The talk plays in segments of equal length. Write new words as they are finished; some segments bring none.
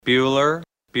Bueller,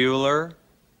 Bueller,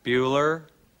 Bueller,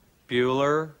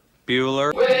 Bueller,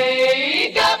 Bueller.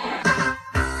 Wake up!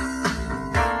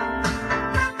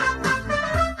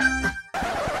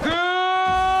 Good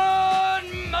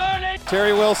morning!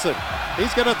 Terry Wilson,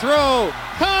 he's going to throw.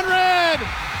 Conrad!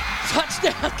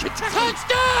 Touchdown, Kentucky!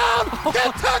 Touchdown!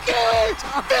 Kentucky!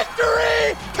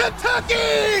 Victory!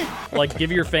 Kentucky! Like,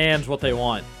 give your fans what they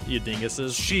want, you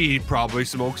dinguses. She probably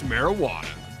smokes marijuana.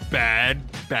 Bad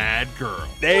girl.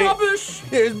 Rubbish!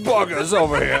 There's buggers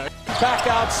over here. Back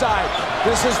outside.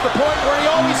 This is the point where he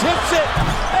always hits it.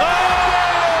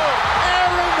 Oh!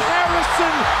 Aaron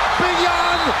Harrison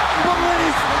beyond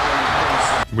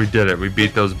belief. We did it. We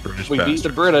beat those British We beat bastards. the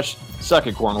British. Suck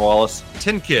it, Cornwallis.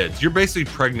 10 kids. You're basically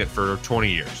pregnant for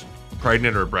 20 years.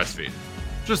 Pregnant or breastfeeding.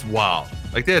 Just wild.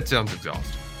 Like, that sounds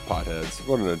exhausting. Potheads.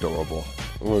 What an adorable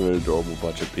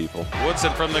bunch of people.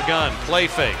 Woodson from the gun, play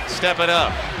fake, step it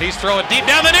up. He's throwing deep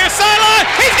down the near sideline.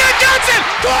 He's got Johnson.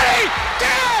 20,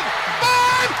 10,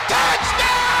 5,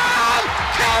 touchdown,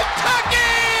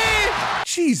 Kentucky!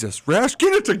 Jesus, Rash,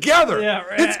 get it together. Yeah,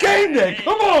 right. It's game day.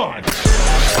 Come on.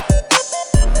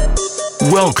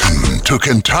 Welcome to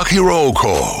Kentucky Roll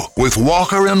Call with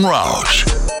Walker and Roush.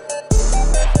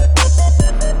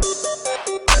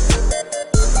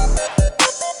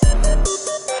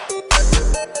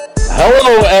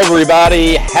 Hello,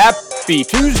 everybody. Happy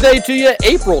Tuesday to you.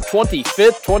 April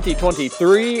 25th,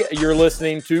 2023. You're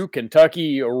listening to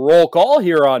Kentucky Roll Call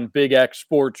here on Big X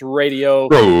Sports Radio.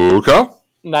 Roll Call.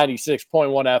 96.1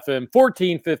 FM,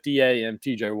 1450 AM.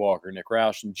 TJ Walker, Nick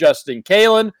Roush, and Justin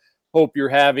Kalen. Hope you're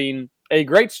having a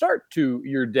great start to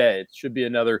your day. It should be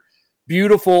another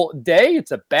beautiful day.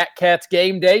 It's a Batcats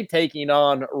game day taking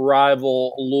on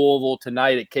rival Louisville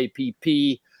tonight at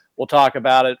KPP. We'll talk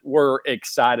about it. We're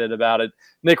excited about it.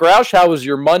 Nick Roush, how was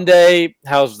your Monday?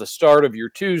 How's the start of your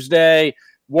Tuesday?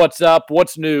 What's up?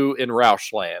 What's new in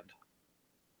Roushland?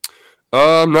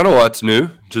 Not a lot's new.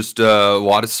 Just a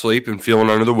lot of sleep and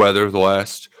feeling under the weather the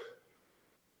last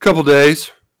couple days,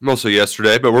 mostly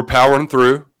yesterday, but we're powering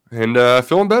through and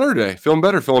feeling better today. Feeling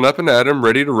better, feeling up and at 'em,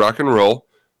 ready to rock and roll.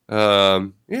 Yeah,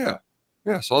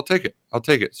 so I'll take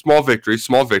it. Small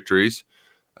victories.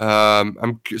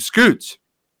 I'm Scoots.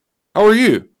 How are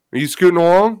you? Are you scooting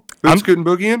along? Scooting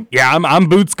boogieing? Yeah, I'm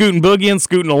boot scooting boogieing,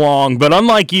 scooting along. But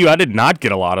unlike you, I did not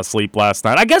get a lot of sleep last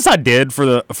night. I guess I did for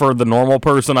the normal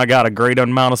person. I got a great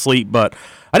amount of sleep, but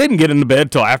I didn't get into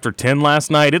bed till after 10 last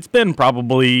night. It's been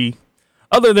probably,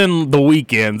 other than the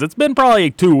weekends, it's been probably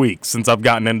 2 weeks since I've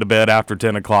gotten into bed after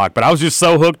 10 o'clock. But I was just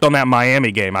so hooked on that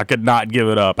Miami game, I could not give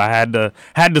it up. I had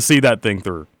to see that thing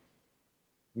through.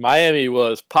 Miami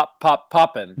was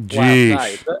popping Jeez. last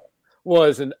night. That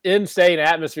was an insane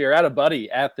atmosphere. I had a buddy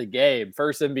at the game,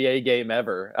 first NBA game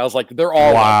ever. I was like, they're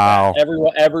all Wow. like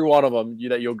that. Every one of them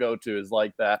that you'll go to is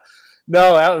like that.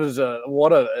 No, that was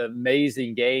what an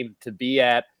amazing game to be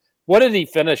at. What did he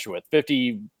finish with?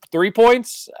 53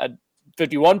 points?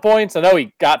 51 points? I know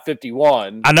he got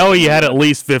 51. I know he had at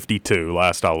least 52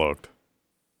 last I looked.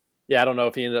 Yeah, I don't know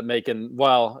if he ended up making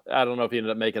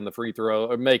the free throw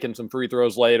or making some free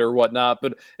throws later or whatnot,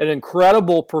 but an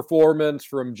incredible performance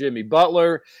from Jimmy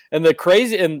Butler. And the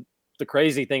crazy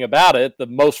thing about it, the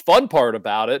most fun part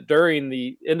about it during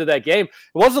the end of that game, it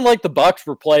wasn't like the Bucks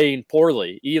were playing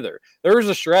poorly either. There was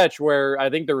a stretch where I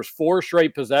think there was 4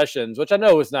 straight possessions, which I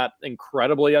know is not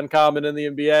incredibly uncommon in the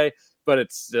NBA, but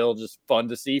it's still just fun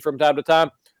to see from time to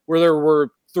time, where there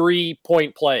were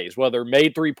 3-point plays, whether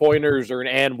made 3-pointers or an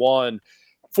and one,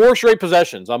 4 straight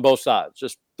possessions on both sides,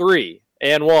 just 3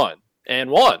 and 1 and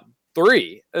 1,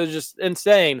 3. It was just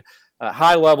insane.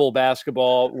 High level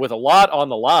basketball with a lot on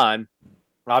the line.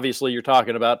 Obviously, you're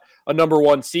talking about a number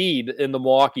 1 seed in the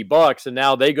Milwaukee Bucks, and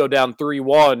now they go down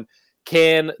 3-1.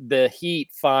 Can the Heat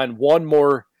find one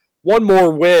more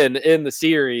win in the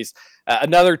series?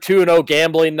 Another 2-0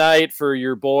 gambling night for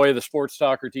your boy, the sports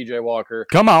talker TJ Walker.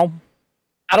 Come on.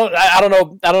 I don't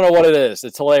know what it is.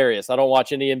 It's hilarious. I don't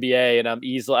watch any NBA, and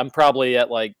I'm probably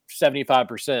at like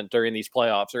 75% during these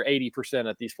playoffs or 80%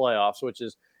 at these playoffs, which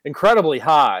is incredibly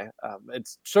high.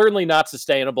 It's certainly not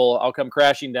sustainable. I'll come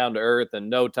crashing down to earth in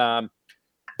no time.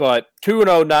 But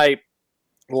 2-0 night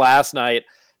last night.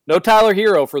 No Tyler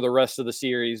Hero for the rest of the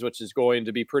series, which is going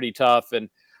to be pretty tough. And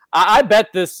I bet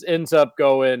this ends up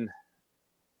going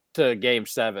to Game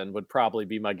 7 would probably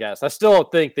be my guess. I still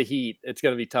think the Heat, it's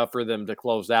going to be tough for them to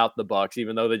close out the Bucks,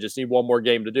 even though they just need one more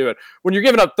game to do it. When you're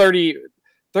giving up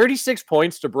 36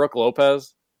 points to Brook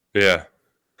Lopez, Yeah.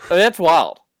 That's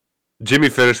wild. Jimmy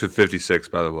finished with 56,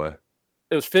 by the way.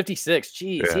 It was 56.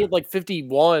 Jeez, Yeah. he had like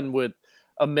 51 with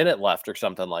a minute left or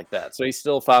something like that. So he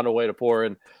still found a way to pour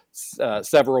in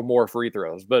several more free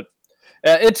throws. But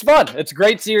It's fun. It's a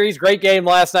great series, great game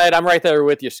last night. I'm right there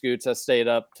with you, Scoots. I stayed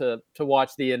up to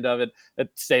watch the end of it. It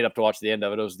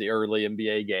was the early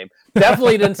NBA game.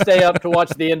 Definitely didn't stay up to watch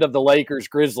the end of the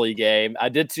Lakers-Grizzly game. I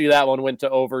did see that one went to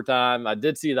overtime. I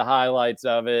did see the highlights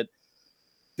of it.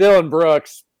 Dylan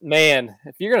Brooks, man,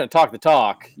 if you're going to talk the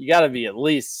talk, you got to be at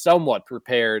least somewhat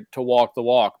prepared to walk the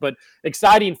walk. But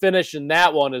exciting finish in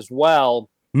that one as well.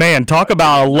 Man, talk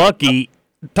about a lucky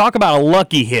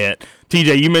hit.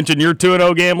 TJ, you mentioned your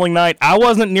 2-0 gambling night. I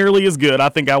wasn't nearly as good. I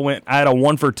think I had a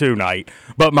 1-for-2 night.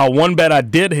 But my one bet I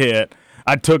did hit,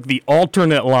 I took the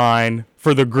alternate line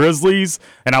for the Grizzlies,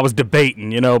 and I was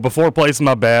debating, before placing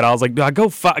my bet. I was like, do I go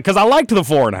 5? Because I liked the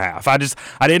 4.5.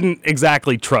 I didn't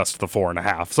exactly trust the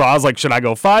 4.5. So I was like, should I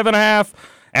go 5.5?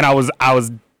 And I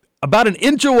was about an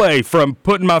inch away from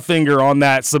putting my finger on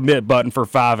that submit button for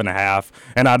 5.5,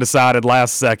 and I decided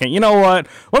last second, you know what?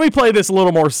 Let me play this a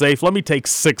little more safe. Let me take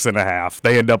 6.5.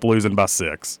 They end up losing by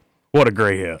 6. What a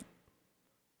great hit!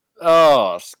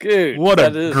 Oh, Scoot! What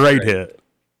a great hit!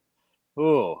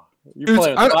 Ooh, you're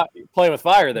playing with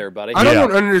fire there, buddy. I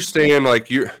don't understand.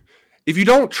 If you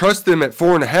don't trust them at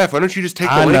 4.5, why don't you just take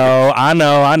the Lakers?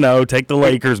 I know. Take the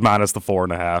Lakers minus the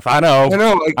 4.5.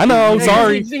 I know.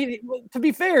 Sorry. To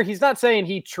be fair, he's not saying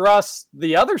he trusts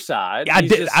the other side.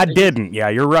 I didn't. Yeah,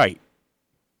 you're right.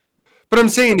 But I'm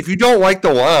saying if you don't like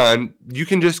the line, you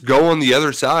can just go on the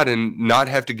other side and not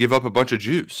have to give up a bunch of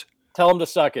juice. Tell him to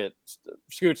suck it.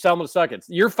 Scooch, tell him to suck it.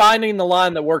 You're finding the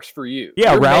line that works for you.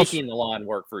 Yeah, You're Roush, making the line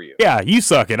work for you. Yeah, you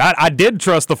suck it. I did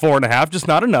trust the 4.5, just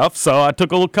not enough, so I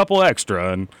took a couple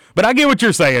extra. But I get what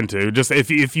you're saying, too. Just if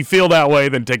you feel that way,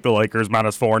 then take the Lakers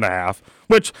minus 4.5,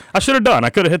 which I should have done. I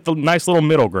could have hit the nice little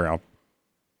middle ground.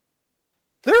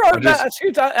 There are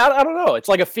I don't know. It's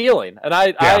like a feeling, and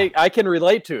I can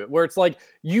relate to it, where it's like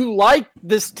you like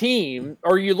this team,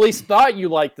 or you at least thought you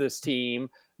liked this team.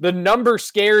 The number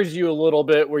scares you a little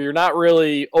bit where you're not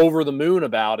really over the moon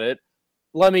about it.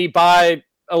 Let me buy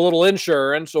a little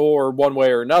insurance or one way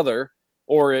or another,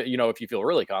 or, if you feel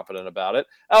really confident about it.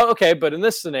 Oh, okay, but in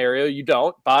this scenario, you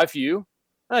don't. Buy a few.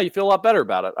 Oh, you feel a lot better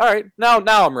about it. All right, now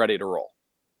I'm ready to roll.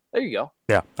 There you go.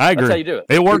 Yeah, I agree. That's how you do it.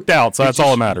 It worked out, so that's all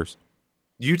that matters.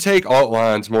 You take alt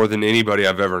lines more than anybody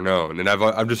I've ever known, and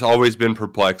I've just always been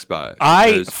perplexed by it.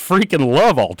 I freaking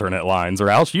love alternate lines, or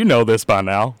else you know this by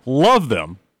now. Love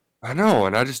them. I know,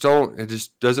 and I just don't. It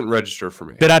just doesn't register for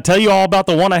me. Did I tell you all about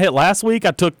the one I hit last week?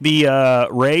 I took the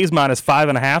Rays minus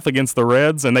 5.5 against the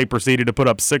Reds, and they proceeded to put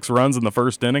up 6 runs in the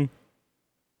first inning.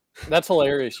 That's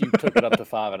hilarious. You took it up to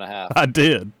 5.5. I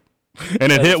did,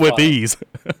 and it hit with ease.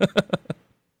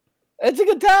 It's a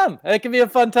good time. It can be a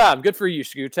fun time. Good for you,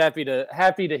 Scoots. Happy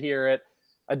to hear it.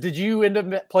 Did you end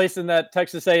up placing that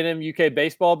Texas A&M UK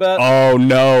baseball bet? Oh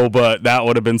no, but that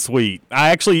would have been sweet.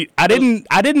 I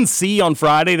didn't see on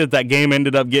Friday that game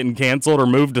ended up getting canceled or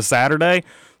moved to Saturday.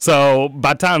 So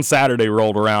by the time Saturday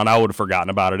rolled around, I would have forgotten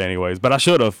about it anyways. But I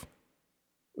should have.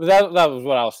 That was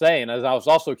what I was saying. As I was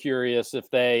also curious if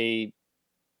they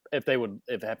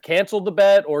have canceled the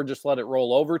bet or just let it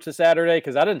roll over to Saturday,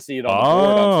 because I didn't see it on the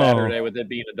board on Saturday with it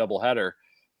being a doubleheader.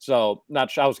 So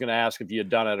not sure. I was going to ask if you had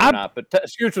done it or not, but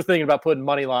Scooch was thinking about putting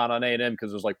money line on A&M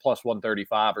because it was like plus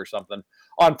 135 or something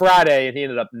on Friday, and he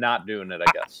ended up not doing it,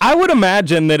 I guess. I would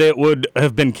imagine that it would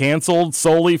have been canceled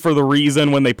solely for the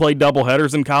reason when they play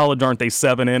doubleheaders in college, aren't they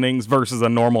 7 innings versus a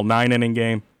normal 9-inning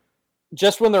game?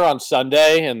 Just when they're on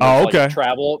Sunday and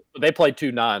travel, they play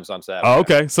 2 9s on Saturday. Oh,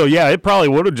 okay. So, yeah, it probably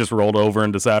would have just rolled over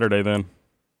into Saturday then.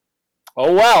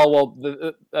 Oh, well,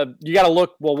 you got to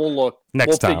look. Well, we'll look.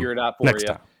 We'll figure it out for you.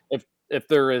 Time. If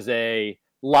there is a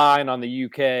line on the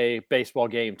UK baseball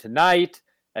game tonight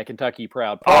at Kentucky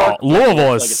Proud Park. Oh,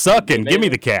 Louisville is sucking. Give me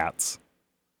the Cats.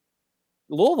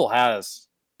 Louisville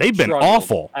they've been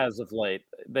awful as of late.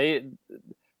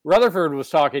 Rutherford was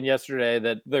talking yesterday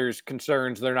that there's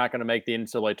concerns they're not going to make the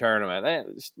NCAA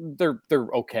tournament. They're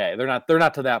okay. They're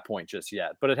not to that point just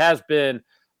yet. But it has been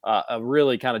a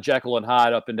really kind of Jekyll and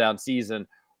Hyde up and down season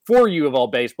for U of L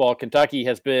baseball. Kentucky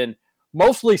has been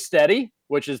mostly steady,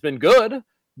 which has been good,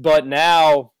 but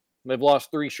now they've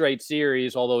lost 3 straight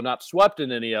series, although not swept in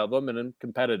any of them, and in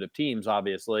competitive teams,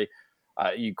 obviously.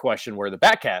 You question where the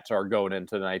Batcats are going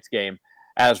into tonight's game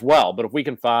as well. But if we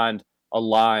can find a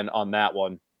line on that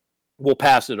one, we'll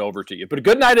pass it over to you. But a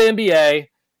good night of NBA.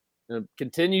 It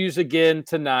continues again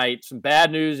tonight. Some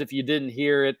bad news if you didn't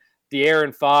hear it.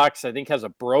 De'Aaron Fox, I think, has a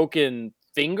broken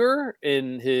finger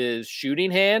in his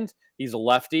shooting hand. He's a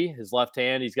lefty. His left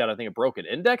hand, he's got, I think, a broken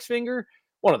index finger.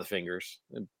 One of the fingers.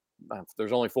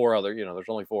 There's only 4 other, there's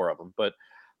only 4 of them. But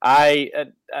I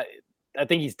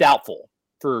think he's doubtful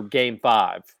for Game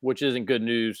 5, which isn't good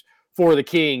news for the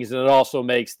Kings, and it also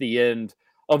makes the end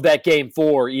of that game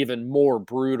 4 even more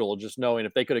brutal, just knowing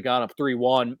if they could have gone up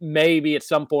 3-1, maybe at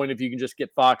some point, if you can just get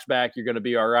Fox back, you're going to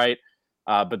be all right.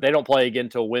 But they don't play again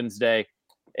until Wednesday,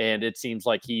 and it seems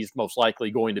like he's most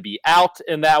likely going to be out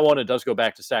in that one. It does go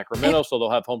back to Sacramento, so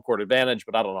they'll have home court advantage,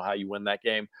 but I don't know how you win that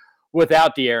game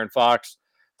without De'Aaron Fox.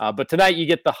 But tonight you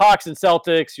get the Hawks and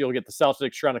Celtics. You'll get the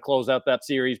Celtics trying to close out that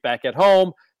series back at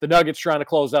home, the Nuggets trying to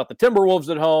close out the Timberwolves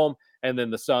at home, and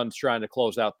then the Suns trying to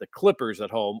close out the Clippers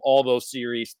at home. All those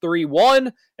series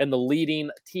 3-1 and the leading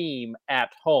team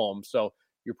at home. So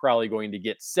you're probably going to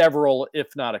get several, if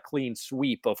not a clean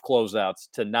sweep of closeouts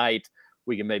tonight.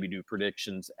 We can maybe do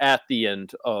predictions at the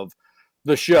end of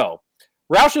the show.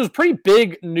 Roush, was a pretty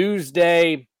big news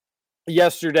day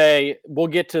yesterday. We'll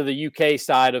get to the UK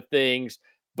side of things,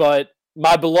 but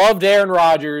my beloved Aaron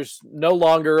Rodgers, no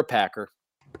longer a Packer.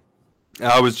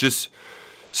 I was just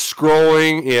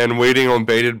scrolling and waiting on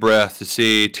bated breath to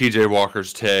see TJ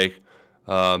Walker's take,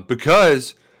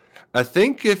 because I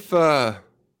think if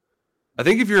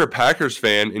you're a Packers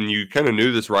fan and you kind of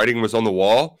knew this writing was on the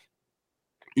wall,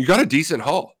 you got a decent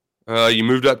haul. You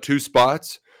moved up 2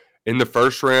 spots in the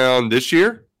first round this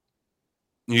year.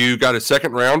 You got a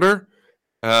second rounder,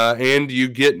 and you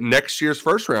get next year's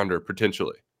first rounder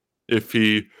potentially if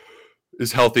he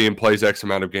is healthy and plays X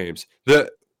amount of games. The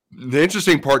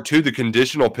interesting part, too, the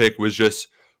conditional pick was just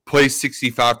play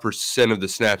 65% of the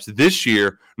snaps this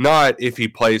year, not if he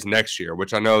plays next year,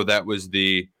 which I know that was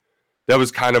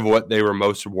kind of what they were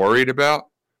most worried about.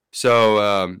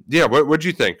 So, what do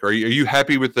you think? Are you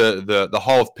happy with the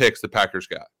haul of picks the Packers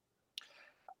got?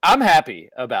 I'm happy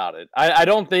about it. I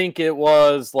don't think it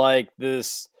was like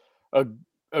this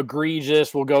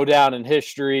egregious, will go down in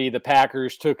history, the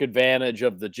Packers took advantage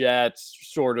of the Jets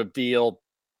sort of deal.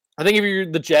 I think if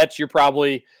you're the Jets, you're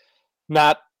probably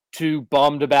not too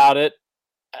bummed about it.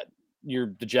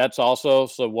 You're the Jets also,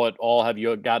 so what all have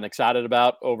you gotten excited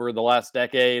about over the last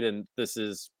decade? And this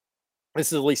is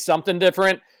at least something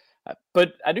different.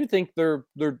 But I do think they're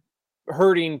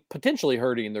potentially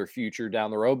hurting their future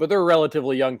down the road. But they're a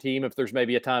relatively young team. If there's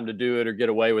maybe a time to do it or get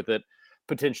away with it,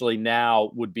 potentially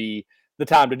now would be the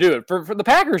time to do it. For the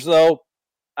Packers, though,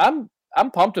 I'm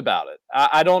pumped about it.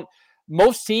 I don't.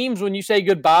 Most teams, when you say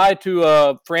goodbye to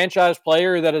a franchise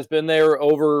player that has been there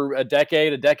over a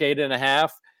decade and a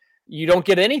half, you don't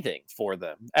get anything for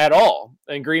them at all.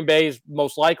 And Green Bay is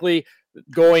most likely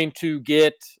going to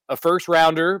get a first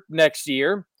rounder next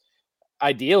year.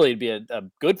 Ideally, it'd be a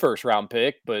good first round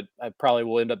pick, but I probably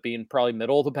will end up being probably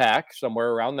middle of the pack,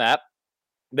 somewhere around that.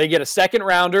 They get a second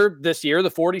rounder this year,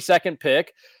 the 42nd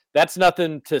pick. That's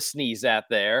nothing to sneeze at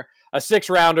there. A 6th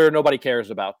rounder, nobody cares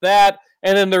about that.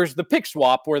 And then there's the pick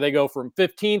swap where they go from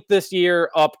 15th this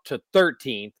year up to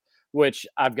 13th, which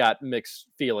I've got mixed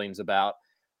feelings about.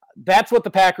 That's what the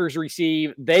Packers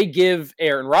receive. They give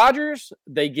Aaron Rodgers,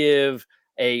 they give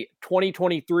a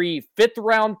 2023 5th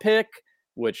round pick,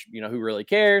 which, who really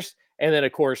cares? And then,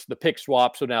 of course, the pick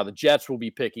swap. So now the Jets will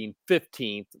be picking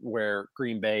 15th, where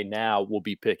Green Bay now will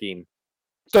be picking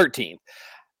 13th.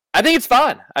 I think it's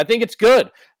fine. I think it's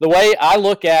good. The way I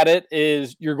look at it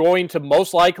is you're going to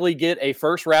most likely get a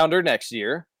first rounder next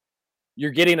year.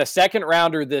 You're getting a second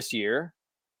rounder this year.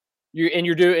 You're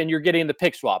getting the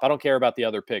pick swap. I don't care about the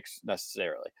other picks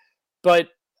necessarily. But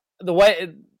the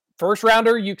way first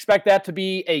rounder, you expect that to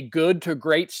be a good to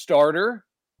great starter.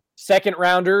 Second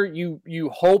rounder, you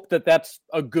hope that that's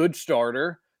a good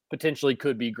starter. Potentially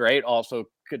could be great. Also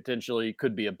potentially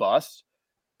could be a bust.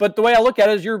 But the way I look at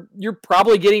it is you're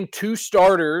probably getting 2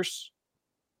 starters,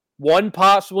 one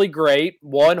possibly great,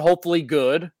 one hopefully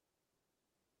good,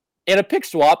 and a pick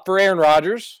swap for Aaron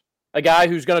Rodgers, a guy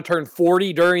who's going to turn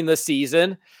 40 during the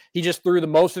season. He just threw the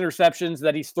most interceptions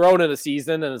that he's thrown in a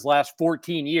season in his last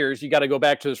 14 years. You got to go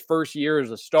back to his first year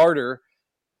as a starter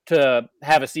to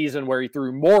have a season where he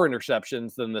threw more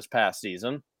interceptions than this past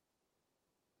season.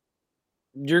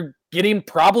 You're getting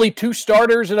probably 2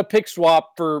 starters and a pick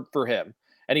swap for him.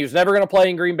 And he was never going to play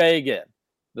in Green Bay again.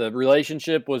 The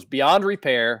relationship was beyond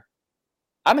repair.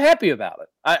 I'm happy about it.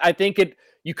 I think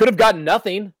you could have gotten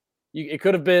nothing. It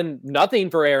could have been nothing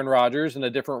for Aaron Rodgers in a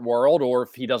different world, or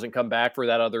if he doesn't come back for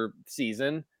that other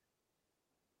season.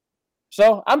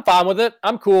 So I'm fine with it.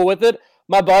 I'm cool with it.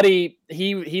 My buddy,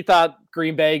 he thought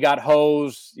Green Bay got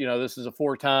hosed. This is a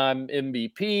 4-time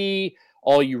MVP.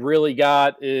 All you really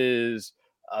got is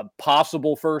a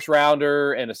possible first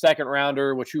rounder and a second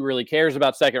rounder, which who really cares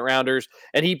about second rounders?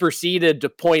 And he proceeded to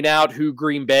point out who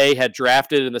Green Bay had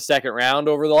drafted in the second round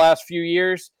over the last few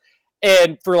years.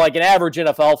 And for like an average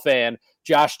NFL fan,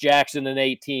 Josh Jackson in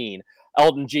 18,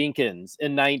 Elton Jenkins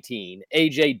in 19,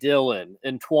 A.J. Dillon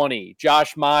in 20,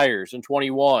 Josh Myers in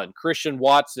 21, Christian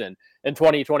Watson in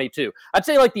 2022. I'd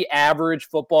say like the average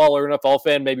football or NFL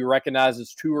fan maybe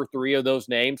recognizes 2 or 3 of those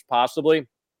names possibly,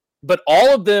 but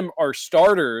all of them are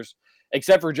starters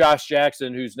except for Josh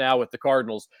Jackson, who's now with the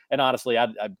Cardinals. And honestly, I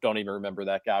don't even remember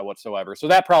that guy whatsoever. So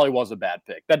that probably was a bad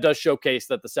pick. That does showcase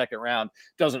that the second round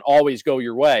doesn't always go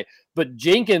your way. But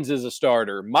Jenkins is a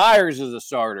starter. Myers is a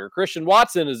starter. Christian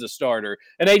Watson is a starter.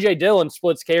 And A.J. Dillon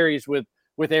splits carries with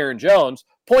Aaron Jones.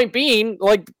 Point being,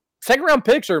 like, second round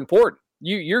picks are important.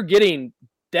 You're getting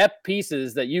depth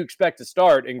pieces that you expect to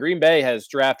start. And Green Bay has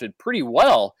drafted pretty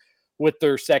well with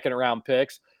their second round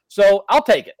picks. So I'll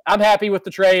take it. I'm happy with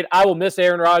the trade. I will miss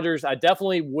Aaron Rodgers. I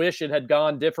definitely wish it had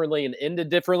gone differently and ended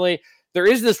differently. There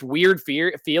is this weird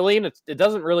feeling. It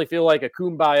doesn't really feel like a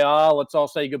kumbaya. Let's all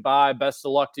say goodbye. Best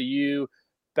of luck to you.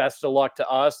 Best of luck to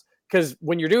us. Because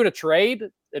when you're doing a trade,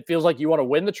 it feels like you want to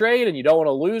win the trade and you don't want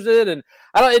to lose it. And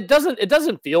it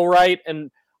doesn't feel right.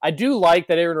 And I do like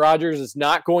that Aaron Rodgers is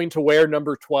not going to wear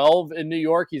number 12 in New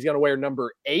York. He's going to wear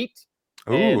number 8.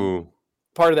 Ooh. And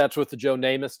part of that's with the Joe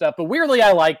Namath stuff. But weirdly,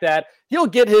 I like that. He'll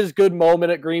get his good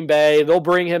moment at Green Bay. They'll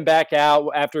bring him back out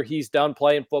after he's done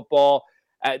playing football.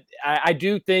 I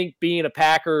do think being a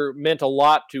Packer meant a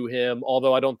lot to him,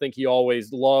 although I don't think he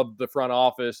always loved the front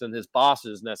office and his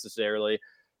bosses necessarily.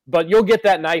 But you'll get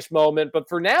that nice moment. But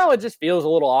for now, it just feels a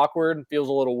little awkward and feels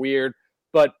a little weird.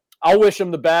 But I'll wish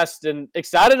him the best and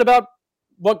excited about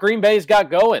what Green Bay's got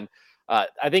going.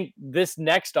 I think this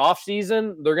next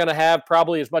offseason, they're going to have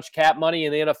probably as much cap money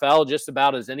in the NFL just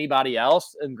about as anybody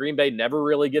else. And Green Bay never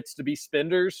really gets to be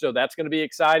spenders. So that's going to be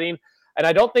exciting. And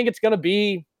I don't think it's going to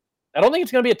be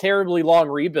a terribly long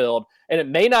rebuild. And it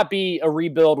may not be a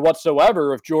rebuild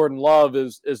whatsoever if Jordan Love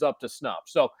is up to snuff.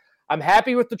 So I'm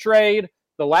happy with the trade.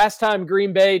 The last time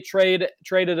Green Bay traded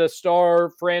a star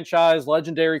franchise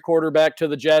legendary quarterback to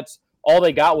the Jets, all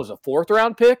they got was a 4th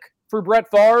round pick for Brett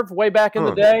Favre way back in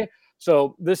the day.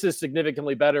 So this is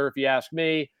significantly better, if you ask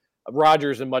me.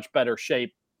 Rodgers in much better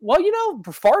shape. Well,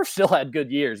 Favre still had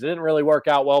good years. It didn't really work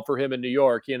out well for him in New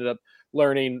York. He ended up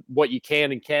learning what you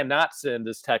can and cannot send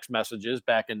as text messages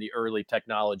back in the early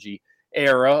technology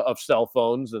era of cell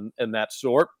phones and that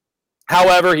sort.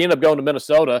 However, he ended up going to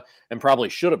Minnesota and probably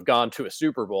should have gone to a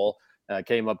Super Bowl.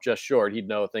 Came up just short. He'd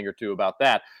know a thing or two about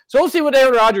that. So we'll see what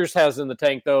Aaron Rodgers has in the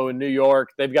tank, though, in New York.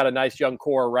 They've got a nice young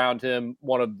core around him,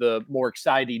 one of the more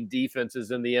exciting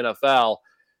defenses in the NFL.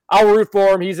 I'll root for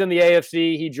him. He's in the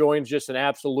AFC. He joins just an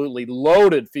absolutely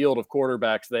loaded field of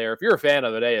quarterbacks there. If you're a fan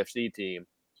of an AFC team,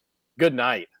 good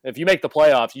night. If you make the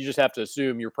playoffs, you just have to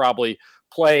assume you're probably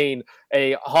playing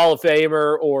a Hall of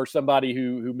Famer or somebody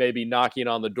who may be knocking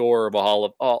on the door of a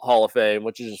Hall of Fame,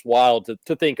 which is just wild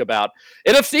to think about.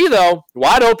 NFC, though,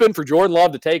 wide open for Jordan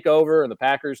Love to take over and the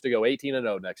Packers to go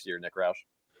 18-0 next year, Nick Roush.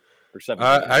 Or 17.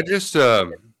 I just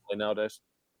nowadays.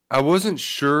 I wasn't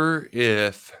sure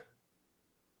if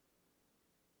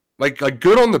like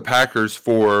good on the Packers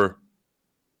for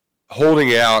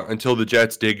holding out until the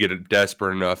Jets did get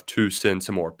desperate enough to send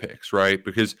some more picks, right?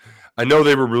 Because I know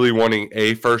they were really wanting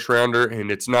a first rounder, and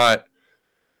it's not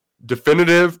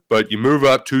definitive, but you move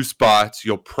up 2 spots,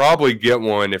 you'll probably get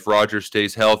one if Rodgers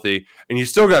stays healthy, and you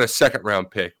still got a second round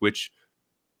pick, which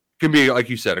can be, like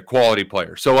you said, a quality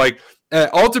player. So,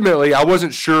 ultimately, I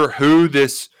wasn't sure who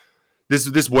this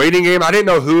waiting game. I didn't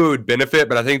know who it would benefit,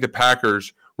 but I think the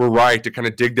Packers were right to kind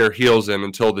of dig their heels in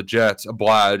until the Jets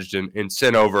obliged and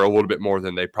sent over a little bit more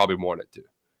than they probably wanted to.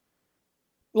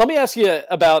 Let me ask you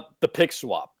about the pick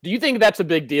swap. Do you think that's a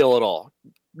big deal at all,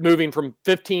 moving from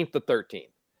 15th to 13th?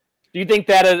 Do you think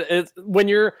that is when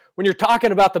you're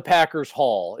talking about the Packers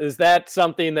haul, is that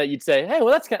something that you'd say, hey,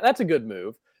 well, that's a good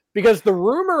move? Because the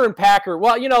rumor in Packer,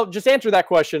 just answer that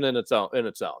question in its own.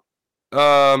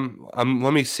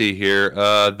 Let me see here.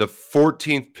 The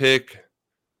 14th pick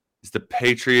is the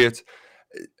Patriots.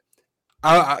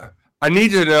 I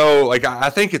need to know, I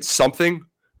think it's something.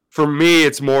 For me,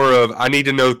 it's more of I need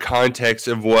to know context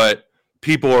of what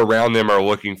people around them are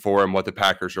looking for and what the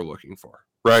Packers are looking for,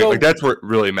 right? So, that's what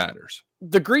really matters.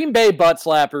 The Green Bay butt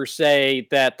slappers say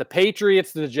that the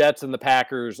Patriots, the Jets, and the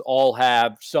Packers all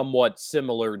have somewhat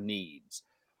similar needs.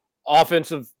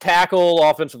 Offensive tackle,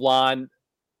 offensive line,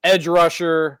 edge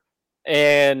rusher,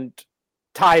 and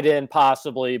tight end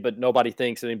possibly, but nobody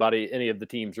thinks any of the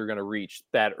teams are going to reach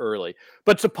that early.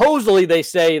 But supposedly they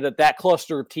say that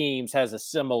cluster of teams has a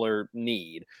similar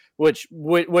need, which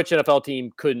NFL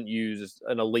team couldn't use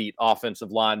an elite offensive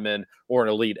lineman or an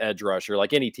elite edge rusher.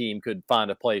 Like any team could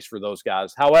find a place for those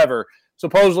guys. However,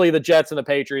 supposedly the Jets and the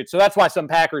Patriots, so that's why some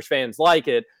Packers fans like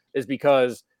it, is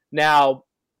because now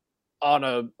on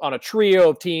a trio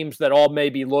of teams that all may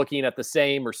be looking at the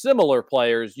same or similar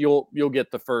players, you'll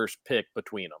get the first pick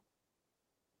between them.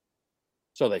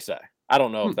 So they say. I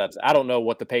don't know if I don't know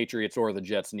what the Patriots or the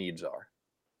Jets' needs are.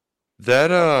 That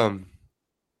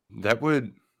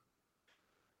would,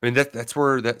 I mean, that's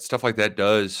where that stuff like that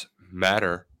does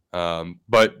matter.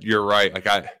 But you're right. Like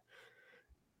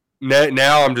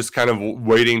now I'm just kind of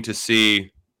waiting to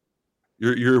see.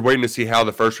 You're waiting to see how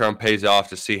the first round pays off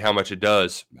to see how much it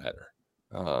does matter.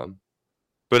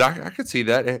 But I could see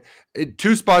that.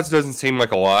 2 spots doesn't seem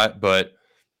like a lot, but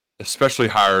especially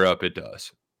higher up, it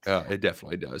does. It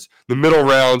definitely does. The middle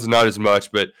rounds, not as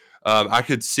much, but I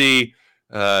could see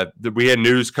that we had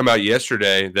news come out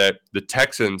yesterday that the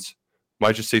Texans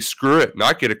might just say, screw it,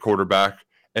 not get a quarterback,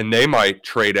 and they might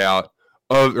trade out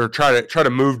or try to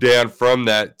move down from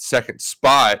that second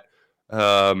spot,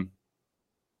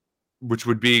 which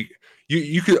would be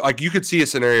you could see a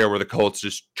scenario where the Colts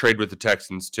just trade with the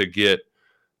Texans to get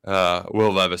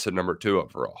Will Levis at number 2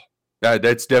 overall.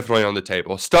 That's definitely on the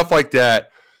table. Stuff like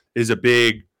that is a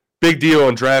big deal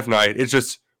on draft night. It's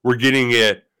just we're getting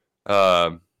it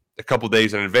a couple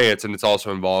days in advance, and it's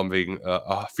also involving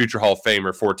a future Hall of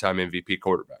Famer, 4-time MVP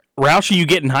quarterback. Roush, are you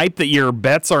getting hyped that your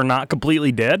bets are not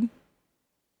completely dead?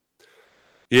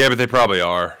 Yeah, but they probably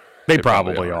are. They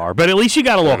probably are. But at least you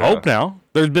got a little hope now.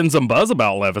 There's been some buzz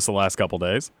about Levis the last couple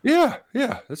days. Yeah,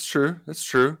 that's true.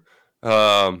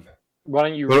 Why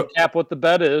don't you recap what the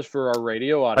bet is for our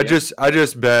radio audience? I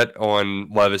just bet on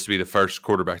Levis to be the first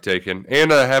quarterback taken,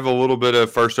 and I have a little bit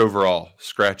of first overall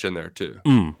scratch in there too.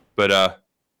 But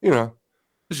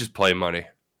it's just play money.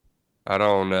 I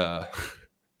don't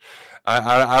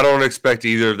I don't expect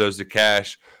either of those to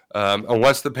cash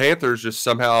unless the Panthers just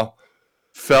somehow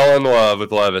fell in love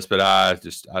with Levis. But I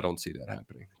don't see that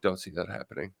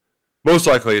happening. Most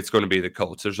likely, it's going to be the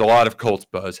Colts. There's a lot of Colts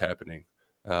buzz happening.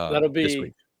 This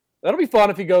week. That'll be fun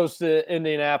if he goes to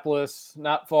Indianapolis,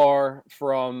 not far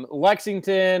from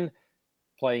Lexington,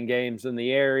 playing games in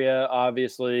the area,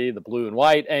 obviously, the blue and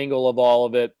white angle of all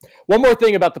of it. One more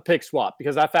thing about the pick swap,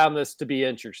 because I found this to be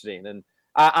interesting. And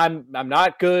I'm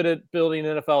not good at building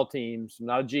NFL teams. I'm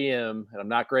not a GM, and I'm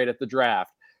not great at the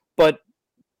draft. But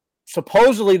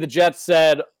supposedly the Jets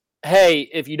said, hey,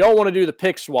 if you don't want to do the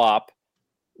pick swap,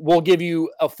 we'll give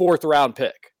you a 4th-round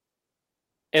pick.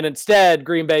 And instead,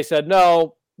 Green Bay said,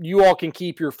 no, you all can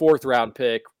keep your 4th-round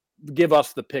pick. Give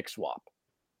us the pick swap.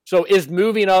 So is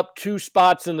moving up 2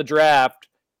 spots in the draft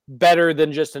better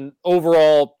than just an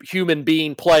overall human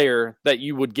being player that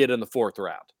you would get in the 4th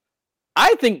round?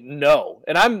 I think no.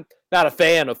 And I'm not a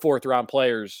fan of 4th-round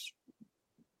players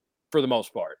for the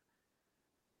most part.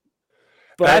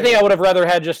 But I think I would have rather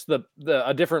had just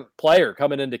a different player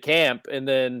coming into camp and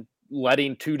then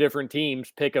letting 2 different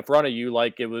teams pick in front of you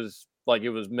like it was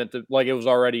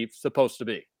already supposed to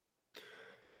be.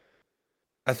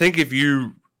 I think if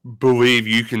you believe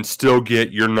you can still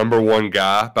get your number 1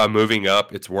 guy by moving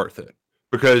up, it's worth it.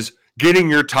 Because getting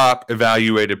your top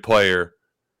evaluated player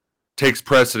takes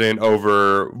precedent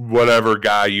over whatever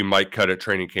guy you might cut at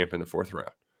training camp in the 4th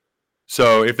round.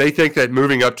 So if they think that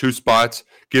moving up 2 spots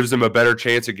gives them a better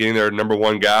chance of getting their number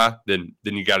 1 guy, then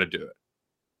you got to do it.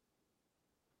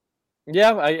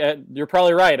 Yeah, you're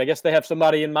probably right. I guess they have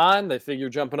somebody in mind. They figure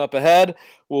jumping up ahead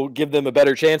will give them a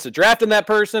better chance at drafting that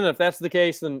person. If that's the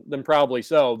case, then probably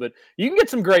so. But you can get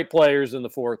some great players in the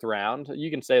 4th round. You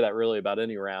can say that really about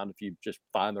any round if you just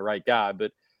find the right guy.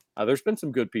 But there's been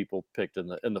some good people picked in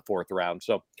the 4th round.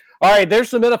 So, all right, there's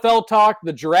some NFL talk.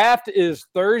 The draft is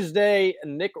Thursday.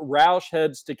 Nick Roush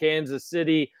heads to Kansas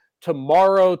City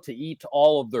tomorrow to eat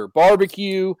all of their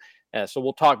barbecue. So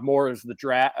we'll talk more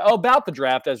about the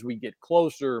draft as we get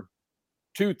closer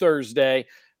to Thursday.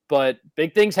 But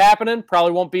big things happening.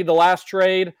 Probably won't be the last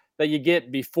trade that you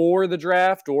get before the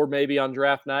draft or maybe on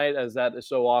draft night, as that is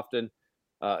so often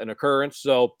an occurrence.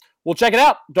 So we'll check it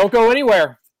out. Don't go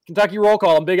anywhere. Kentucky Roll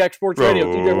Call on Big X Sports Radio.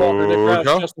 TJ Walker, Nick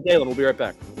Roush, Justin Galen. We'll be right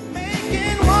back.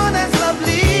 Making one as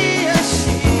lovely as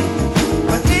she,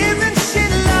 but isn't she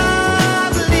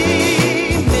lovely?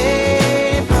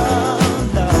 Made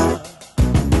from love.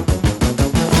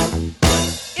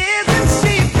 Isn't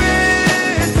she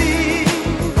pretty?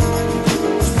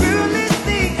 Truly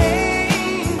the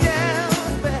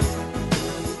angel's best.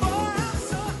 Oh, I'm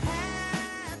so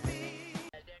happy.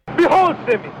 Behold,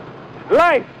 Simi,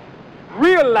 life.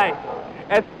 Real life,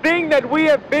 a thing that we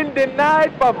have been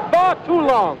denied for far too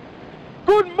long.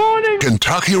 Good morning,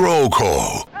 Kentucky Roll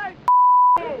Call.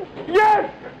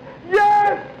 Yes,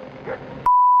 yes,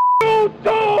 you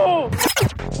too.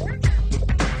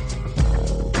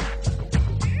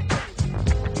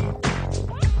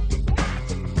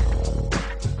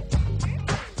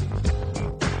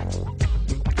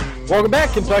 Welcome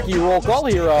back, Kentucky Roll Call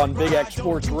here on Big X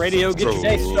Sports Radio. Get your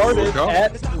day started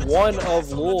at one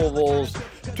of Louisville's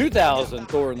 2,000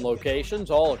 Thornton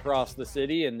locations all across the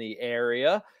city and the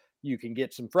area. You can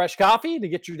get some fresh coffee to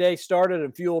get your day started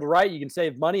and fueled right. You can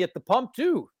save money at the pump,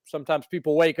 too. Sometimes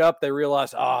people wake up, they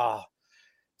realize, left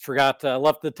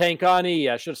the tank on E.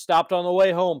 I should have stopped on the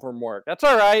way home from work. That's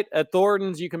all right. At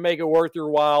Thornton's, you can make it worth your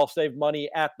while, save money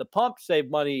at the pump, save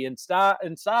money inside,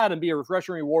 and be a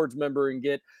Refreshing Rewards member and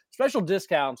get special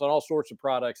discounts on all sorts of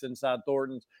products inside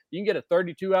Thornton's. You can get a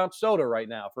 32-ounce soda right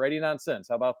now for 89 cents.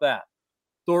 How about that?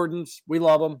 Thornton's, we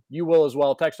love them. You will as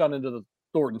well. Text on into the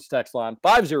Thornton's text line,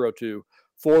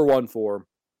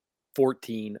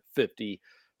 502-414-1450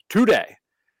 today.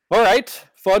 All right,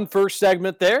 fun first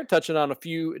segment there, touching on a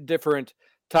few different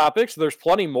topics. There's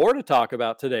plenty more to talk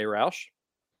about today, Roush.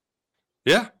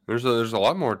 Yeah, there's a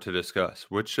lot more to discuss.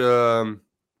 Which way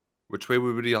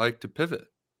would you like to pivot?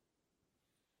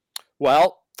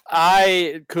 Well,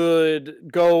 I could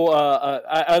go.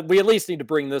 We at least need to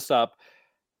bring this up.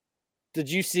 Did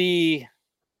you see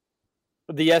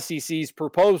the SEC's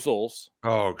proposals?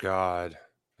 Oh God.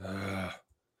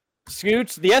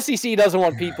 Scoots, the SEC doesn't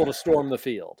want people to storm the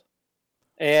field.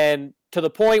 And to the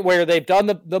point where they've done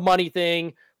the money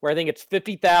thing, where I think it's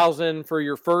 $50,000 for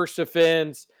your first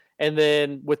offense, and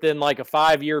then within like a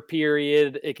 5-year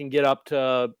period, it can get up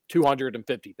to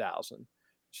 $250,000,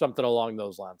 something along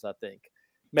those lines. I think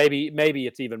maybe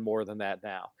it's even more than that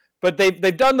now. But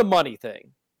they've done the money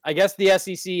thing. I guess the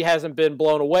SEC hasn't been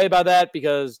blown away by that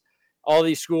because all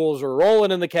these schools are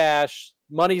rolling in the cash.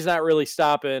 Money's not really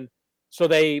stopping. So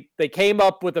they came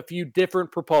up with a few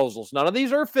different proposals. None of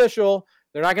these are official.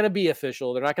 They're not going to be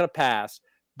official. They're not going to pass.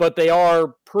 But they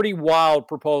are pretty wild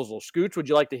proposals. Scooch, would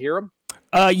you like to hear them?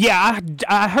 Yeah,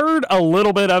 I heard a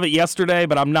little bit of it yesterday,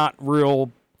 but I'm not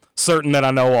real certain that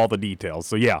I know all the details.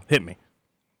 So, yeah, hit me.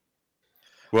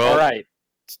 Well, all right.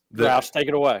 Rouse, take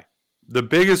it away. The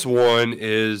biggest one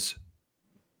is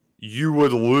you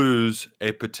would lose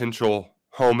a potential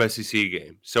home SEC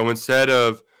game. So instead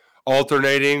of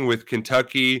alternating with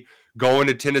Kentucky, going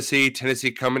to Tennessee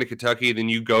coming to Kentucky, then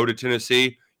you go to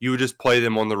Tennessee, you would just play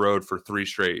them on the road for 3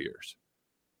 straight years.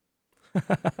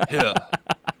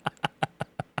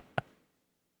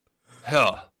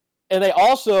 Hell. And they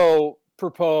also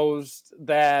proposed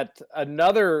that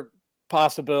another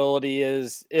possibility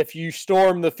is if you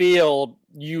storm the field,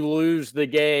 you lose the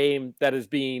game that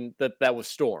was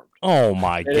stormed. Oh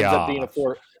my God.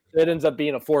 It ends up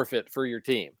being a forfeit for your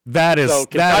team. That is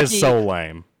so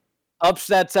lame.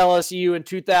 Upsets LSU in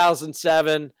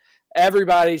 2007.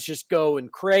 Everybody's just going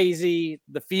crazy.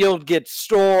 The field gets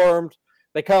stormed.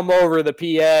 They come over the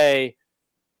PA.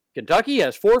 Kentucky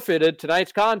has forfeited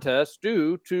tonight's contest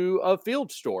due to a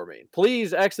field storming.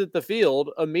 Please exit the field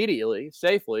immediately,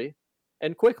 safely,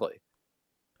 and quickly.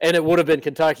 And it would have been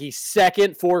Kentucky's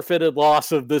second forfeited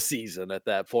loss of the season at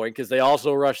that point because they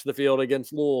also rushed the field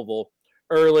against Louisville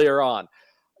earlier on.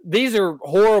 These are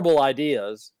horrible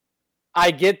ideas.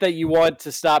 I get that you want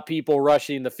to stop people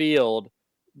rushing the field.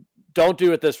 Don't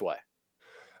do it this way.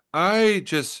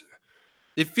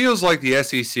 It feels like the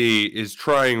SEC is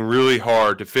trying really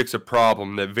hard to fix a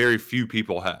problem that very few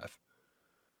people have.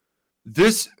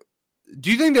 Do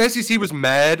you think the SEC was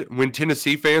mad when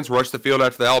Tennessee fans rushed the field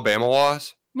after the Alabama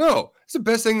loss? No. It's the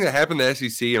best thing that happened to the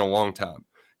SEC in a long time.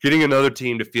 Getting another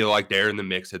team to feel like they're in the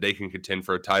mix, that they can contend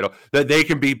for a title, that they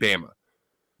can beat Bama.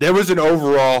 That was an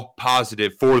overall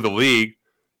positive for the league.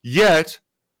 Yet,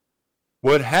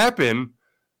 what happened a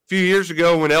few years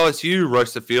ago when LSU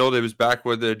rushed the field, it was back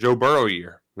with the Joe Burrow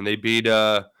year when they beat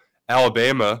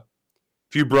Alabama. A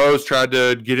few bros tried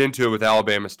to get into it with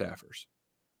Alabama staffers.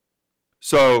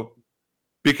 So,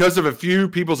 because of a few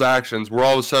people's actions, we're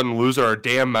all of a sudden losing our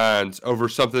damn minds over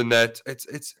something that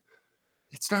it's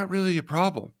not really a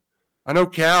problem. I know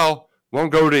Cal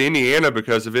won't go to Indiana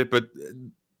because of it, but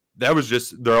that was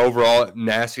just the overall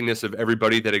nastiness of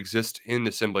everybody that exists in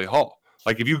Assembly Hall.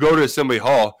 Like, if you go to Assembly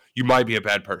Hall, you might be a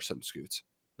bad person, Scoots.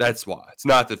 That's why. It's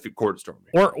not the court storming.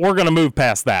 We're going to move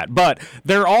past that. But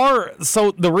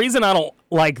so the reason I don't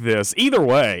like this, either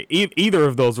way, either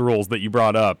of those rules that you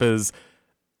brought up is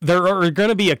there are going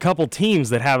to be a couple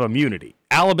teams that have immunity.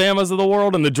 Alabama's of the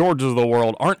world and the Georgias of the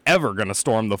world aren't ever going to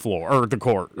storm the floor or the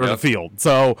court or the field.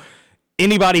 So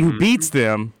anybody who beats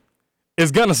them is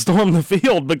going to storm the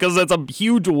field because that's a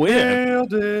huge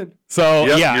win. So,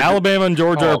 Alabama and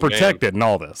Georgia are protected in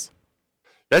all this.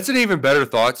 That's an even better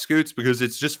thought, Scoots, because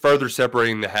it's just further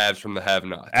separating the haves from the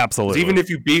have-nots. Absolutely. Even if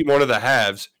you beat one of the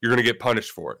haves, you're going to get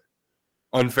punished for it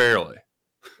unfairly.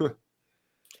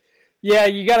 Yeah,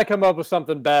 you got to come up with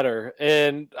something better.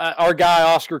 And our guy,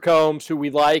 Oscar Combs, who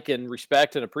we like and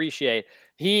respect and appreciate,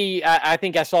 I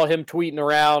think I saw him tweeting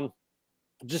around,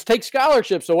 just take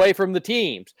scholarships away from the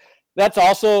teams. That's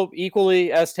also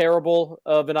equally as terrible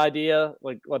of an idea.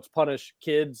 Like, let's punish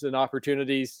kids and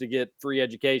opportunities to get free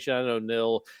education. I know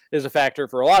nil is a factor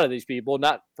for a lot of these people,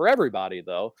 not for everybody,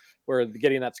 though, where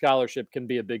getting that scholarship can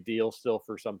be a big deal still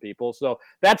for some people. So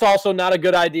that's also not a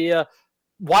good idea.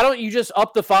 Why don't you just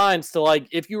up the fines to, like,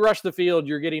 if you rush the field,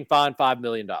 you're getting fined $5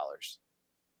 million?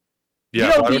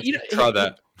 Yeah, why don't you try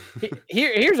that?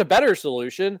 Here's a better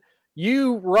solution.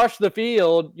 You rush the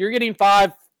field, you're getting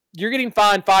fined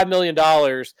 $5 million.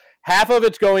 Half of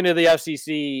it's going to the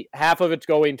FCC, half of it's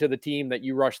going to the team that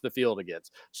you rush the field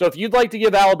against. So if you'd like to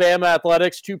give Alabama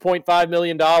Athletics $2.5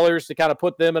 million to kind of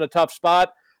put them in a tough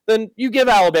spot, then you give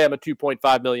Alabama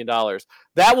 $2.5 million.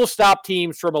 That will stop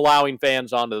teams from allowing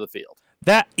fans onto the field.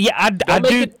 I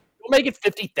do. Make it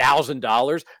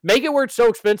 $50,000. Make it where it's so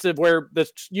expensive where the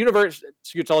universe,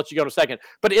 Scoots, I'll let you go in a second,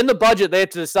 but in the budget, they have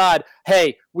to decide,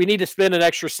 hey, we need to spend an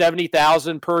extra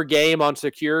 $70,000 per game on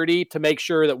security to make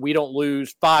sure that we don't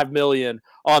lose $5 million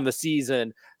on the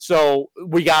season. So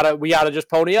we gotta just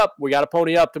pony up. We gotta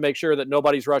pony up to make sure that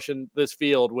nobody's rushing this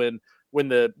field when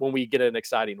we get an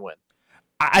exciting win.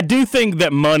 I do think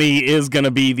that money is going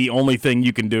to be the only thing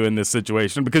you can do in this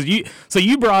situation because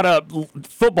you brought up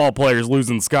football players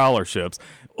losing scholarships.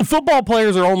 Football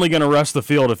players are only going to rush the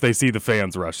field if they see the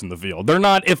fans rushing the field. They're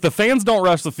not. If the fans don't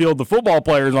rush the field, the football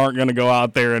players aren't going to go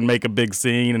out there and make a big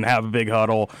scene and have a big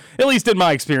huddle. At least in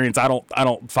my experience, I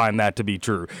don't find that to be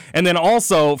true. And then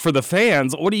also for the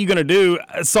fans, what are you going to do?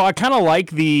 So I kind of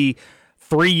like the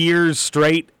 3 years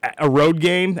straight a road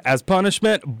game as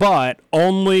punishment, but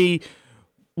only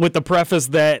with the preface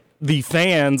that the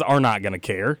fans are not going to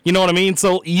care. You know what I mean?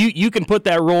 So you can put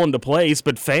that rule into place,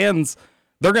 but fans,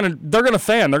 they're going to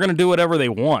fan. They're going to do whatever they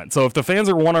want. So if the fans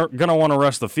are going to want to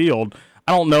rush the field,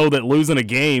 I don't know that losing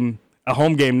a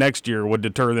home game next year would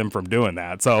deter them from doing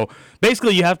that. So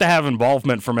basically you have to have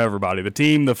involvement from everybody, the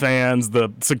team, the fans, the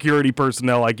security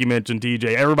personnel, like you mentioned,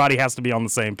 TJ. Everybody has to be on the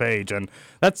same page, and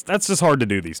that's just hard to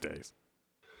do these days.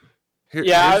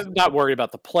 I'm not worried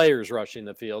about the players rushing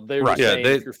the field. They do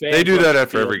that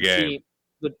after every game.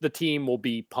 The team will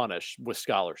be punished with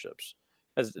scholarships.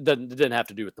 It didn't have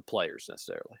to do with the players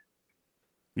necessarily.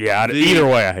 Yeah, either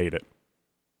way, I hate it.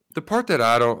 The part that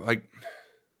I don't like,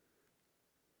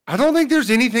 I don't think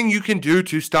there's anything you can do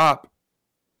to stop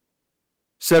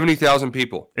 70,000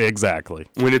 people. Exactly.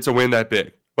 When it's a win that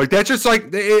big. Like, that's just like,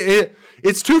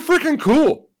 it's too freaking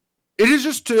cool. It is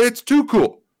just, it's too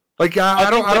cool. Like,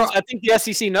 I think the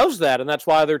SEC knows that, and that's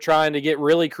why they're trying to get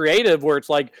really creative where it's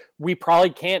like, we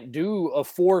probably can't do a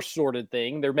force sorted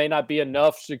thing. There may not be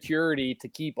enough security to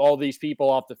keep all these people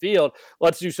off the field.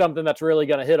 Let's do something that's really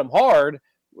going to hit them hard,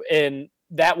 and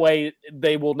that way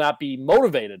they will not be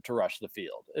motivated to rush the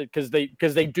field because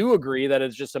they do agree that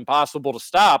it's just impossible to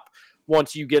stop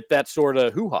once you get that sort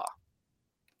of hoo-ha.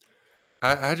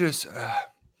 I just at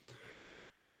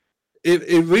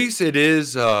least it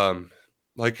is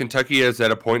like Kentucky is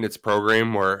at a point in its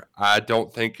program where I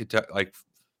don't think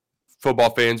football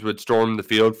fans would storm the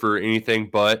field for anything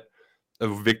but a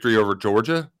victory over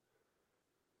Georgia.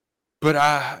 But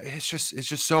it's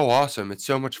just so awesome. It's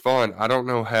so much fun. I don't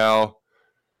know how.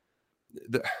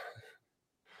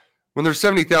 When there's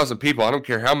 70,000 people, I don't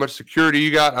care how much security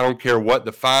you got. I don't care what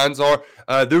the fines are.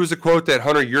 There was a quote that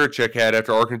Hunter Yurachek had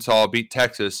after Arkansas beat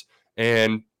Texas,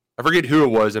 and I forget who it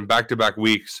was in back-to-back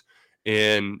weeks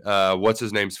in what's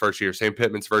his name's first year, Sam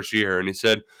Pittman's first year, and he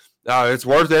said, it's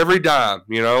worth every dime.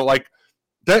 You know, like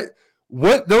that.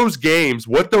 What those games,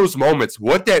 what those moments,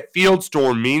 what that field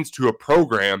storm means to a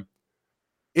program.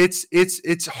 It's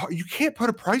you can't put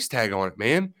a price tag on it,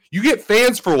 man. You get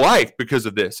fans for life because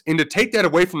of this, and to take that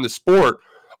away from the sport,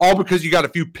 all because you got a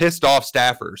few pissed off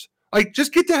staffers, like,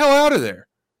 just get the hell out of there.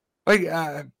 Like,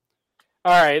 all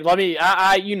right, let me.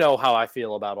 You know how I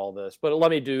feel about all this, but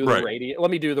let me do the radio.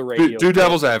 Let me do the radio. Do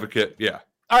devil's advocate, yeah.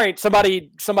 All right, somebody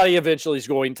eventually is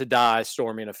going to die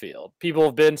storming a field. People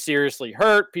have been seriously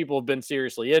hurt. People have been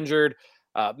seriously injured.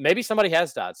 Maybe somebody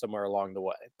has died somewhere along the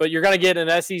way. But you're going to get an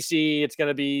SEC. It's going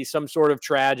to be some sort of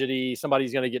tragedy.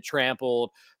 Somebody's going to get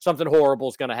trampled. Something horrible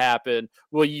is going to happen.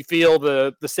 Will you feel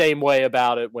the same way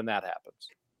about it when that happens?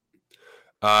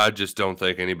 I just don't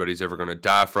think anybody's ever going to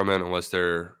die from it unless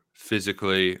they're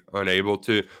physically unable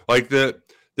to. Like, the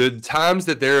times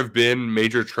that there have been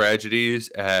major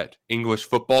tragedies at English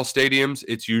football stadiums,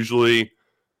 it's usually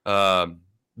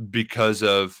because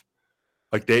of,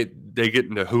 like, they get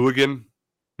into hooligan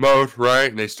mode, right?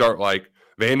 And they start, like,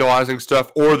 vandalizing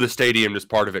stuff, or the stadium, just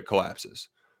part of it collapses.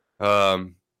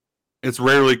 it's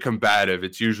rarely combative.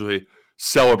 It's usually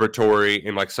celebratory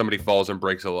and like somebody falls and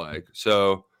breaks a leg.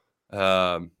 So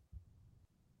I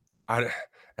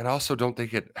also don't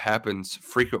think it happens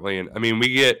frequently. And I mean,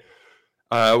 we get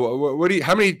how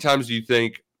many times do you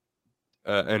think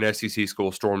an SEC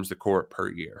school storms the court per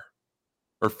year?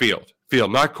 Or field,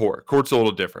 not court. Court's a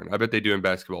little different. I bet they do in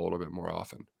basketball a little bit more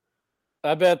often.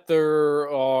 I bet there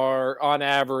are, on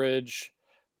average,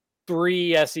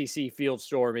 3 SEC field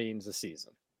stormings a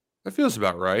season. That feels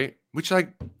about right. Which,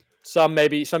 like, some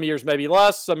years maybe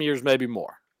less, some years maybe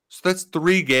more. So that's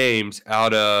 3 games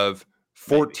out of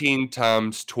 14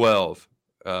 times 12.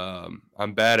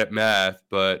 I'm bad at math,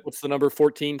 but what's the number?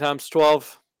 14 times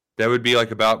 12? That would be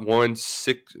like about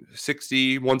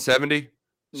 160, 170.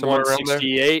 Somewhere around there.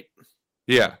 168.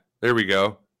 Yeah, there we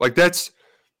go. Like that's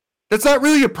not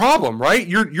really a problem, right?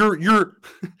 You're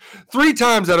 3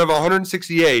 times out of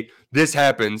 168 this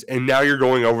happens, and now you're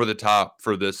going over the top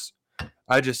for this.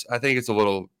 I think it's a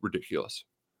little ridiculous.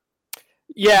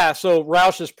 Yeah, so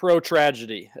Roush is pro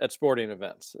tragedy at sporting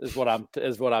events is what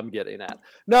I'm getting at.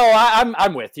 No,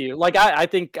 I'm with you. Like I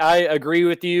think I agree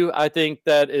with you. I think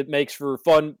that it makes for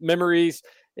fun memories.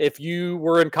 If you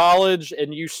were in college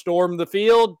and you stormed the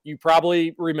field, you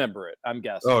probably remember it, I'm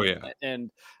guessing. Oh yeah. And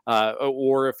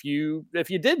or if you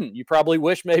didn't, you probably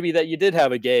wish maybe that you did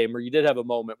have a game or you did have a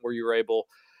moment where you were able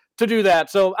to do that.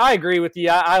 So I agree with you.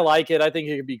 I like it. I think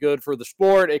it can be good for the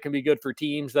sport. It can be good for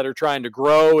teams that are trying to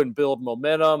grow and build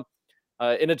momentum.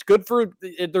 And it's good for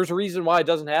there's a reason why it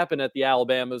doesn't happen at the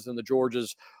Alabamas and the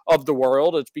Georgias of the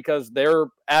world. It's because they're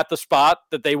at the spot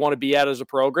that they want to be at as a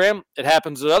program. It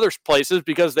happens at other places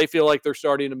because they feel like they're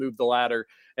starting to move the ladder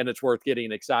and it's worth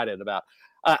getting excited about.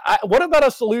 What about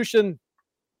a solution?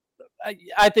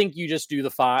 I think you just do the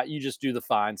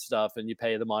fine stuff and you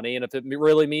pay the money. And if it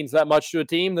really means that much to a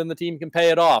team, then the team can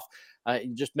pay it off.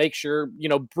 Just make sure,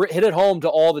 hit it home to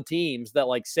all the teams that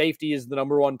like safety is the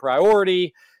number one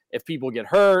priority. If people get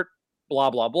hurt, blah,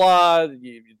 blah, blah,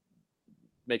 you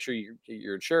make sure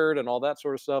you're insured and all that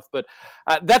sort of stuff. But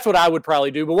that's what I would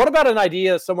probably do. But what about an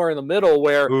idea somewhere in the middle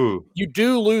where you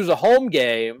do lose a home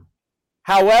game?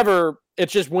 However,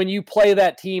 it's just when you play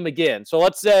that team again. So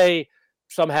let's say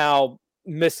somehow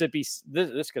Mississippi,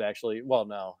 this could actually, well,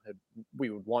 no, we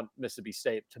would want Mississippi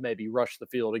State to maybe rush the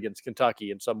field against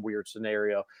Kentucky in some weird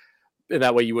scenario. And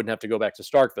that way you wouldn't have to go back to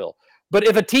Starkville. But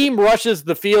if a team rushes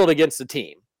the field against a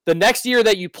team, the next year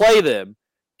that you play them,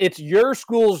 it's your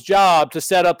school's job to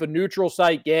set up a neutral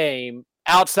site game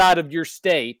outside of your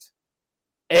state,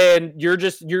 and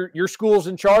your school's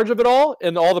in charge of it all,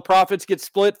 and all the profits get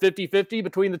split 50-50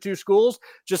 between the two schools,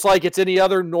 just like it's any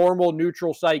other normal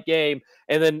neutral site game.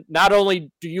 And then not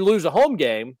only do you lose a home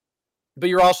game, but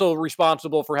you're also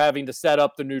responsible for having to set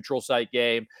up the neutral site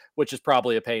game, which is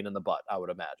probably a pain in the butt, I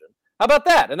would imagine. How about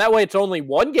that? And that way it's only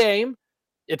one game.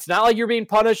 It's not like you're being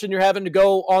punished and you're having to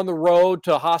go on the road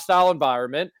to a hostile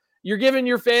environment. You're giving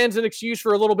your fans an excuse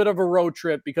for a little bit of a road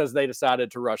trip because they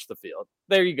decided to rush the field.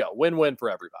 There you go. Win-win for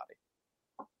everybody.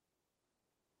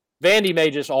 Vandy may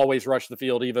just always rush the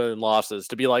field even in losses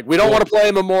to be like, we don't want to play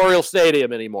Memorial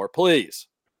Stadium anymore, please.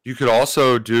 You could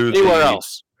also do anywhere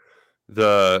else.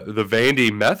 The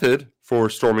Vandy method for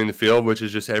storming the field, which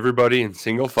is just everybody in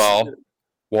single file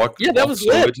walk. Yeah, that was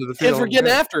lit. To the field. Kids were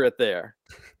getting after it there.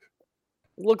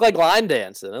 It looked like line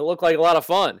dancing. It looked like a lot of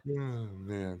fun. Oh,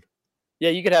 man. Yeah,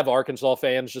 you could have Arkansas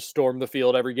fans just storm the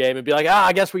field every game and be like,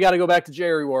 I guess we got to go back to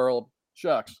Jerry World.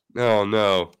 Shucks. Oh,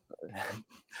 no.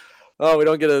 Oh, we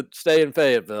don't get to stay in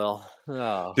Fayetteville.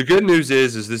 Oh. The good news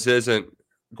is this isn't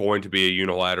going to be a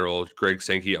unilateral Greg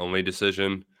Sankey only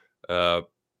decision. They're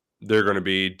going to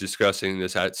be discussing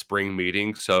this at spring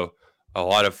meetings. So a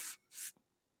lot of,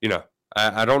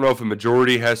 I don't know if a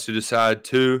majority has to decide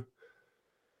too.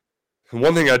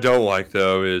 One thing I don't like,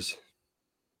 though, is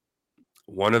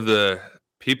one of the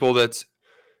people that's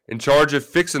in charge of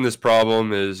fixing this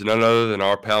problem is none other than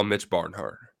our pal Mitch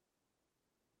Barnhart.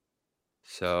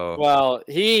 So, well,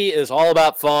 he is all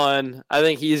about fun. I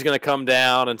think he's going to come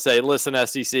down and say, listen,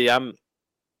 SEC, I'm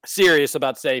serious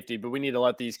about safety, but we need to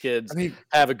let these kids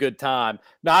have a good time.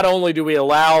 Not only do we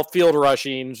allow field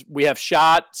rushings, we have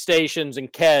shot stations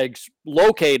and kegs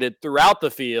located throughout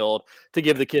the field to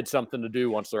give the kids something to do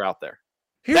once they're out there.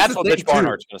 That's what Mitch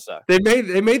Barnhart's going to say.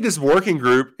 They made this working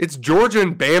group. It's Georgia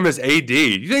and Bama's AD.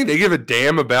 You think they give a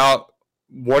damn about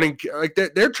wanting, like,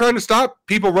 they're trying to stop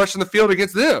people rushing the field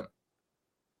against them?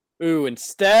 Ooh,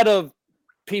 instead of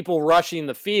people rushing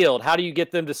the field, how do you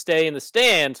get them to stay in the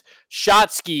stands?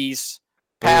 Shot skis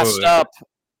passed up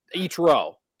each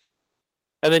row.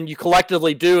 And then you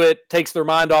collectively do it, takes their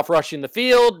mind off rushing the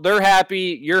field. They're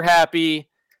happy, you're happy,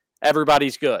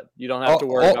 everybody's good. You don't have to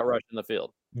worry about rushing the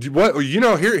field.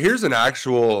 Here's an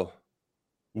actual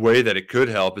way that it could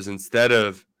help is instead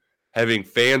of having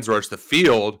fans rush the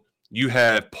field, you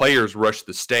have players rush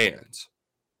the stands.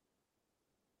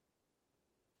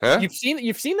 Huh? You've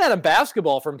seen that in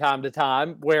basketball from time to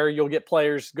time, where you'll get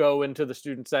players go into the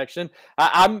student section.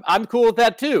 I'm cool with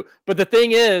that too. But the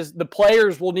thing is, the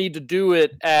players will need to do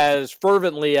it as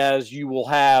fervently as you will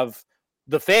have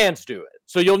the fans do it.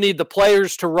 So you'll need the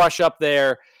players to rush up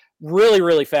there really,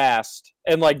 really fast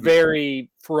and like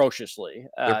very ferociously.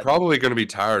 They're probably going to be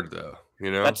tired though.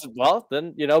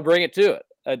 Then bring it to it.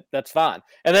 That's fine.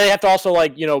 And then they have to also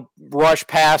rush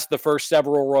past the first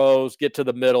several rows, get to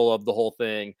the middle of the whole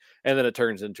thing, and then it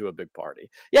turns into a big party.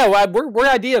 Yeah, we're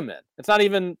idea men. It's not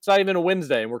even a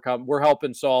Wednesday, and we're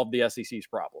helping solve the SEC's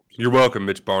problems. You're welcome,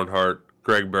 Mitch Barnhart,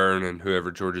 Greg Byrne, and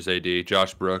whoever Georgia's AD,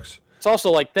 Josh Brooks. It's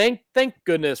also like thank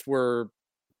goodness we're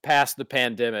past the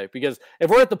pandemic, because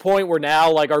if we're at the point where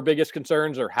now our biggest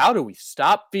concerns are how do we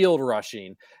stop field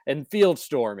rushing and field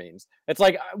stormings, it's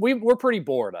like we're pretty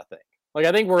bored, I think. I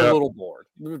think we're a little bored.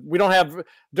 We don't have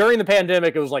 – during the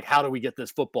pandemic, it was like, how do we get this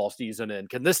football season in?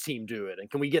 Can this team do it? And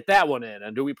can we get that one in?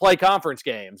 And do we play conference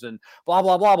games? And blah,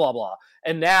 blah, blah, blah, blah.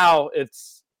 And now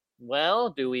it's,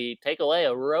 do we take away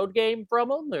a road game from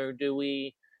them? Or do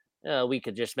we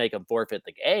could just make them forfeit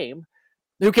the game?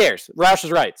 Who cares? Roush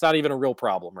is right. It's not even a real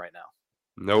problem right now.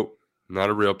 Nope, not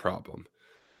a real problem.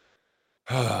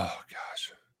 Oh,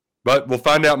 gosh. But we'll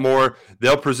find out more.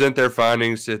 They'll present their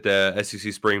findings at the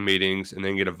SEC spring meetings and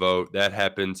then get a vote. That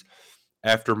happens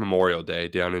after Memorial Day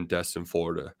down in Destin,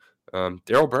 Florida.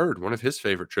 Daryl Bird, one of his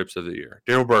favorite trips of the year.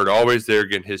 Daryl Bird, always there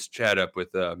getting his chat up with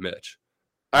Mitch.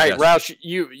 All right, Roush,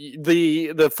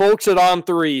 the folks at On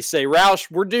 3 say, Roush,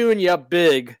 we're doing you up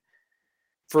big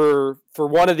for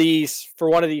one of these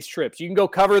trips. You can go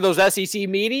cover those SEC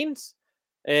meetings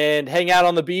and hang out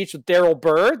on the beach with Daryl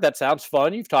Bird. That sounds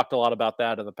fun. You've talked a lot about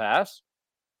that in the past.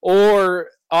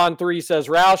 Or On 3 says,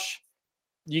 Roush,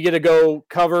 you get to go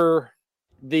cover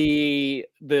the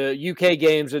UK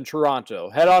games in Toronto.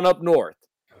 Head on up north.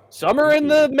 Summer in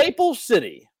the Maple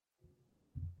City.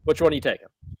 Which one are you taking?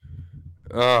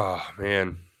 Oh,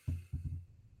 man.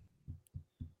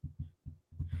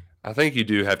 I think you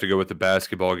do have to go with the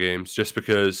basketball games just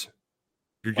because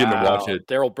you're getting to watch it.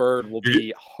 Daryl Bird will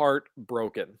be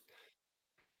heartbroken.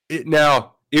 It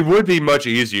would be much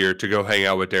easier to go hang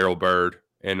out with Daryl Bird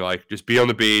and just be on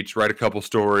the beach, write a couple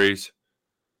stories.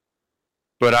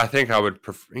 But I think I would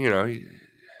prefer,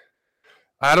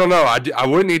 I don't know. I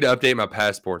wouldn't need to update my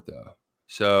passport though.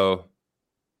 So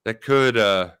that could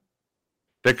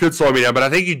slow me down. But I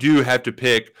think you do have to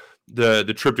pick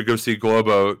the trip to go see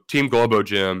Team Globo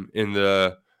Gym in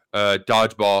the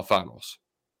dodgeball finals.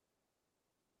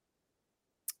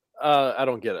 I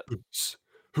don't get it.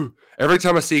 Every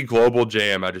time I see Global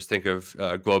Jam, I just think of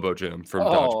Globo Gym from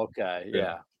dodgeball. Oh, okay.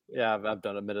 Yeah. I've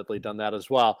admittedly done that as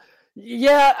well.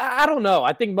 Yeah, I don't know.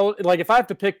 I think if I have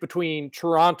to pick between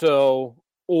Toronto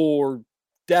or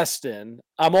Destin,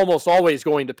 I'm almost always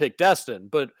going to pick Destin.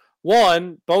 But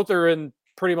both are in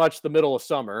pretty much the middle of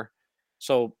summer.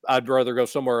 So I'd rather go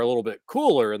somewhere a little bit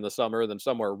cooler in the summer than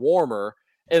somewhere warmer.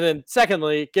 And then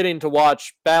secondly, getting to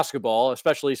watch basketball,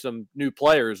 especially some new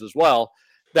players as well,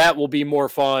 that will be more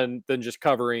fun than just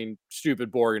covering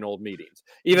stupid, boring old meetings.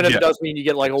 Even if it does mean you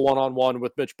get a one-on-one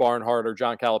with Mitch Barnhart or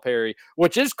John Calipari,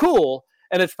 which is cool.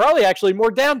 And it's probably actually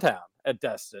more downtown at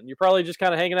Destin. You're probably just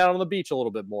kind of hanging out on the beach a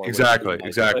little bit more. Exactly.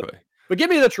 But give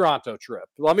me the Toronto trip.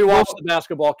 Let me watch the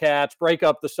basketball Cats, break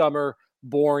up the summer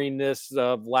boringness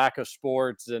of lack of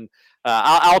sports, and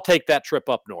I'll take that trip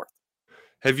up north.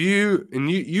 Have you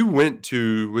went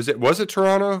to was it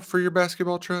Toronto for your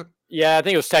basketball trip? Yeah, I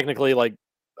think it was technically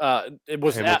it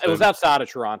was outside of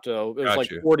Toronto. It was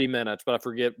 40 minutes, but I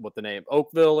forget what the name,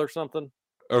 Oakville or something.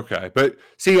 Okay, but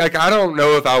see, I don't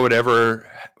know if I would ever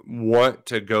want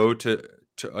to go to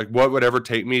what would ever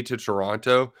take me to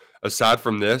Toronto aside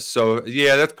from this. So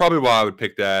yeah, that's probably why I would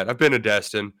pick that. I've been to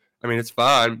Destin. I mean, it's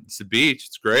fine. It's the beach.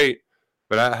 It's great.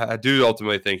 But I do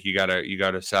ultimately think you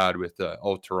gotta side with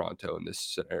old Toronto in this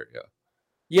scenario.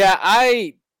 Yeah,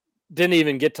 I didn't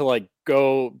even get to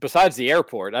go besides the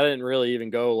airport. I didn't really even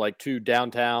go to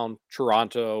downtown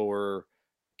Toronto or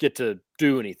get to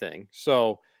do anything.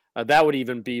 So that would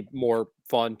even be more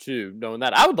fun too, knowing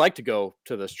that. I would like to go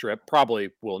to this trip. Probably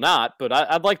will not, but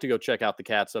I'd like to go check out the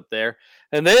Cats up there.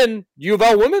 And then U of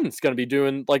L women's going to be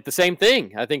doing the same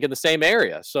thing, I think, in the same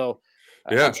area. So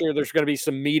yeah. I'm sure there's going to be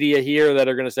some media here that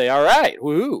are going to say, all right,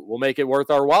 woohoo, we'll make it worth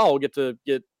our while. We'll get to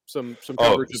get some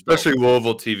coverage. Especially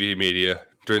Louisville TV media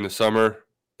during the summer.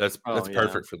 That's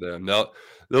perfect for them.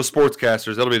 Those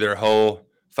sportscasters, that'll be their whole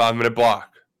 5-minute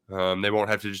block. They won't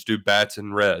have to just do bats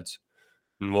and reds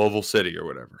in Louisville City or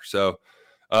whatever. So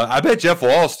I bet Jeff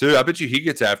Walls too. I bet you he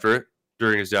gets after it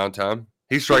during his downtime.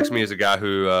 He strikes me as a guy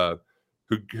who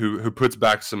puts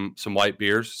back some light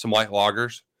beers, some light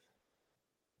lagers.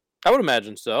 I would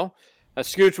imagine so.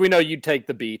 Scooch, we know you'd take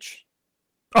the beach.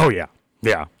 Oh, yeah.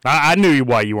 Yeah. I knew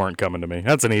why you weren't coming to me.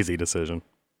 That's an easy decision.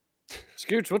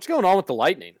 Scooch, what's going on with the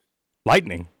Lightning?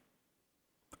 Lightning?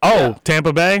 Oh, yeah.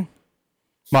 Tampa Bay?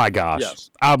 My gosh. Yes.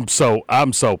 I'm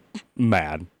so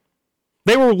mad.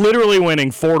 They were literally winning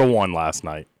 4-1 last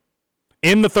night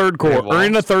in the third quarter or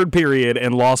in the third period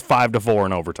and lost 5-4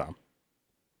 in overtime.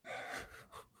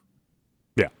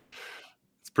 Yeah.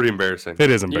 It's pretty embarrassing.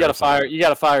 It is embarrassing. You got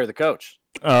to fire the coach.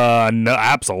 No,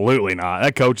 absolutely not.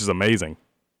 That coach is amazing.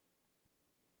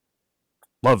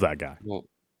 Love that guy. Well,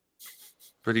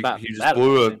 but he just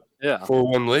blew a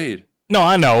 4-1 lead. No,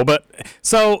 I know, but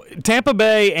so Tampa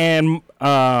Bay and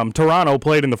Toronto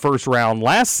played in the first round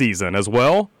last season as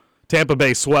well. Tampa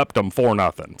Bay swept them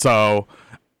 4-0. So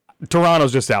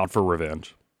Toronto's just out for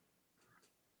revenge.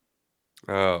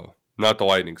 Oh, not the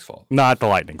Lightning's fault. Not the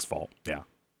Lightning's fault. Yeah.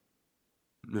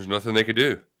 There's nothing they could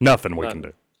do. Nothing we can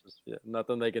do. Yeah,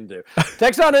 nothing they can do.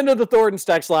 Text on into the Thornton's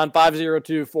text line,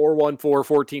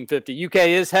 502-414-1450. UK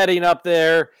is heading up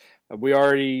there. We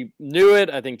already knew it.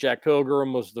 I think Jack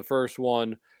Pilgrim was the first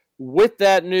one with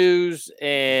that news.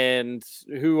 And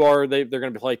who are they? They're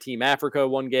going to play Team Africa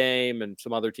one game and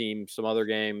some other teams, some other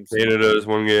games. Canada's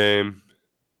one game.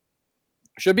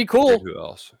 Should be cool. Who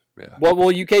else? Yeah. What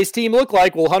will UK's team look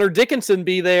like? Will Hunter Dickinson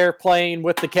be there playing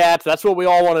with the Cats? That's what we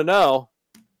all want to know.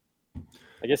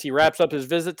 I guess he wraps up his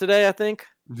visit today, I think.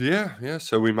 Yeah.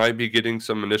 So we might be getting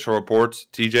some initial reports.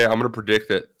 TJ, I'm going to predict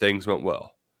that things went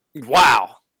well.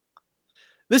 Wow.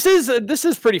 This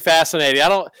is pretty fascinating.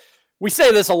 We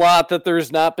say this a lot that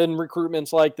there's not been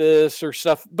recruitments like this or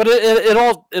stuff, but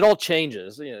it all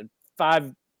changes.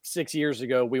 5-6 years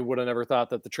ago, we would have never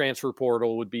thought that the transfer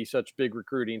portal would be such big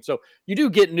recruiting. So you do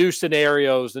get new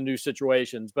scenarios and new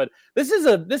situations, but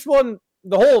this one.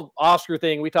 The whole Oscar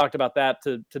thing, we talked about that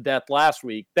to death last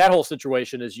week. That whole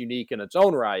situation is unique in its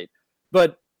own right.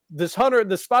 But the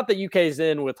spot that UK's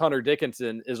in with Hunter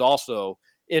Dickinson is also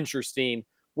interesting,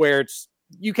 where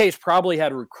UK's probably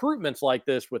had recruitments like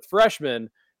this with freshmen,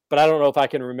 but I don't know if I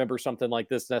can remember something like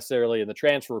this necessarily in the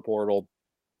transfer portal,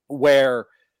 where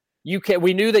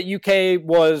we knew that UK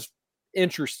was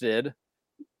interested.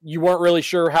 You weren't really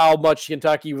sure how much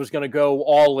Kentucky was going to go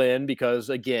all in because,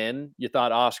 again, you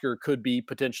thought Oscar could be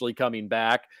potentially coming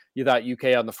back. You thought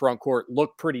UK on the front court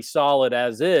looked pretty solid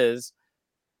as is,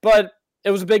 but it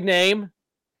was a big name.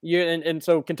 And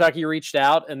so Kentucky reached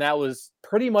out, and that was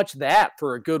pretty much that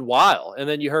for a good while. And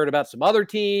then you heard about some other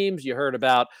teams. You heard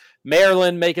about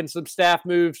Maryland making some staff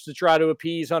moves to try to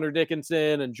appease Hunter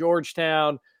Dickinson, and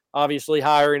Georgetown obviously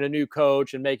hiring a new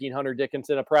coach and making Hunter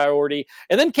Dickinson a priority.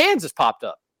 And then Kansas popped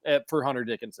up for Hunter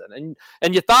Dickinson.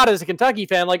 And you thought as a Kentucky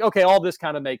fan, like, okay, all this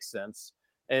kind of makes sense.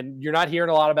 And you're not hearing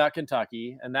a lot about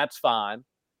Kentucky, and that's fine.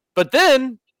 But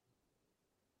then,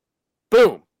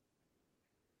 boom,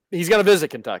 he's going to visit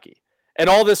Kentucky. And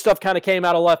all this stuff kind of came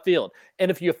out of left field. And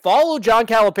if you follow John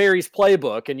Calipari's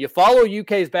playbook and you follow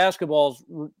UK's basketball's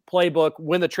playbook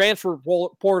when the transfer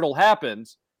portal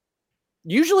happens,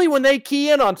 usually when they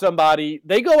key in on somebody,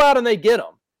 they go out and they get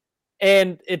them.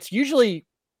 And it's usually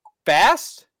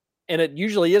fast. And it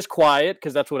usually is quiet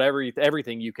because that's what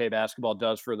everything UK basketball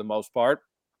does for the most part.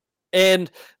 And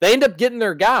they end up getting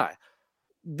their guy.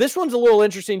 This one's a little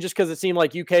interesting just because it seemed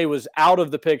like UK was out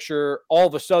of the picture. All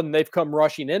of a sudden, they've come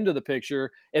rushing into the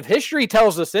picture. If history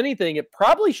tells us anything, it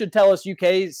probably should tell us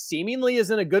UK seemingly is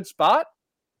in a good spot.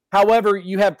 However,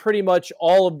 you have pretty much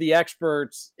all of the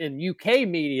experts in UK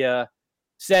media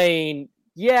saying,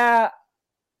 yeah,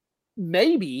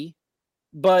 maybe,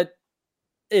 but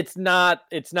it's not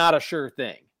a sure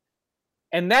thing.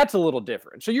 And that's a little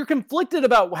different. So you're conflicted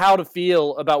about how to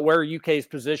feel about where UK's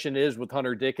position is with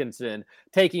Hunter Dickinson,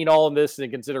 taking all of this into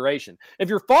consideration. If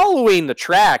you're following the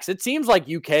tracks, it seems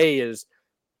like UK is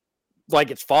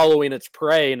like it's following its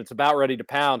prey and it's about ready to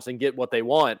pounce and get what they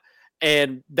want.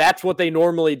 And that's what they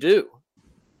normally do.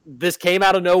 This came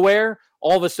out of nowhere.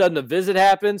 All of a sudden, a visit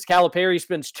happens. Calipari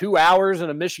spends 2 hours in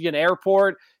a Michigan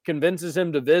airport, convinces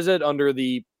him to visit under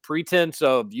the pretense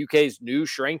of UK's new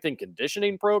strength and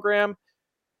conditioning program.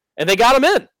 And they got him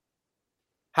in.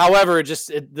 However,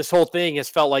 this whole thing has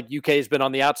felt like UK has been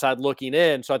on the outside looking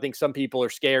in. So I think some people are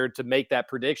scared to make that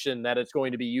prediction that it's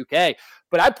going to be UK.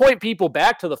 But I point people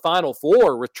back to the Final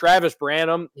Four with Travis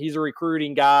Branham. He's a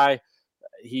recruiting guy.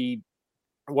 He,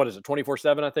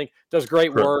 24/7, I think, does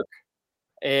great work.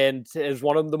 and is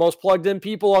one of the most plugged in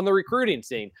people on the recruiting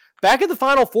scene. Back at the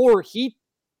Final Four, he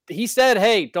said,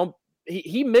 hey,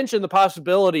 he mentioned the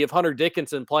possibility of Hunter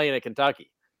Dickinson playing at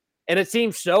Kentucky. And it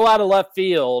seems so out of left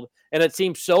field, and it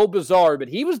seems so bizarre, but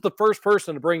he was the first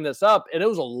person to bring this up, and it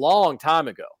was a long time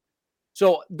ago.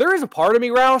 So there is a part of me,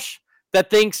 Roush, that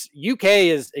thinks UK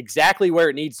is exactly where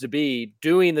it needs to be,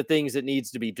 doing the things it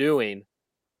needs to be doing.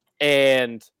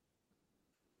 And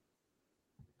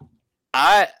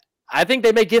I think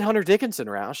they may get Hunter Dickinson,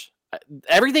 Roush.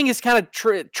 Everything is kind of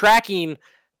tracking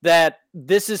that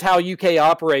this is how UK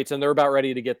operates, and they're about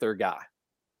ready to get their guy.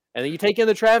 And then you take in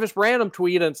the Travis Branham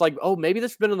tweet, and it's like, oh, maybe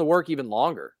this has been in the work even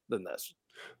longer than this.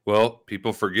 Well,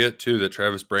 people forget, too, that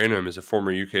Travis Branham is a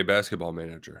former UK basketball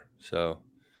manager. So,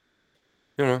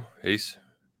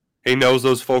 he knows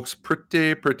those folks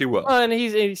pretty well. And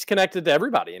he's connected to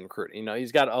everybody in recruiting.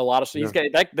 He's got a lot of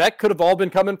that could have all been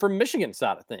coming from Michigan's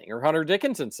side of thing or Hunter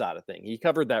Dickinson's side of thing. He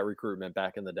covered that recruitment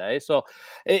back in the day. So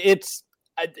it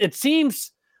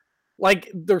seems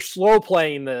like they're slow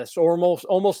playing this, or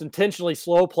almost intentionally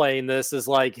slow playing this, is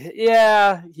like,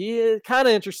 yeah, he is kind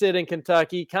of interested in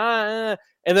Kentucky, and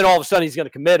then all of a sudden he's going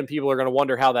to commit, and people are going to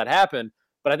wonder how that happened.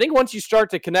 But I think once you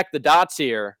start to connect the dots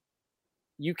here,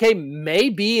 UK may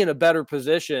be in a better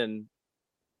position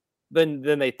than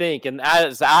they think. And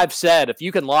as I've said, if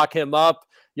you can lock him up,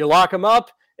 you lock him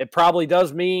up. It probably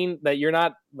does mean that you're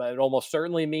not. It almost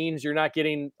certainly means you're not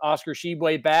getting Oscar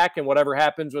Tshiebwe back, and whatever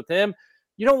happens with him,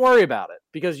 you don't worry about it,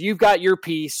 because you've got your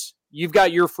piece, you've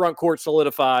got your front court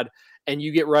solidified, and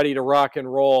you get ready to rock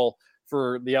and roll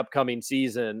for the upcoming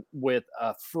season with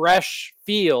a fresh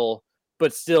feel,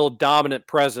 but still dominant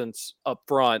presence up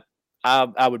front.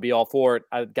 I would be all for it.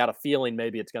 I've got a feeling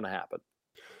maybe it's going to happen.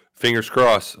 Fingers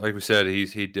crossed. Like we said,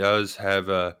 he does have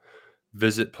a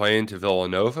visit planned to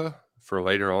Villanova for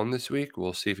later on this week.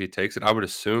 We'll see if he takes it. I would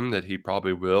assume that he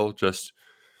probably will, just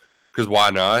because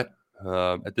why not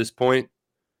at this point.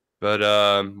 But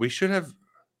we should have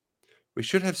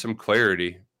some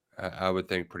clarity, I would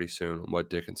think, pretty soon on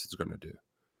what Dickinson's going to do.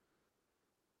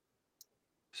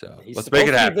 So let's make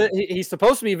it happen. He's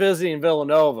supposed to be visiting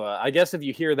Villanova. I guess if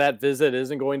you hear that visit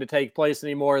isn't going to take place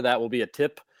anymore, that will be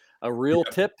a real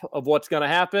tip of what's going to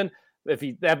happen. If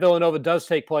that Villanova does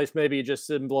take place, maybe it just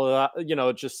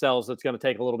it just sells. It's going to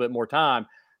take a little bit more time.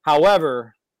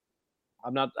 However,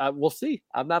 we'll see.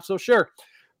 I'm not so sure.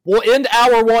 We'll end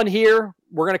hour one here.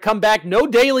 We're going to come back. No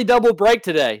daily double break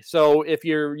today. So if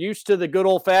you're used to the good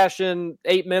old-fashioned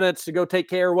 8 minutes to go take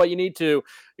care of what you need to,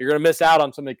 you're going to miss out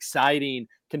on some exciting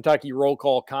Kentucky roll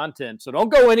call content. So don't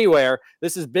go anywhere.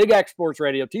 This is Big X Sports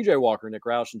Radio. TJ Walker, Nick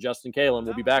Roush, and Justin Kalen.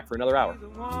 We'll be back for another hour.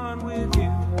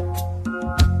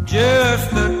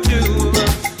 Just the two of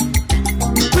us.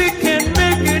 We can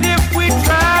make it if we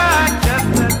try. Just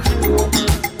the two of us.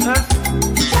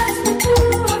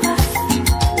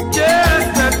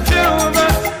 Just the two of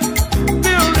us,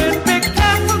 building big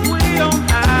castles way on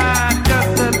high.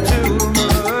 Just the two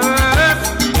of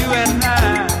us, you and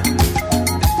I.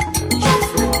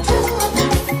 Just the two of us.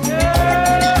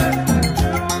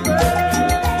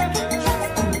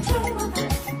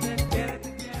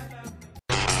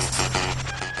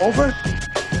 Over?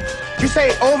 You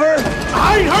say over?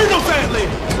 I ain't heard no family.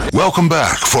 Welcome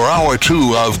back for hour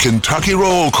two of Kentucky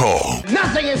Roll Call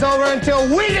Nothing is over until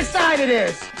we decide it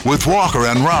is. with Walker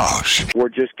and Roush. We're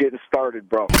just getting started,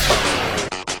 bro.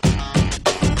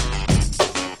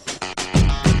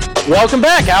 Welcome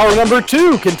back. Hour number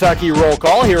 2, Kentucky Roll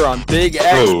Call here on Big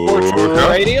X Sports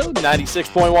Radio,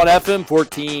 96.1 FM,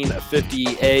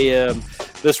 1450 AM.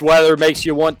 This weather makes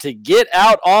you want to get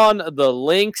out on the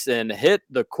links and hit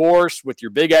the course with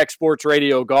your Big X Sports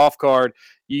Radio golf card.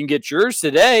 You can get yours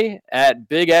today at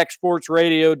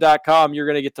bigxsportsradio.com. You're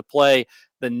going to get to play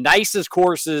the nicest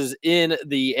courses in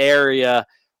the area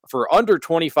for under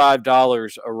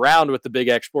 $25 around with the Big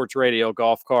X Sports Radio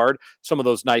golf card. Some of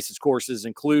those nicest courses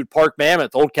include Park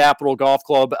Mammoth, Old Capitol Golf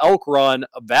Club, Elk Run,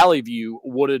 Valley View,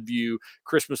 Wooded View,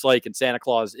 Christmas Lake, and Santa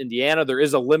Claus, Indiana. There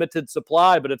is a limited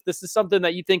supply, but if this is something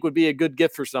that you think would be a good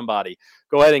gift for somebody,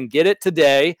 go ahead and get it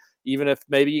today, even if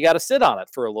maybe you got to sit on it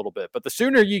for a little bit. But the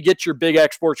sooner you get your Big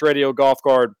X Sports Radio golf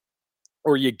card,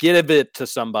 or you give it to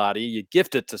somebody, you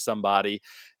gift it to somebody,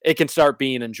 it can start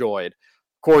being enjoyed.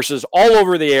 Courses all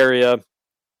over the area,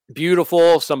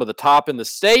 beautiful, some of the top in the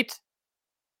state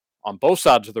on both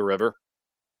sides of the river,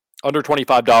 under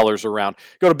 $25 around.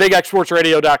 Go to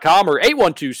bigxsportsradio.com or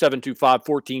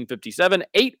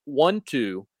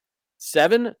 812-725-1457,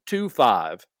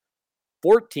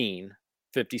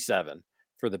 812-725-1457.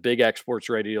 for the Big X Sports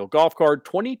Radio Golf Card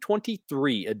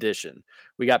 2023 edition.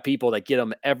 We got people that get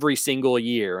them every single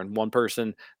year, and one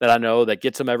person that I know that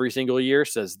gets them every single year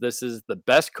says this is the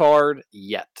best card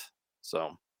yet.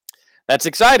 So that's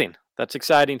exciting. That's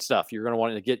exciting stuff. You're going to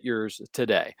want to get yours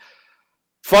today.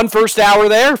 Fun first hour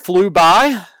there, flew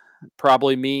by.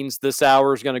 Probably means this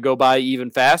hour is going to go by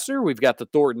even faster. We've got the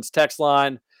Thornton's text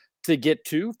line to get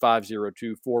to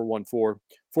 502-414-1450.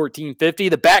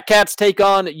 The Batcats take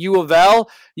on U of L.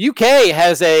 UK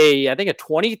has I think a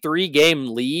 23 game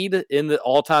lead in the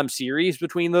all-time series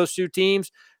between those two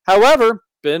teams. However,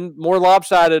 been more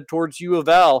lopsided towards U of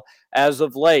L as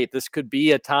of late. This could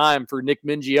be a time for Nick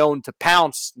Mingione to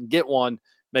pounce and get one,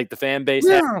 make the fan base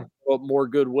have more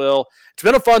goodwill. It's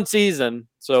been a fun season,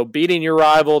 so beating your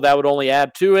rival, that would only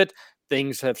add to it.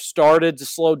 Things have started to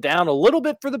slow down a little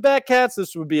bit for the Batcats.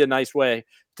 This would be a nice way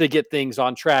to get things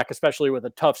on track, especially with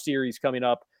a tough series coming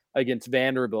up against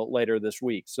Vanderbilt later this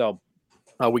week. So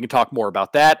we can talk more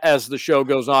about that as the show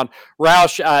goes on.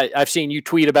 Roush, I've seen you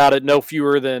tweet about it no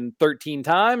fewer than 13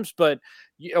 times,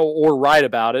 or write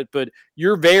about it, but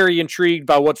you're very intrigued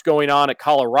by what's going on at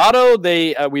Colorado.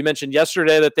 We mentioned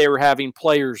yesterday that they were having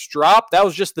players drop. That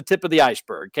was just the tip of the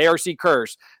iceberg. KRC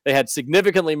Curse, they had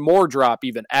significantly more drop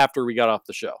even after we got off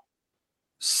the show.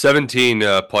 17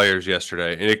 players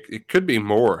yesterday, and it could be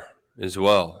more as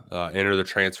well. Enter the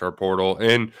transfer portal.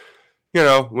 And,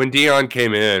 when Dion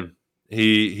came in,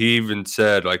 he even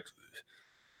said, like,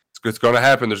 it's going to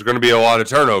happen. There's going to be a lot of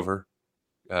turnover.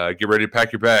 Get ready to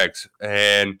pack your bags.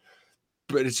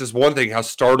 But it's just one thing how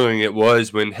startling it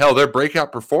was when, their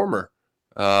breakout performer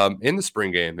in the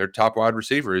spring game, their top wide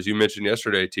receiver, as you mentioned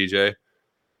yesterday, TJ,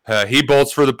 he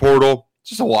bolts for the portal.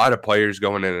 Just a lot of players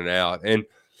going in and out. And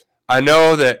I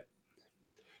know that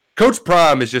Coach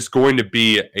Prime is just going to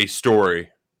be a story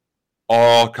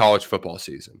all college football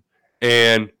season.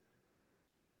 And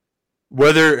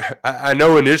whether I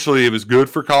know initially it was good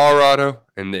for Colorado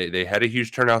and they had a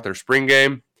huge turnout their spring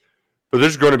game, but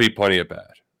there's going to be plenty of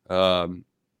bad.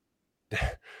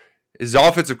 His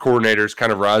offensive coordinator is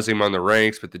kind of rising among the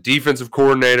ranks, but the defensive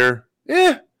coordinator,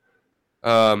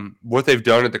 what they've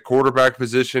done at the quarterback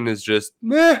position is just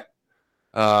meh.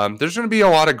 There's going to be a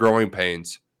lot of growing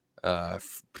pains,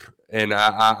 and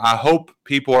I hope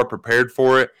people are prepared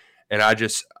for it. And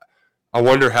I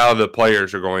wonder how the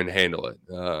players are going to handle it.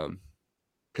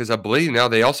 Because I believe now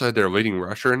they also had their leading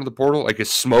rusher into the portal. Like,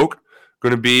 is Smoke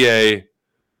going to be a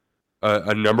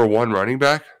number one running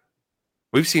back?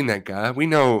 We've seen that guy. We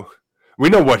know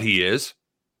what he is.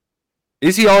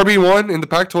 Is he RB1 in the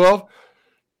Pac-12?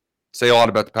 Say a lot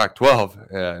about the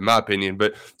Pac-12, in my opinion.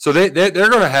 But so they're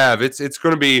going to have it's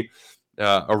going to be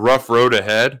a rough road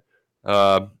ahead,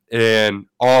 and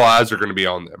all eyes are going to be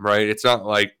on them. Right? It's not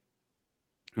like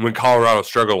when Colorado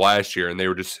struggled last year and they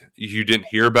were you didn't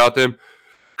hear about them.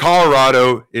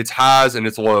 Colorado, its highs and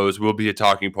its lows will be a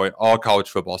talking point all college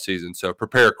football season, so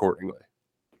prepare accordingly.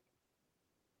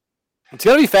 It's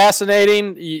going to be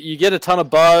fascinating. You get a ton of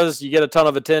buzz. You get a ton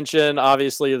of attention.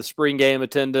 Obviously, the spring game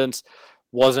attendance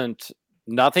wasn't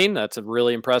nothing. That's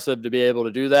really impressive to be able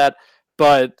to do that.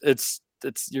 But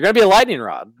you're going to be a lightning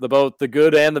rod, both the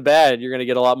good and the bad. You're going to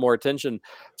get a lot more attention.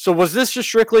 So was this just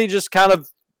strictly just kind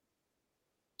of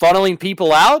funneling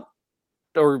people out?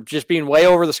 Or just being way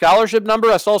over the scholarship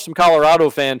number? I saw some Colorado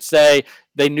fans say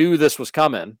they knew this was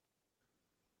coming.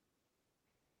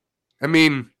 I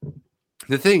mean,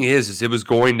 the thing is it was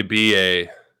going to be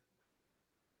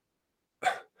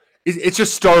it's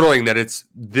just startling that it's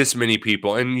this many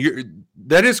people. And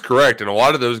that is correct. And a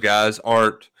lot of those guys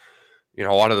aren't, a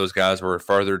lot of those guys were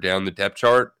further down the depth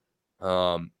chart.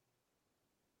 But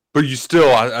you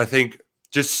still, I think,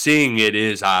 just seeing it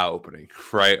is eye-opening,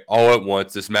 right? All at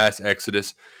once, this mass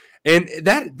exodus. And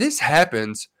this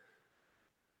happens,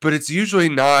 but it's usually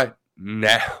not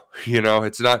now,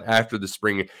 it's not after the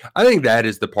spring. I think that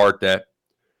is the part that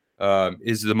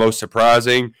is the most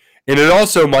surprising. And it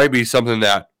also might be something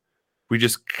that we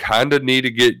just kind of need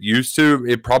to get used to.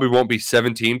 It probably won't be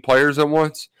 17 players at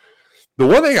once. The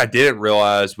one thing I didn't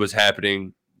realize was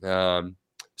happening,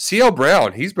 CL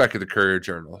Brown, he's back at the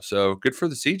Courier-Journal. So good for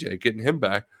the CJ getting him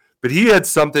back. But he had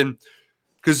something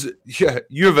because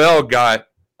U of L got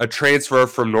a transfer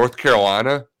from North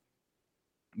Carolina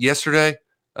yesterday,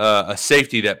 a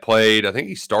safety that played. I think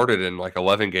he started in like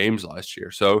 11 games last year.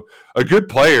 So a good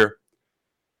player.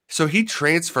 So he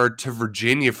transferred to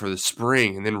Virginia for the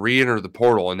spring and then re-entered the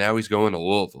portal, and now he's going to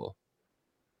Louisville.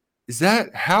 Is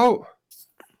that how?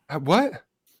 What?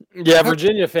 Yeah,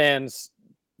 Virginia fans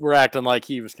were acting like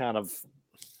he was kind of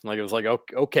like it was like,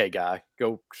 okay, guy,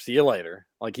 go see you later.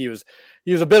 Like he was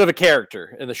a bit of a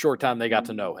character in the short time they got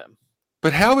to know him.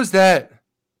 But how is that?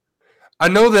 I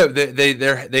know that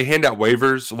they hand out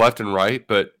waivers left and right,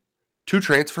 but 2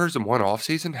 transfers in one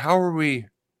offseason?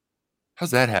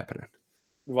 How's that happening?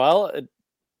 Well,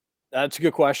 that's a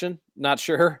good question. Not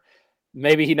sure.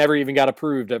 Maybe he never even got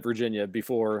approved at Virginia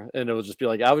before, and it would just be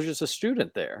like, I was just a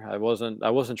student there. I wasn't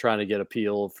trying to get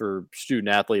appeal for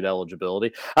student athlete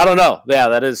eligibility. I don't know. Yeah,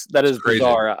 that is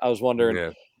bizarre. I was wondering.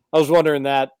 Yeah. I was wondering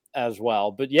that as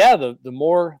well. But yeah, the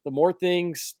more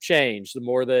things change, the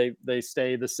more they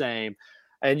stay the same.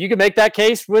 And you can make that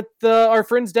case with our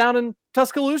friends down in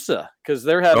Tuscaloosa, because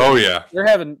they're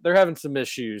having some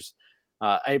issues.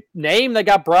 A name that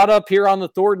got brought up here on the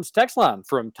Thornton's text line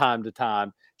from time to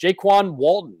time, Jaquan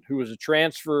Walton, who was a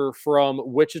transfer from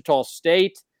Wichita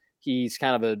State. He's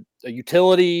kind of a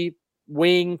utility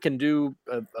wing, can do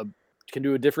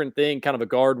a different thing, kind of a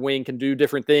guard wing, can do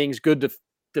different things, good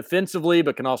defensively,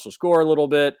 but can also score a little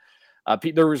bit.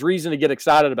 There was reason to get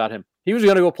excited about him. He was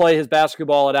going to go play his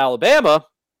basketball at Alabama,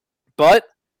 but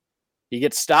he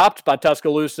gets stopped by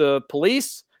Tuscaloosa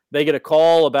police. They get a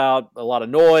call about a lot of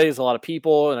noise, a lot of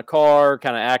people in a car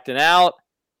kind of acting out.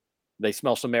 They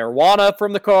smell some marijuana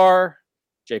from the car.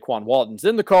 Jaquan Walton's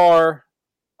in the car.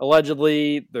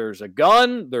 Allegedly, there's a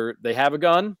gun. They have a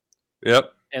gun.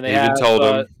 Yep. And they have told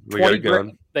them we got a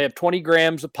gun. They have 20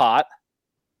 grams of pot,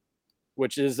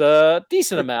 which is a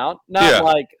decent amount.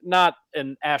 Not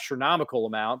an astronomical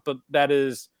amount, but that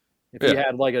is, if you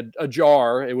had like a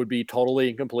jar, it would be totally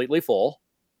and completely full.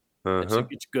 It's a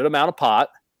good amount of pot.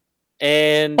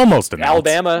 And almost an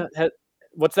Alabama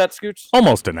what's that, Scoots?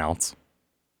 Almost an ounce.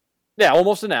 Yeah,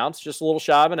 almost an ounce, just a little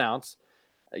shy of an ounce.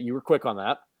 You were quick on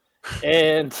that.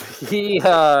 And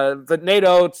but Nate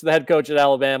Oates, the head coach at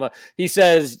Alabama, he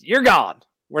says, "You're gone.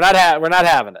 We're not having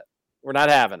it. We're not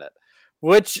having it."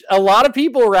 Which a lot of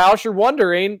people, Roush, are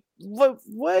wondering,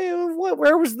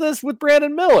 where was this with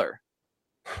Brandon Miller?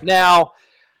 Now,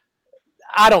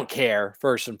 I don't care,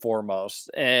 first and foremost,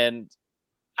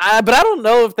 but I don't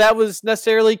know if that was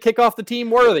necessarily kick off the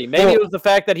team worthy. Maybe it was the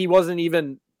fact that he wasn't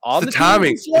even on the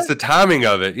timing. team. It's the timing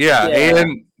of it, yeah.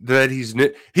 And that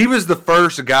he was the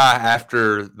first guy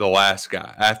after the last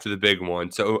guy, after the big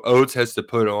one. So Oates has to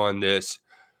put on this,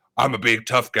 I'm a big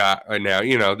tough guy right now.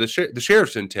 You know, the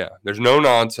sheriff's in town. There's no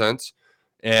nonsense.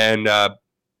 And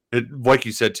like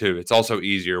you said, too, it's also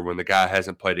easier when the guy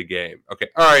hasn't played a game. Okay,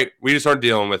 all right, we just aren't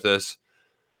dealing with this.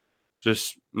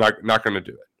 Just not going to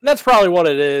do it. That's probably what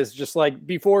it is. Just like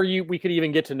before we could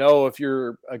even get to know if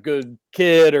you're a good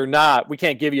kid or not, we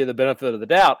can't give you the benefit of the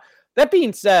doubt. That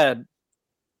being said,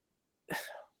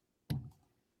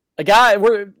 a guy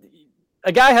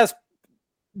has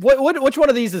which one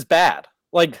of these is bad?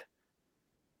 Like,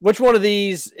 which one of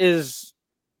these is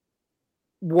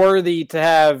worthy to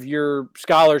have your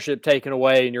scholarship taken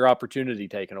away and your opportunity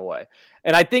taken away?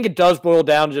 And I think it does boil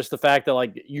down to just the fact that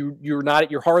like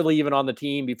you're hardly even on the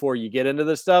team before you get into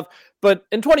this stuff. But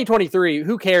in 2023,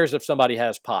 who cares if somebody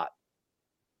has pot?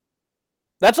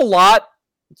 That's a lot,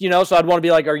 so I'd want to be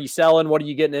like, are you selling? What are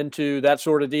you getting into? That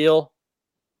sort of deal.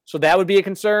 So that would be a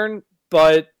concern,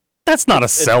 but that's not a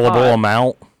sellable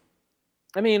amount.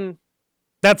 I mean,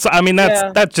 that's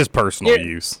just personal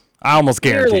use. I almost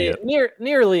guarantee it.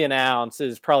 Nearly an ounce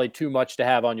is probably too much to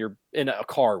have in a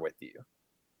car with you.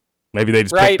 Maybe they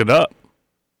just picked it up.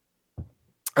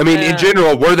 I mean, in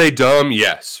general, were they dumb?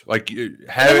 Yes. Like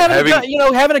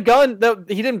having a gun.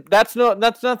 He didn't. That's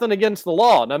nothing against the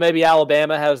law. Now, maybe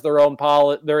Alabama has their own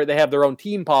they have their own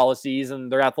team policies, and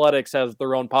their athletics has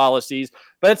their own policies.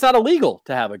 But it's not illegal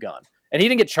to have a gun, and he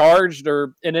didn't get charged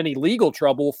or in any legal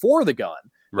trouble for the gun.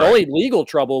 The only legal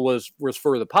trouble was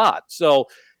for the pot. So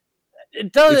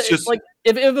it does. It's like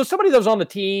if it was somebody that was on the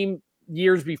team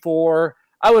years before,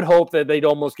 I would hope that they'd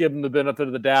almost give them the benefit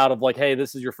of the doubt of like, hey,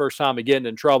 this is your first time of getting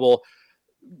in trouble.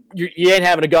 You ain't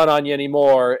having a gun on you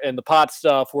anymore. And the pot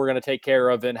stuff, we're going to take care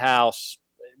of in-house,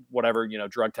 whatever,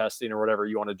 drug testing or whatever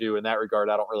you want to do in that regard.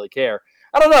 I don't really care.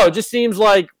 I don't know. It just seems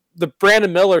like the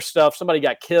Brandon Miller stuff, somebody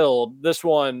got killed. This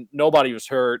one, nobody was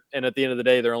hurt. And at the end of the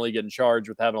day, they're only getting charged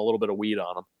with having a little bit of weed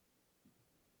on them.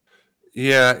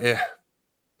 Yeah.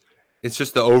 It's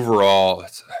just the overall,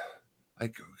 it's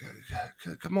like,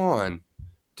 come on.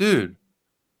 Dude,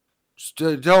 just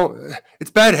don't.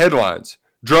 It's bad headlines.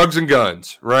 Drugs and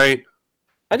guns, right?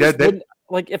 I just wouldn't,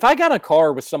 like, if I got a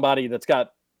car with somebody that's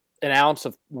got an ounce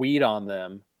of weed on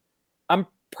them, I'm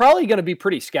probably going to be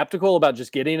pretty skeptical about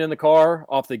just getting in the car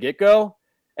off the get-go.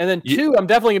 And then two, I'm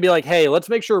definitely going to be like, hey, let's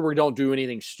make sure we don't do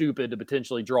anything stupid to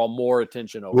potentially draw more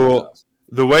attention over us.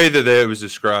 The way that it was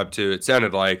described too, it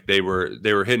sounded like they were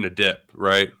hitting a dip,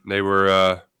 right? They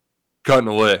were cutting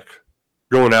a lick,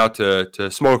 going out to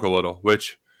smoke a little,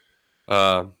 which,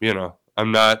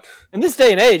 I'm not. In this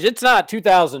day and age, it's not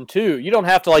 2002. You don't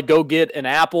have to like go get an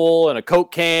apple and a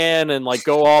Coke can and like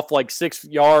go off like 6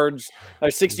 yards or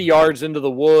 60 yards into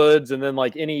the woods. And then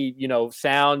like any,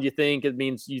 sound you think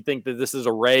that this is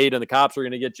a raid and the cops are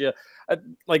going to get you.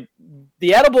 Like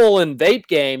the edible and vape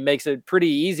game makes it pretty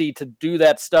easy to do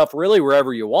that stuff really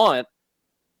wherever you want.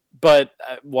 But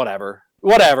whatever.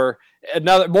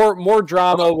 Another more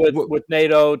drama with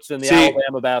Nate Oates and the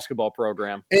Alabama basketball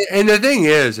program. And the thing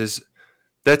is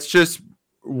that's just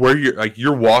where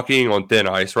you're walking on thin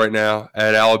ice right now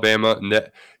at Alabama. And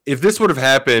if this would have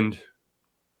happened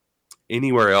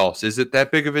anywhere else, is it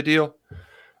that big of a deal?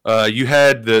 You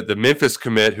had the Memphis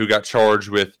commit who got charged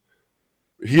with.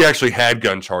 He actually had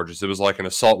gun charges. It was like an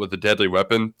assault with a deadly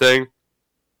weapon thing.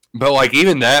 But like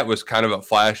even that was kind of a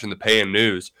flash in the pan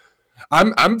news.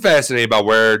 I'm fascinated by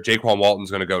where Jaquan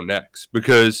Walton's going to go next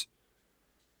because,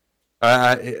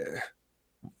 like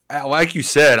you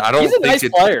said, I don't. He's a nice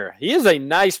player. He is a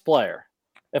nice player.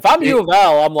 If I'm U of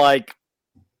L, I'm like,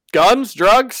 guns,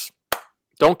 drugs,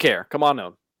 don't care. Come on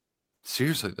in.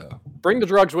 Seriously though, bring the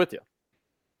drugs with you.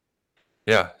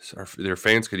 Yeah, their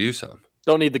fans could use some.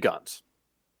 Don't need the guns.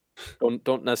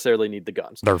 Don't necessarily need the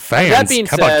guns. Their fans. That being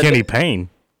said, how about Kenny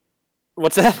Payne?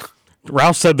 What's that?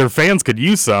 Ralph said their fans could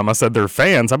use some. I said their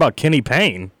fans. How about Kenny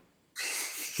Payne?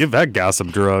 Give that guy some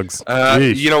drugs.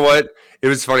 You know what? It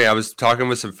was funny. I was talking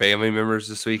with some family members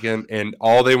this weekend, and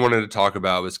all they wanted to talk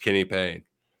about was Kenny Payne.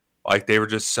 Like, they were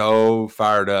just so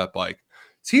fired up. Like,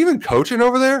 is he even coaching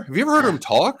over there? Have you ever heard him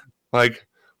talk? Like,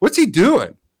 what's he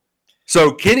doing?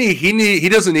 So, Kenny, he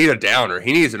doesn't need a downer.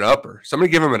 He needs an upper.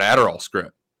 Somebody give him an Adderall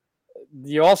script.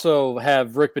 You also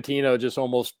have Rick Pitino just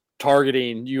almost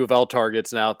targeting U of L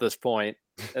targets now at this point,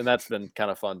 and that's been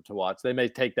kind of fun to watch. They may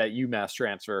take that UMass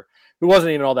transfer, who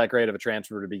wasn't even all that great of a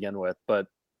transfer to begin with, but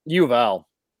U of L,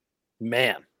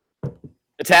 man,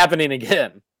 it's happening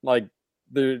again. Like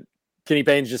the Kenny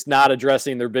Payne's just not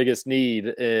addressing their biggest need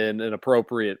in an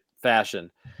appropriate fashion,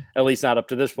 at least not up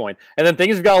to this point. And then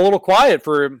things have got a little quiet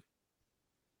for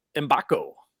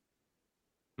Mbako.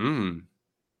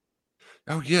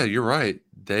 Oh yeah, you're right.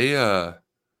 They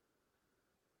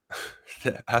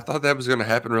I thought that was going to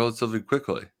happen relatively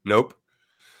quickly. Nope.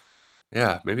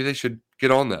 Yeah, maybe they should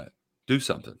get on that. Do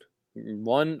something.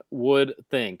 One would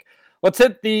think. Let's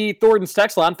hit the Thornton's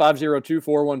text line,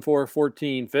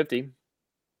 502-414-1450.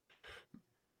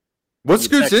 What's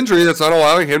Scoot's injury that's not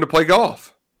allowing him to play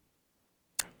golf?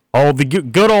 Oh, the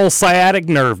good old sciatic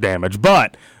nerve damage.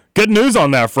 But good news on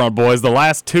that front, boys. The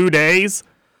last 2 days...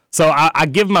 So I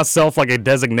give myself like a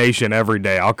designation every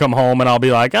day. I'll come home and I'll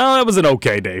be like, oh, that was an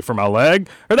okay day for my leg,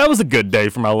 or that was a good day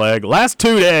for my leg. Last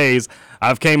 2 days,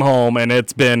 I've came home and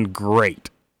it's been great.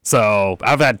 So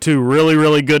I've had 2 really,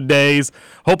 really good days.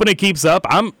 Hoping it keeps up.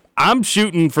 I'm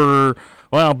shooting for,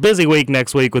 busy week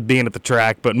next week with being at the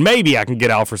track, but maybe I can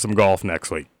get out for some golf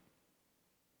next week.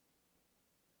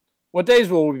 What days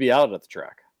will we be out at the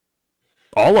track?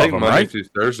 All of them, Monday right? through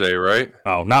Thursday, right?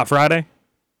 Oh, not Friday?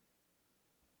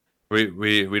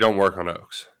 We don't work on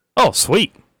Oaks. Oh,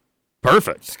 sweet.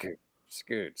 Perfect.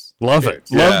 Scoots. Love it.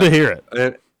 Love to hear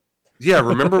it.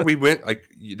 Remember we went,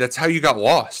 that's how you got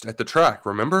lost at the track,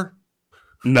 remember?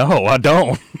 No, I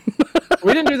don't.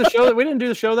 We didn't do the show. We didn't do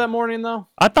the show that morning, though?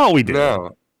 I thought we did.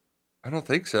 No, I don't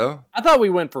think so. I thought we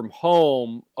went from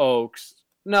home, Oaks.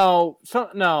 No,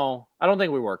 I don't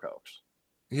think we work Oaks.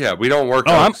 Yeah, we don't work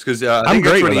Oaks because I think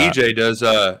that's when EJ does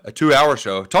a 2-hour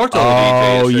show. Talk to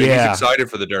EJ. Yeah. He's excited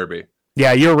for the Derby.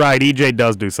 Yeah, you're right. EJ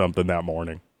does do something that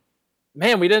morning.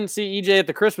 Man, we didn't see EJ at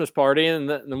the Christmas party, and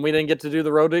then we didn't get to do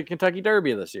the Road to Kentucky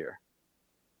Derby this year.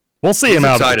 We'll see him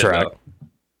out at the track. Though.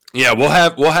 Yeah, we'll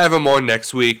have him on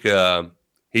next week.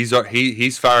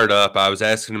 He's fired up. I was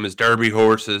asking him his Derby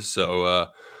horses, so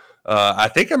I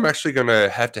think I'm actually going to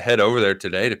have to head over there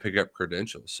today to pick up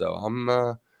credentials. So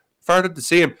I'm fired up to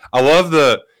see him. I love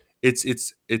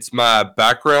it's my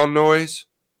background noise.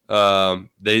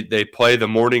 They play the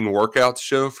morning workouts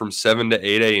show from 7 to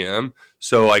 8 a.m.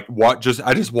 So I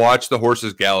just watch the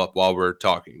horses gallop while we're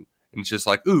talking. And it's just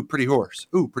like, ooh, pretty horse.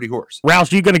 Ooh, pretty horse.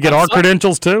 Rouse, you going to get our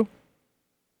credentials too?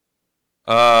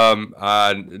 Do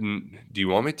you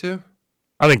want me to?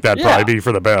 I think that'd probably be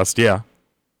for the best. Yeah.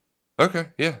 Okay.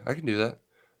 Yeah, I can do that.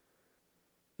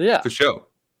 Yeah. For sure.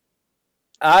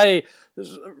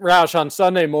 Roush, on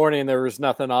Sunday morning, there was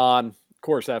nothing on. Of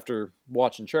course, after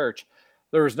watching church,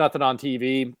 there was nothing on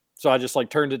TV. So I just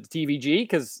turned it to TVG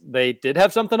because they did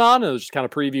have something on. It was just kind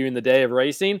of previewing the day of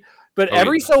racing. But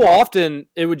every so often,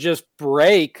 it would just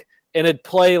break and it'd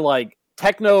play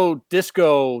techno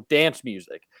disco dance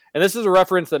music. And this is a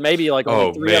reference that maybe only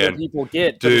 3 other people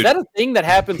get. But is that a thing that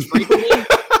happens frequently?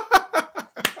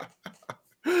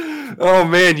 Oh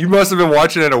man, you must have been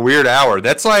watching at a weird hour.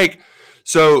 That's like,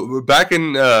 so back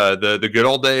in the good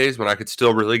old days when I could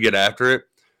still really get after it,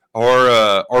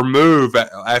 our move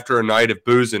after a night of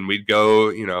boozing, we'd go,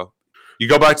 you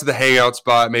go back to the hangout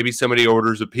spot. Maybe somebody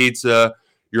orders a pizza.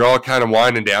 You're all kind of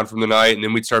winding down from the night, and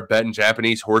then we'd start betting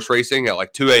Japanese horse racing at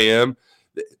like 2 a.m.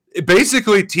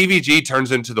 Basically, TVG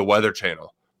turns into the Weather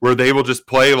Channel, where they will just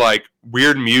play like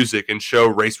weird music and show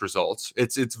race results.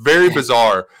 It's very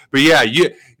bizarre. But yeah,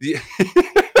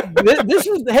 this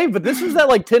was at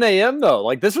like 10 a.m. though.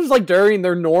 Like this was like during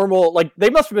their normal, like they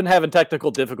must have been having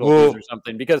technical difficulties or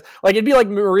something, because like it'd be like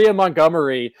Maria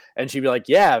Montgomery and she'd be like,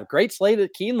 yeah, great slate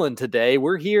at Keeneland today.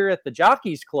 We're here at the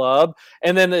Jockeys Club.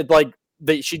 And then it like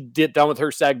she'd get done with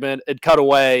her segment, it'd cut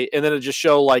away, and then it'd just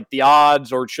show like the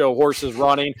odds or show horses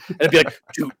running. And it'd be like,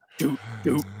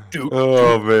 do.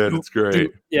 Oh man, it's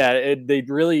great. Yeah,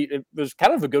 it was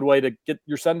kind of a good way to get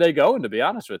your Sunday going, to be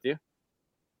honest with you.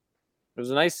 It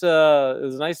was a nice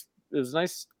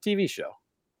TV show.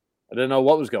 I didn't know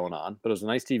what was going on, but it was a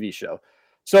nice TV show.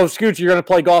 So, Scooch, you're going to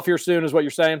play golf here soon, is what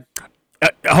you're saying?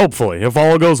 Hopefully, if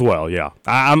all goes well. Yeah,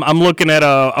 I'm looking at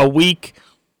a week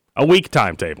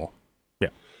timetable. Yeah,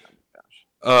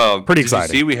 pretty exciting.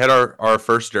 Did you see we had our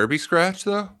first Derby scratch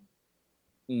though?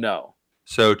 No.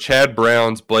 So Chad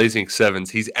Brown's Blazing Sevens.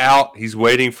 He's out. He's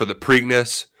waiting for the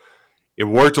Preakness. It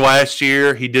worked last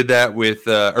year. He did that with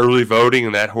early voting,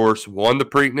 and that horse won the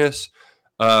Preakness.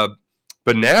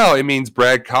 But now it means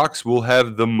Brad Cox will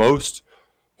have the most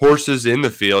horses in the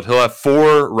field. He'll have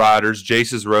 4 riders.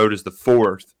 Jace's Road is the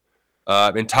 4th.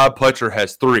 And Todd Pletcher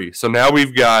has 3. So now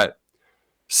we've got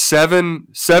seven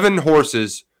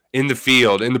horses in the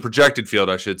field, in the projected field,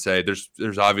 I should say.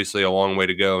 There's obviously a long way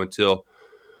to go until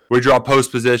we draw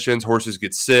post positions. Horses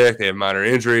get sick. They have minor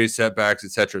injuries, setbacks,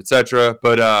 etc.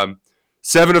 But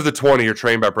 7 of the 20 are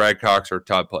trained by Brad Cox or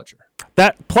Todd Pletcher.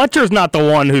 That Pletcher's not the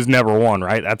one who's never won,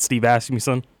 right? That's Steve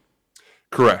Asmussen?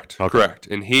 Correct. Okay. Correct.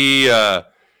 And he, I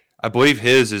believe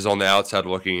his is on the outside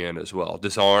looking in as well.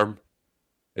 Disarm.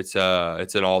 It's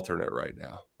an alternate right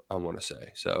now, I want to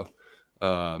say. So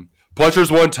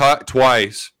Pletcher's won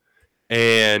twice,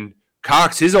 and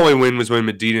Cox, his only win was when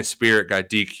Medina Spirit got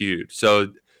DQ'd.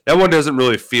 So that one doesn't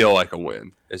really feel like a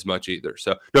win as much either.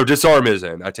 So, no, Disarm is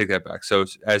in. I take that back. So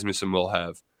Asmussen will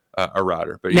have a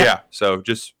rider. But, yeah, so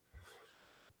just...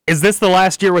 Is this the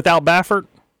last year without Baffert?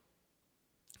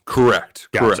 Correct.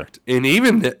 Gotcha. Correct. And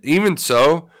even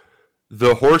so,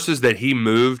 the horses that he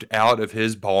moved out of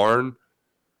his barn,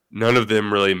 none of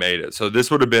them really made it. So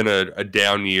this would have been a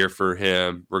down year for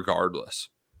him regardless.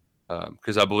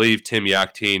 Because I believe Tim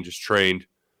Yachtine just trained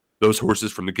those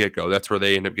horses from the get-go. That's where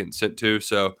they end up getting sent to.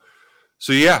 So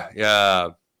yeah.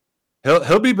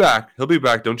 He'll be back. He'll be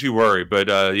back. Don't you worry. But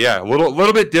yeah, a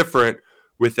little bit different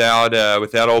without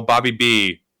old Bobby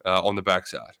B on the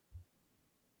backside.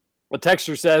 Well,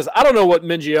 Texter says, I don't know what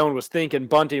Mingione was thinking,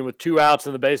 bunting with 2 outs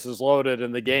and the bases loaded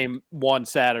in the game one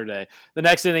Saturday. The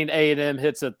next inning, A&M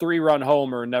hits a 3-run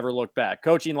homer and never looked back.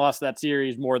 Coaching lost that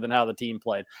series more than how the team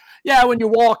played. Yeah, when you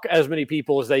walk as many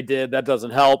people as they did, that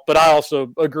doesn't help. But I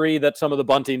also agree that some of the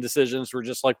bunting decisions were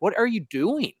just like, what are you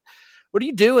doing? What are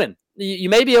you doing? You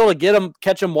may be able to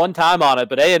catch them one time on it,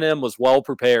 but A&M was well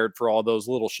prepared for all those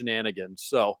little shenanigans.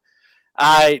 So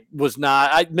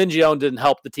Mingione didn't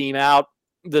help the team out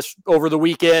this over the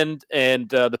weekend, and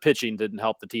the pitching didn't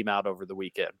help the team out over the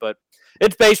weekend. But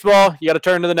it's baseball. You got to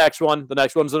turn to the next one. The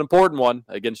next one's an important one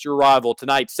against your rival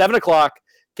tonight, 7:00,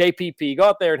 KPP. Go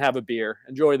out there and have a beer.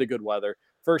 Enjoy the good weather.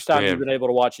 First time you've been able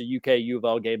to watch a UK U of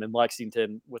L game in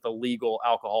Lexington with a legal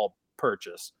alcohol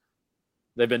purchase.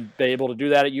 They've been able to do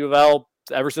that at U of L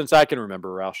ever since I can remember,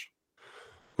 Roush.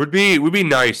 Would be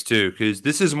nice too, because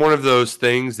this is one of those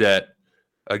things that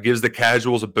gives the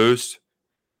casuals a boost.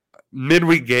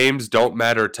 Midweek games don't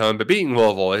matter a ton, but beating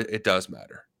Louisville, it does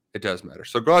matter. It does matter.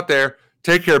 So go out there,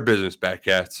 take care of business,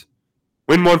 Batcats.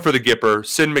 Win one for the Gipper.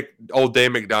 Send old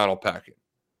Dave McDonald packing.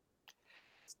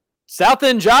 South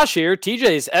End Josh here.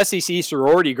 TJ's SEC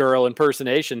sorority girl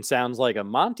impersonation sounds like a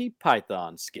Monty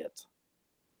Python skit.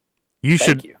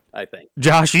 Thank you, I think.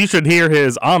 Josh, you should hear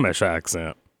his Amish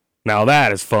accent. Now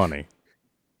that is funny.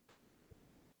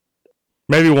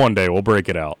 Maybe one day we'll break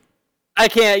it out. I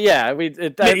can't. Yeah,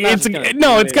 it's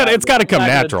got to come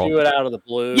natural. Do it out of the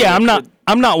blue. Yeah, I'm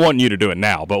not wanting you to do it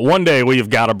now, but one day we've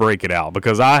got to break it out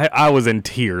because I was in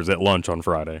tears at lunch on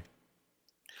Friday.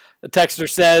 The texter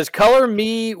says, "Color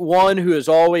me one who has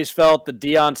always felt the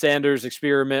Deion Sanders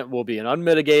experiment will be an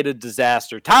unmitigated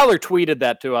disaster." Tyler tweeted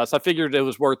that to us. I figured it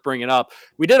was worth bringing up.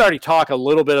 We did already talk a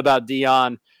little bit about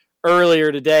Deion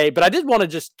earlier today, but I did want to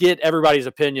just get everybody's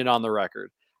opinion on the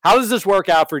record. How does this work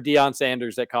out for Deion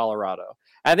Sanders at Colorado?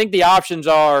 I think the options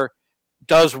are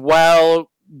does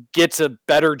well, gets a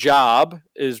better job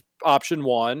is option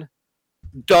one,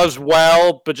 does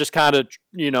well, but just kind of,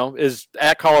 is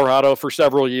at Colorado for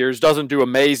several years, doesn't do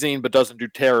amazing, but doesn't do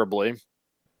terribly.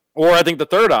 Or I think the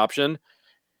third option,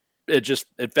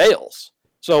 it fails.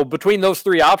 So between those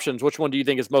three options, which one do you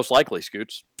think is most likely,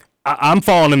 Scoots? I'm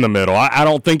falling in the middle. I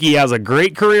don't think he has a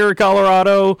great career at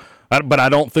Colorado, but I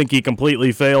don't think he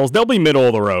completely fails. They'll be middle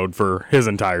of the road for his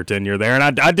entire tenure there.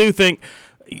 And I do think,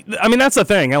 that's the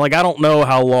thing. I don't know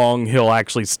how long he'll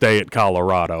actually stay at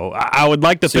Colorado. I would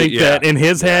like to think that in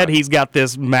his head, he's got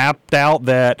this mapped out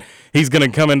that he's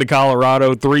going to come into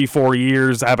Colorado 3-4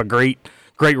 years, have a great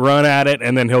run at it,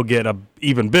 and then he'll get a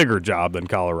even bigger job than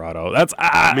Colorado.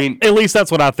 At least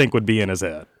that's what I think would be in his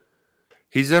head.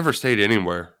 He's never stayed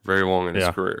anywhere very long in his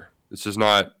career. It's just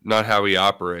not how he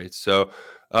operates. So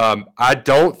I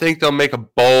don't think they'll make a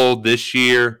bowl this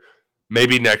year,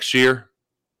 maybe next year.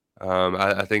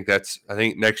 I think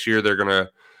next year they're gonna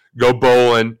go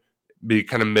bowling, be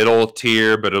kind of middle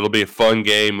tier, but it'll be a fun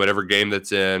game, whatever game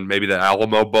that's in. Maybe the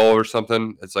Alamo Bowl or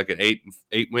something. It's like an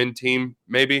 8-win team,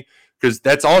 maybe, because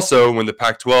that's also when the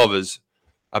Pac-12 is.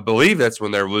 I believe that's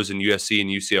when they're losing USC and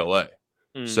UCLA.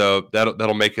 So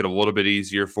that'll make it a little bit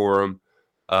easier for him.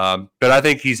 But I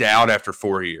think he's out after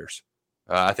 4 years.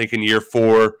 I think in year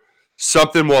 4,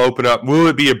 something will open up. Will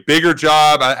it be a bigger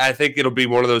job? I think it'll be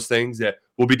one of those things that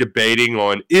we'll be debating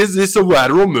on, is this a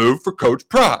lateral move for Coach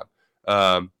Prime?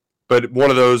 But one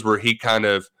of those where he kind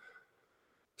of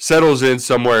settles in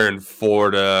somewhere in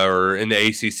Florida or in the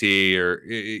ACC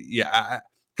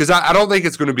because I don't think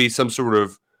it's going to be some sort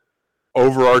of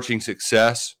overarching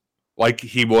success like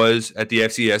he was at the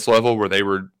FCS level where they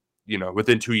were,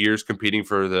 within 2 years competing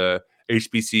for the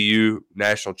HBCU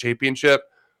national championship.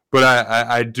 But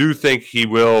I do think he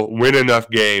will win enough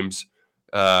games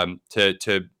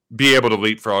to be able to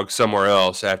leapfrog somewhere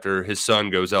else after his son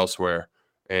goes elsewhere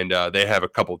and they have a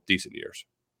couple of decent years.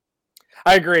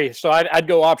 I agree. So I'd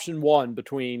go option one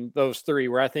between those three,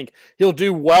 where I think he'll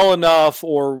do well enough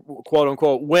or quote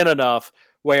unquote win enough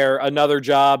where another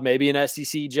job, maybe an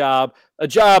SEC job, a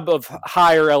job of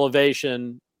higher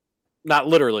elevation, not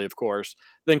literally, of course,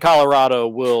 then Colorado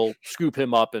will scoop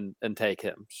him up and take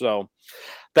him. So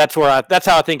that's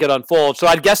how I think it unfolds. So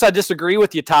I guess I disagree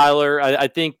with you, Tyler. I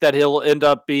think that he'll end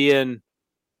up being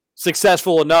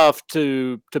successful enough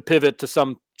to pivot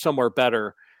to somewhere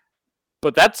better.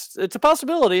 But it's a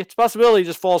possibility. It's a possibility he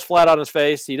just falls flat on his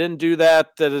face. He didn't do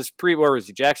that. Where was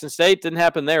he? Jackson State? Didn't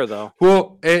happen there, though.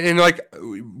 Well, and like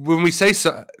when we say,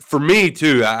 for me,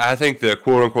 too, I think the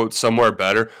quote-unquote somewhere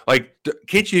better, like,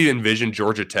 can't you envision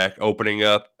Georgia Tech opening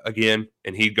up again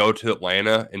and he'd go to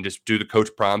Atlanta and just do the Coach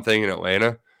Prime thing in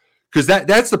Atlanta? Because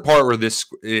that's the part where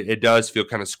it does feel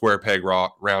kind of square peg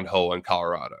round hole in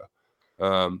Colorado.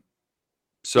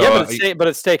 But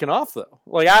it's taken off, though.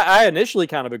 Like I initially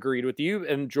kind of agreed with you,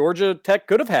 and Georgia Tech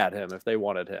could have had him if they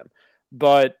wanted him,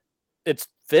 but it's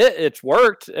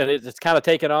worked, and it's kind of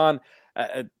taken on,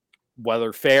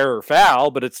 whether fair or foul,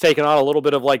 but it's taken on a little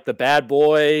bit of like the bad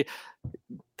boy.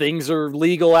 Things are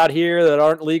legal out here that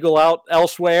aren't legal out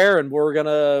elsewhere, and we're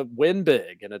gonna win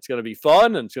big, and it's gonna be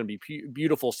fun, and it's gonna be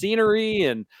beautiful scenery,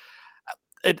 and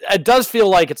it does feel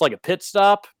like it's like a pit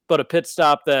stop. But a pit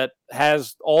stop that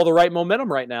has all the right momentum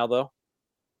right now, though.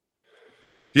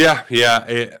 Yeah.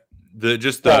 I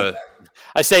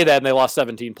say that, and they lost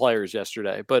 17 players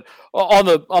yesterday. But on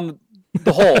the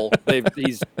whole,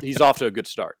 he's off to a good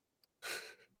start.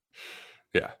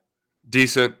 Yeah,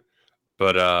 decent,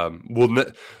 but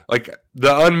like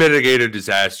the unmitigated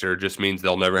disaster just means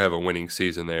they'll never have a winning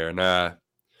season there, and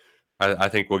I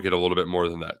think we'll get a little bit more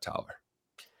than that, Tyler.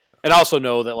 And also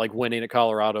know that like winning at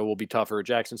Colorado will be tougher at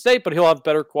Jackson State, but he'll have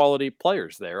better quality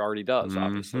players there. Already does,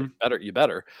 obviously. You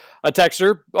better. A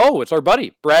texter. Oh, it's our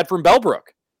buddy Brad from Bellbrook.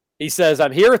 He says,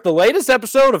 "I'm here with the latest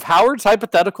episode of Howard's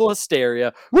Hypothetical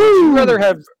Hysteria. Would you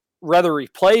rather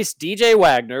replace DJ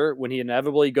Wagner when he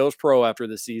inevitably goes pro after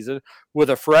the season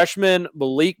with a freshman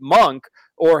Malik Monk,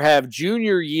 or have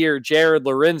junior year Jared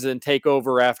Lorenzen take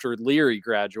over after Leary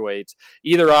graduates?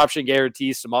 Either option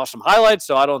guarantees some awesome highlights,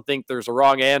 so I don't think there's a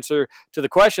wrong answer to the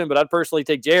question, but I'd personally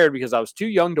take Jared because I was too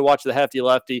young to watch the Hefty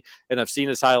Lefty, and I've seen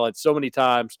his highlights so many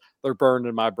times, they're burned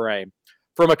in my brain.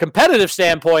 From a competitive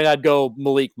standpoint, I'd go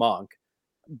Malik Monk.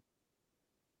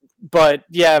 But,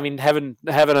 yeah, I mean, having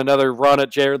another run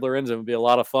at Jared Lorenzen would be a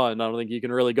lot of fun. I don't think you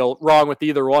can really go wrong with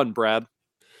either one, Brad.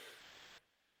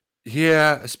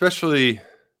 Yeah, especially...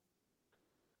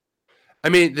 I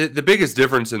mean, the biggest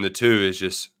difference in the two is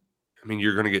just, I mean,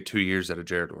 you're going to get 2 years out of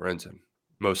Jared Lorenzen,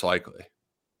 most likely,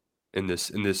 in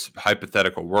this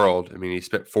hypothetical world. I mean, he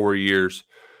spent 4 years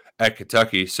at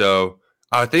Kentucky. So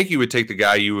I think you would take the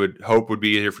guy you would hope would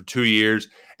be here for 2 years,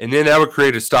 and then that would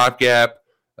create a stopgap,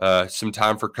 some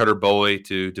time for Cutter Boley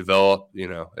to develop,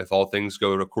 if all things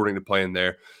go according to plan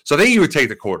there. So I think you would take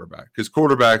the quarterback because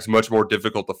quarterback's much more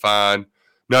difficult to find.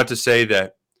 Not to say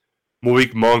that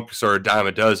Malik Monks are a dime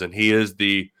a dozen. He is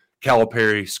the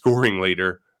Calipari scoring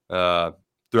leader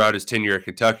throughout his tenure at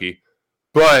Kentucky.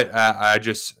 But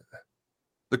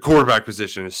the quarterback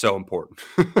position is so important.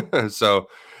 So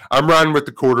I'm riding with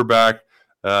the quarterback.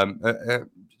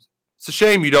 It's a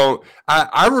shame you don't.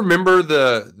 I remember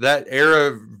that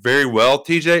era very well,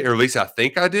 TJ, or at least I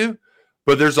think I do.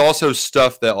 But there's also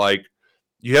stuff that like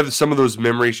you have some of those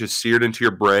memories just seared into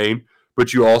your brain,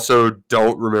 but you also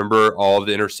don't remember all of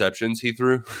the interceptions he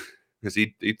threw because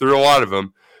he threw a lot of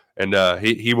them, and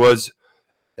he was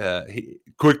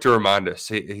quick to remind us.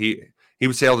 He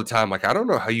would say all the time, like, I don't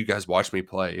know how you guys watch me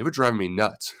play. It would drive me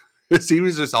nuts. He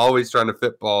was just always trying to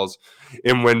fit balls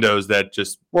in windows that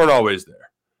just weren't always there.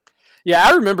 Yeah,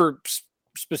 I remember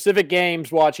specific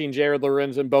games watching Jared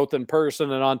Lorenzen both in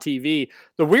person and on TV.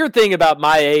 The weird thing about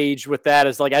my age with that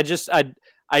is like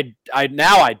I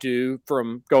now I do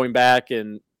from going back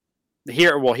and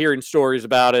hearing stories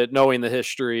about it, knowing the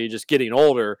history, just getting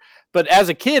older. But as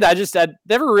a kid, I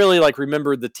never really like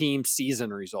remembered the team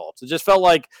season results. It just felt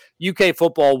like UK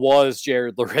football was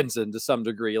Jared Lorenzen to some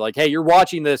degree. Like, hey, you're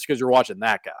watching this because you're watching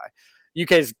that guy.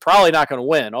 UK's probably not going to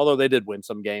win, although they did win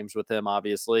some games with him,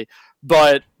 obviously.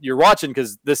 But you're watching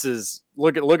because this is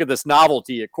look at this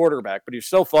novelty at quarterback. But he's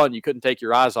so fun, you couldn't take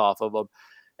your eyes off of him,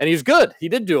 and he's good. He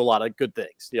did do a lot of good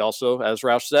things. He also, as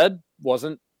Roush said,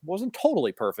 wasn't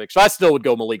totally perfect. So I still would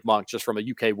go Malik Monk just from a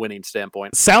UK winning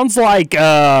standpoint. Sounds like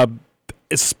a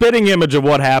spitting image of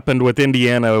what happened with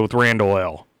Indiana with Randall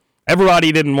L.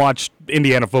 Everybody didn't watch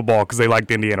Indiana football because they liked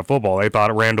Indiana football. They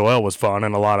thought Randall L was fun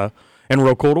and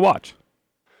real cool to watch.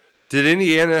 Did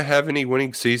Indiana have any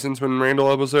winning seasons when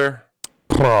Randall was there?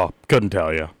 Couldn't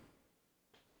tell you.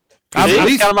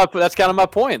 That's kind of my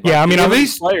point. Yeah, I mean, at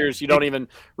least players, you don't even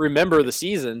remember the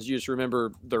seasons; you just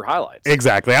remember their highlights.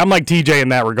 Exactly. I'm like TJ in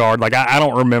that regard. Like I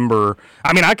don't remember.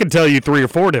 I mean, I could tell you 3 or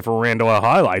 4 different Randall L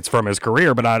highlights from his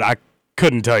career, but I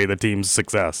couldn't tell you the team's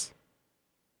success.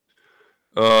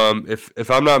 If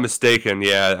I'm not mistaken,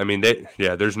 yeah. I mean,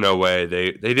 there's no way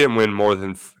they didn't win more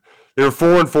than they were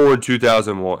 4-4 in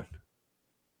 2001.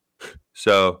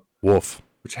 So woof.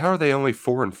 Which how are they only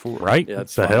 4-4? Right? Yeah,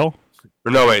 that's the hell.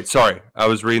 Or no, wait, sorry. I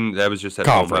was reading that was just at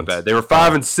home, my bad. They were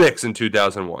 5-6 in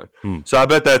 2001. So I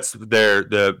bet that's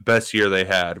the best year they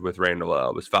had with Randall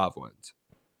L was 5 wins.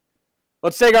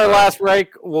 Let's take our last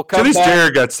break. We'll come back. At least back.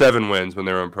 Jared got 7 wins when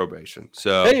they were on probation.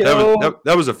 So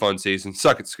that was a fun season.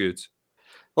 Suck it, Scoots.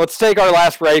 Let's take our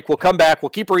last break. We'll come back. We'll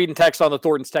keep reading text on the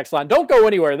Thornton's text line. Don't go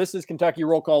anywhere. This is Kentucky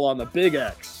Roll Call on the Big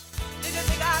X.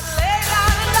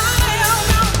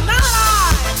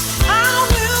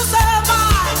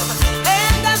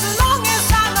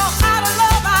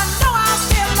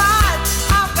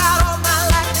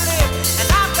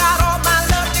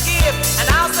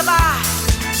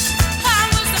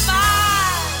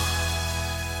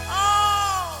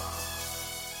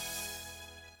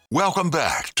 Welcome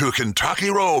back to Kentucky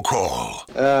Roll Call.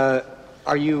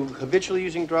 Are you habitually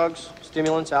using drugs,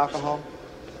 stimulants, alcohol?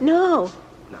 No.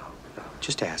 No,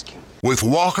 just asking. With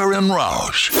Walker and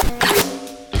Roush.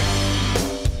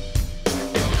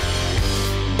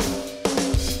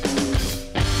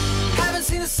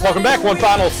 Welcome back. One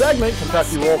final segment,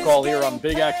 Kentucky Roll Call here on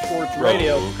Big X Sports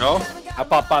Radio. I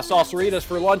popped by Salsaritas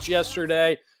for lunch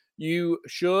yesterday. You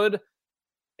should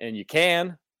and you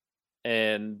can.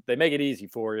 And they make it easy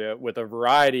for you with a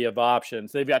variety of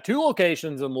options. They've got 2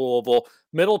 locations in Louisville.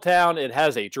 Middletown, it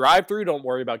has a drive-through. Don't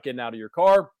worry about getting out of your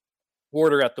car.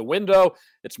 Order at the window.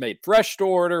 It's made fresh to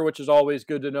order, which is always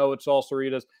good to know at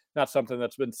Salsaritas. Not something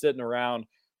that's been sitting around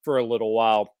for a little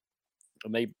while.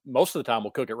 And they, most of the time,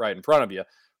 will cook it right in front of you.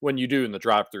 When you do in the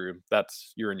drive-through,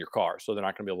 you're in your car. So they're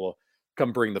not going to be able to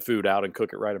come bring the food out and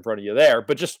cook it right in front of you there.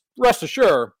 But just rest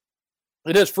assured,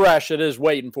 it is fresh. It is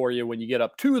waiting for you when you get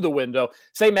up to the window.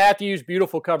 St. Matthews,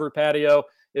 beautiful covered patio.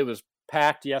 It was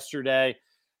packed yesterday.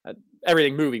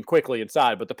 Everything moving quickly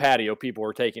inside, but the patio, people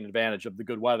were taking advantage of the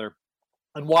good weather.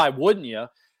 And why wouldn't you?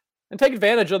 And take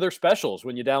advantage of their specials.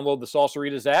 When you download the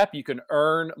Salsaritas app, you can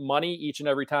earn money each and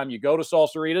every time you go to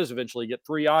Salsaritas. Eventually get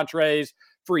free entrees,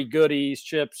 free goodies,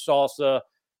 chips, salsa,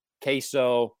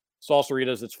 queso.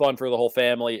 Salsaritas, it's fun for the whole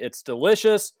family. It's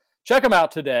delicious. Check them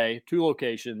out today. 2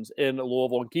 locations in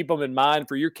Louisville, and keep them in mind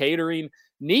for your catering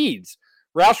needs.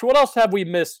 Roush, what else have we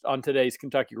missed on today's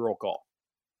Kentucky Roll Call?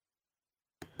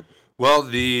 Well,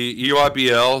 the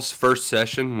EYBL's first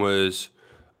session was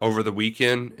over the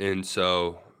weekend, and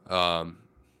so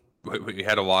We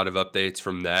had a lot of updates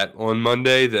from that on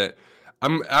Monday that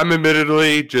I'm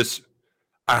admittedly just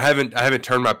I haven't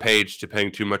turned my page to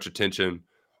paying too much attention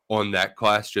on that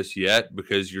class just yet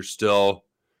because you're still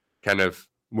kind of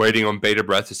waiting on bated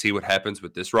breath to see what happens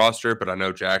with this roster. But I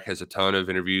know Jack has a ton of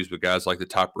interviews with guys like the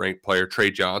top ranked player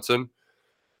Trey Johnson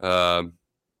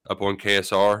up on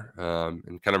KSR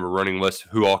and kind of a running list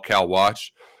of who all Cal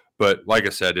watched. But like I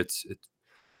said,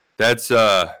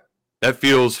 that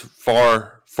feels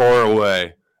far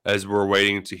away as we're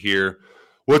waiting to hear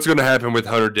what's going to happen with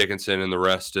Hunter Dickinson and the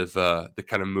rest of the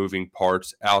kind of moving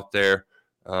parts out there.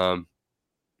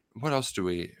 What else do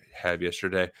we have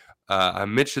yesterday? I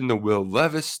mentioned the Will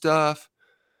Levis stuff.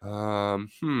 Oh,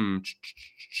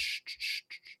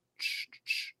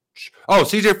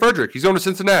 CJ Frederick. He's going to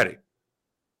Cincinnati,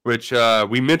 which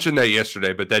we mentioned that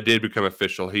yesterday, but that did become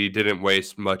official. He didn't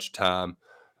waste much time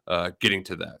getting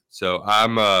to that. So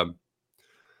I'm,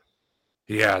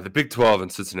 the Big 12 in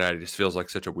Cincinnati just feels like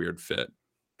such a weird fit,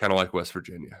 kind of like West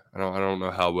Virginia. I don't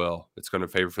know how well it's going to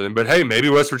favor for them, but hey, maybe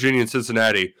West Virginia and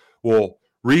Cincinnati will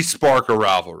re-spark a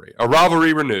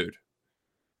rivalry renewed.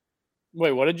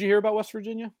 Wait, what did you hear about West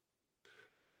Virginia?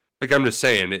 Like I'm just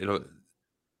saying,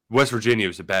 West Virginia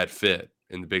was a bad fit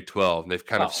in the Big 12, and they've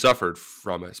kind of suffered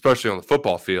from it, especially on the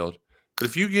football field. But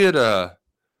if you get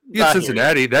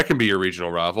Cincinnati, that can be your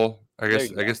regional rival. I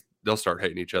guess they'll start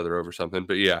hating each other over something.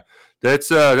 But yeah,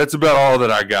 that's about all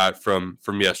that I got from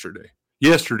yesterday.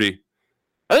 I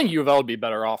think U of L would be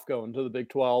better off going to the Big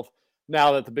 12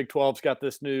 now that the Big 12's got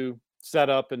this new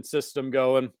setup and system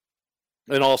going.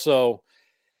 And also,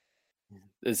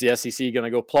 is the SEC going to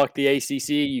go pluck the ACC?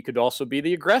 You could also be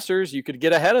the aggressors. You could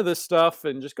get ahead of this stuff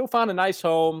and just go find a nice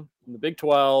home in the Big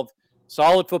 12.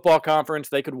 Solid football conference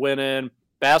they could win in.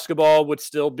 Basketball would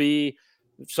still be,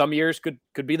 some years could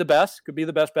be the best. Could be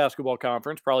the best basketball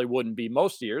conference. Probably wouldn't be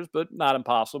most years, but not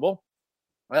impossible.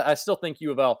 I still think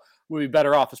U of L would be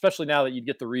better off, especially now that you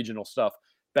get the regional stuff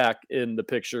back in the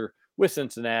picture with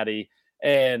Cincinnati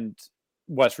and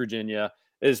West Virginia.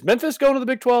 Is Memphis going to the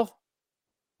Big 12?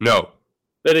 No.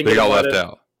 They got left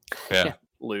out. Yeah.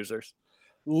 Losers.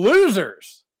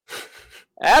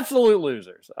 Absolute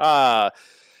losers.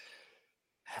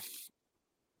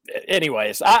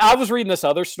 Anyways, I was reading this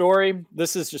other story.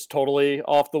 This is just totally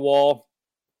off the wall.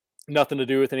 Nothing to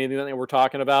do with anything that we're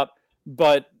talking about.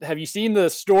 But have you seen the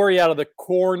story out of the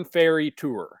Corn Ferry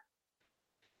Tour?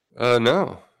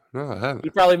 No, I haven't.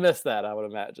 You probably missed that, I would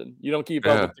imagine. You don't keep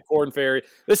up with the Corn Ferry.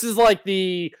 This is like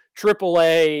the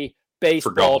AAA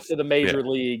baseball to the major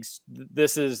leagues.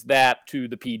 This is that to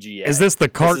the PGA. Is this the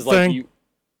cart thing?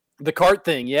 The cart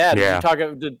thing, yeah.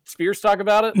 Did Spears talk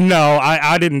about it? No,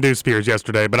 I didn't do Spears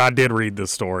yesterday, but I did read this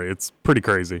story. It's pretty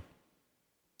crazy.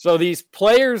 So these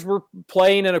players were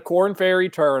playing in a Corn Ferry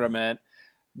tournament.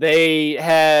 They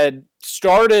had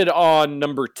started on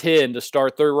number 10 to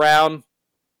start their round.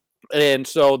 And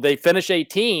so they finish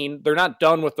 18. They're not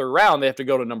done with their round. They have to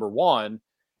go to number 1.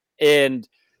 And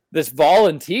this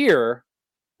volunteer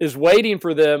is waiting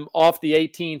for them off the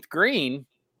 18th green.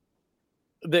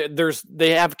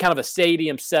 They have kind of a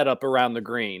stadium set up around the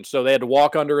green. So they had to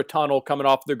walk under a tunnel coming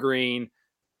off the green.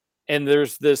 And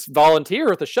there's this volunteer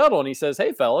with the shuttle, and he says,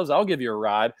 "Hey, fellas, I'll give you a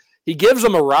ride." He gives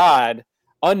them a ride.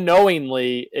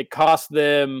 Unknowingly, it cost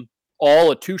them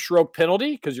all a 2-stroke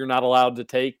penalty because you're not allowed to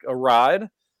take a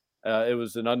ride. It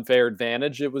was an unfair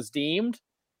advantage, it was deemed.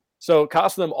 So it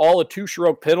cost them all a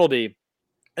 2-stroke penalty.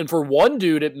 And for one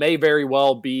dude, it may very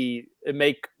well be, it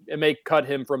may cut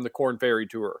him from the Corn Ferry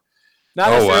Tour.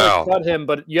 Not necessarily cut him,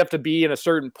 but you have to be in a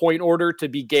certain point order to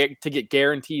get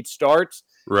guaranteed starts.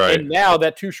 Right. And now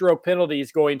that 2-stroke penalty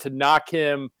is going to knock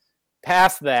him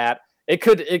past that. It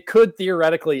could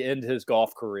theoretically end his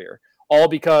golf career, all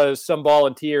because some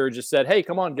volunteer just said, "Hey,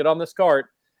 come on, get on this cart,"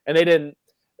 and they didn't.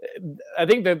 I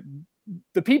think that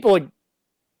the people,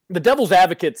 the devil's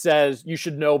advocate says you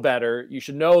should know better. You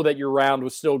should know that your round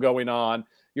was still going on.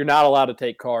 You're not allowed to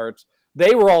take carts.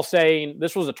 They were all saying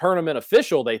this was a tournament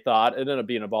official. They thought it ended up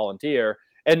being a volunteer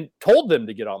and told them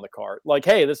to get on the cart. Like,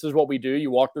 hey, this is what we do. You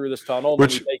walk through this tunnel, and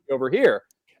then we take you over here.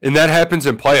 And that happens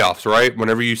in playoffs, right?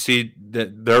 Whenever you see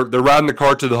that they're riding the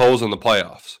cart to the holes in the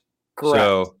playoffs. Correct.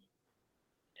 So,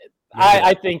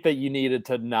 I think that you needed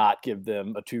to not give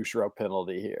them a 2-stroke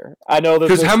penalty here. I know that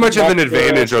because how much of an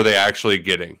advantage are they actually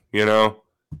getting? You know,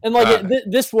 and like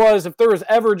this was, if there was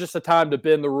ever just a time to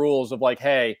bend the rules of like,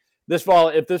 hey,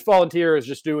 if this volunteer is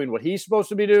just doing what he's supposed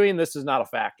to be doing, this is not a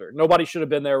factor. Nobody should have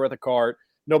been there with a cart.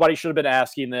 Nobody should have been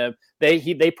asking them.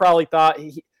 They probably thought.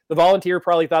 The volunteer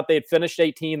probably thought they had finished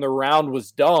 18, the round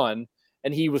was done,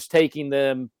 and he was taking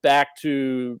them back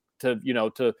to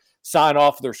to sign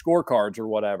off their scorecards or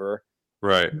whatever.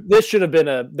 Right. This should have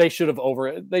been they should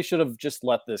have just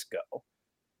let this go.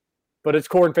 But it's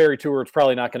Corn Ferry Tour. It's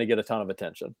probably not going to get a ton of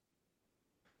attention.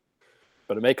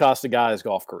 But it may cost a guy his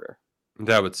golf career.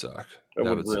 That would suck. It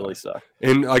would really suck.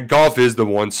 And like golf is the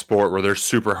one sport where they're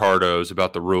super hardos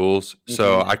about the rules.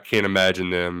 So I can't imagine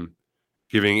them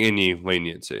giving any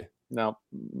leniency. No,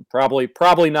 probably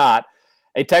not.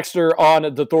 A texter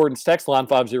on the Thornton's text line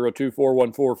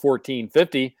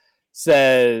 502-414-1450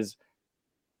 says,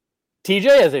 TJ,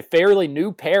 as a fairly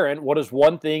new parent, what is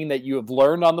one thing that you have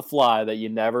learned on the fly that you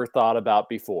never thought about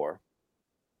before?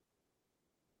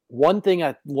 One thing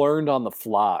I learned on the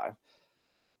fly.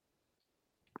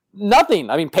 Nothing.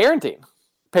 I mean, parenting.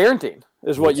 Parenting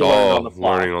is what you learn on the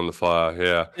fly. Learning on the fly,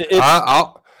 yeah.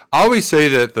 I always say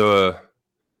that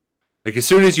as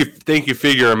soon as you think you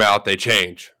figure them out, they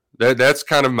change. That's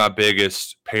kind of my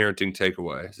biggest parenting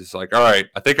takeaway. It's like, all right,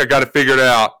 I think I got it figured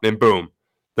out, then boom,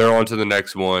 they're on to the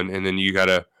next one, and then you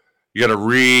gotta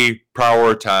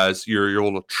reprioritize your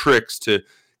little tricks to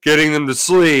getting them to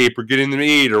sleep or getting them to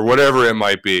eat or whatever it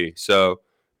might be. So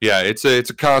yeah, it's a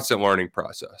constant learning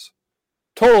process.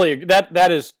 Totally.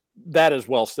 That is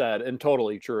well said and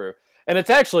totally true. And it's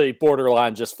actually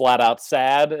borderline just flat out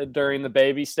sad during the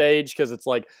baby stage, because it's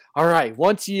like, all right,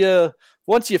 once you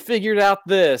figured out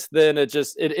this, then it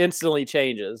instantly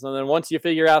changes. And then once you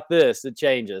figure out this, it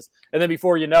changes. And then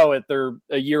before you know it, they're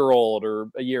a year old or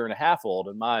a year and a half old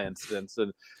in my instance.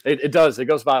 And it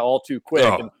goes by all too quick.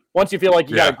 Oh. And once you feel like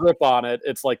you got a grip on it,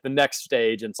 it's like the next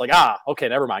stage. And it's like, okay,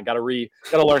 never mind. Got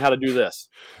to learn how to do this.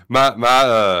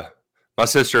 My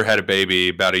sister had a baby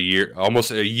about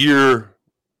almost a year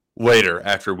later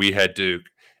after we had Duke,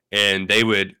 and they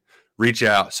would reach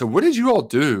out. So what did you all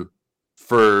do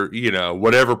for,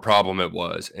 whatever problem it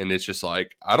was? And it's just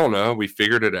like, I don't know. We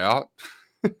figured it out.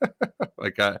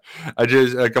 Like I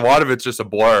just, like, a lot of it's just a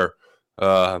blur.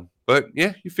 But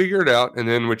yeah, you figure it out. And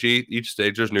then with each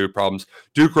stage, there's new problems.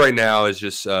 Duke right now is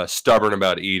just stubborn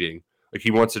about eating. Like,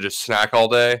 he wants to just snack all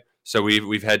day. So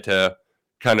we've had to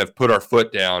kind of put our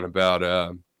foot down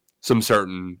about some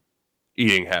certain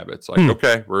eating habits. Like,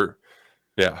 okay,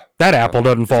 that apple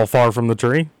doesn't fall far from the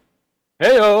tree.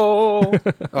 Hey-o.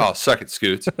 Oh, suck it,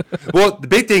 Scoots. Well, the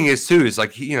big thing is too, is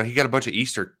like, he got a bunch of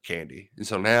Easter candy. And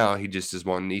so now he just is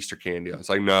wanting Easter candy. I was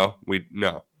like, no.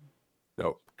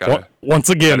 Once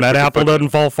again, that apple doesn't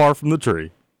fall far from the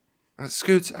tree.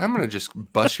 Scoots, I'm going to just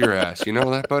bust your ass. You know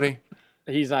that, buddy?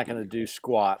 He's not going to do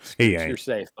squats. He ain't. You're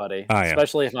safe, buddy. I am.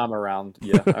 Especially if I'm around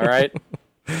you. All right?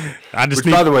 By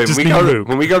the way,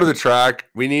 when we go to the track,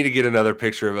 we need to get another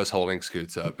picture of us holding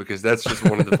Scoots up, because that's just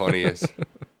one of the funniest.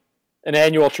 An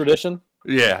annual tradition?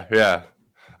 Yeah.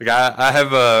 Like, I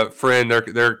have a friend,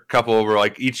 they're a couple where,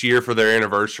 like, each year for their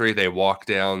anniversary, they walk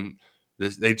down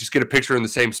this, they just get a picture in the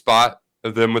same spot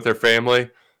of them with their family.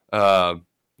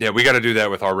 Yeah, we got to do that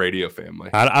with our radio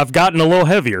family. I've gotten a little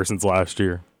heavier since last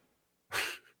year.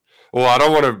 Well, I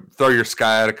don't want to throw your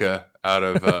sciatica out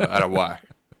of whack.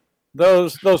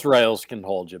 Those rails can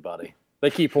hold you, buddy. They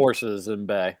keep horses in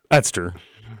bay. That's true.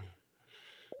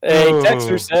 A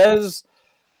texter says,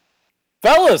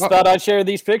 fellas, thought I'd share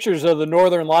these pictures of the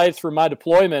Northern Lights from my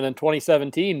deployment in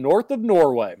 2017 north of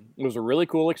Norway. It was a really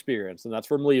cool experience, and that's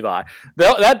from Levi.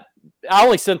 I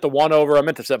only sent the one over. I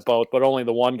meant to send both, but only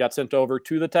the one got sent over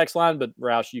to the text line. But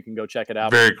Roush, you can go check it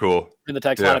out. Very cool. In the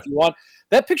text line if you want.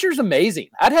 That picture is amazing.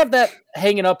 I'd have that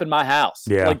hanging up in my house.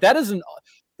 Yeah. Like, that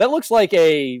looks like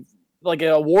an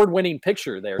award-winning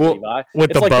picture there, Levi.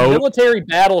 With it's the like boat. a military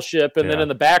battleship, and then in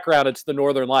the background, it's the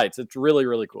Northern Lights. It's really,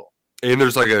 really cool. And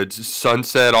there's like a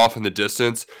sunset off in the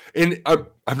distance. And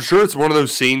I'm sure it's one of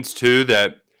those scenes, too,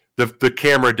 that the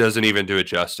camera doesn't even do it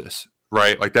justice,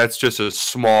 right? Like, that's just a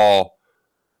small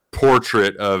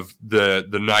portrait of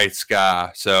the night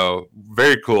sky. So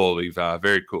very cool, Levi.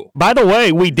 Very cool. By the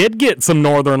way, we did get some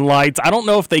Northern Lights. I don't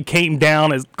know if they came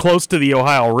down as close to the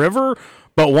Ohio River,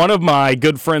 but one of my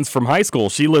good friends from high school,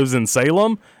 she lives in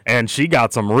Salem, and she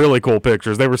got some really cool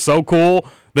pictures. They were so cool.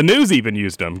 The news even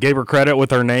used them, gave her credit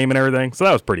with her name and everything. So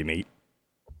that was pretty neat.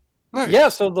 Nice. Yeah,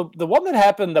 so the one that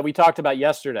happened that we talked about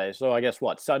yesterday, so I guess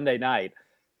Sunday night,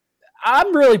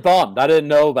 I'm really bummed. I didn't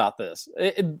know about this.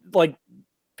 Like,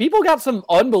 people got some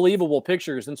unbelievable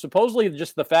pictures, and supposedly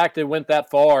just the fact it went that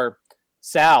far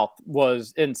south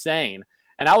was insane.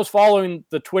 And I was following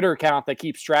the Twitter account that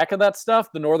keeps track of that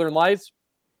stuff, the Northern Lights.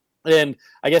 And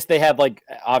I guess they had, like,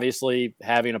 obviously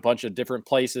having a bunch of different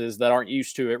places that aren't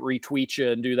used to it retweet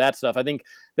you and do that stuff. I think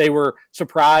they were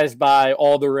surprised by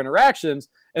all their interactions.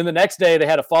 And the next day they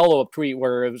had a follow-up tweet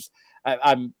where it was,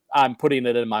 I'm putting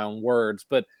it in my own words,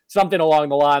 but something along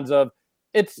the lines of,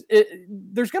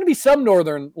 there's going to be some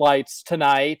northern lights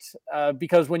tonight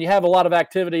because when you have a lot of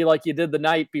activity like you did the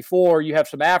night before, you have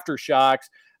some aftershocks.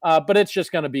 But it's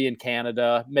just going to be in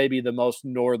Canada, maybe the most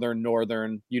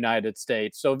northern United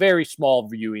States. So very small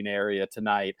viewing area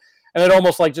tonight. And it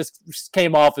almost like just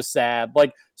came off as sad.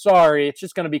 Like, sorry, it's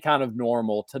just going to be kind of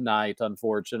normal tonight,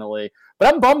 unfortunately.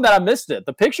 But I'm bummed that I missed it.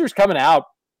 The picture's coming out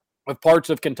of parts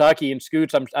of Kentucky and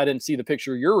Scoots. I didn't see the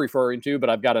picture you're referring to, but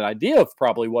I've got an idea of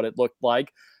probably what it looked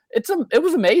like. It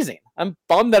was amazing. I'm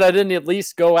bummed that I didn't at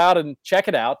least go out and check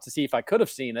it out to see if I could have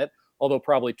seen it, although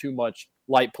probably too much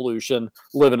light pollution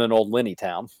living in old Linney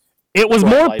Town. It was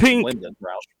more pink.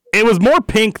 It was more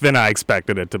pink than I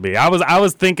expected it to be. I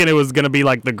was thinking it was going to be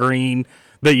like the green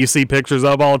that you see pictures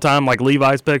of all the time, like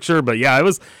Levi's picture. But yeah, it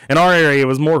was in our area. It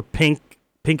was more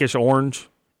pinkish orange,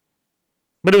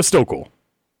 but it was still cool.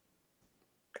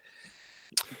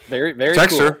 Very, very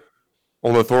Texter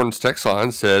cool. On the Thornton's text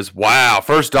line says, "Wow,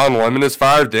 first Don Lemon is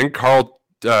fired, then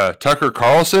Tucker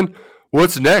Carlson.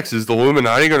 What's next? Is the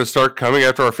Illuminati going to start coming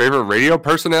after our favorite radio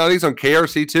personalities on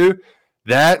KRC2?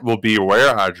 That will be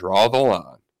where I draw the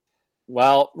line."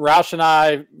 Well, Roush and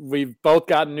I, we've both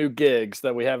gotten new gigs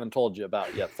that we haven't told you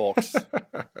about yet, folks.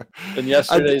 And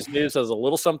yesterday's news has a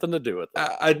little something to do with it.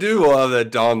 I do love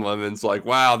that Don Lemon's like,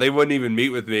 wow, they wouldn't even meet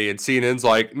with me. And CNN's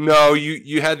like, no,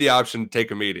 you had the option to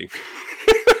take a meeting.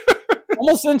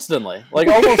 Almost instantly.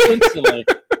 The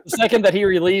second that he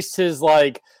released his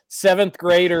like 7th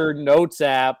grader notes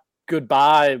app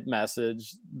goodbye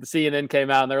message, the CNN came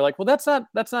out and they're like, well, that's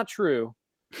not true.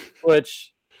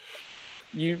 Which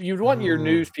you'd want your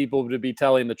news people to be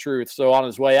telling the truth. So on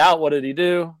his way out, what did he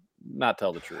do? Not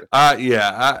tell the truth.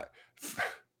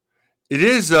 It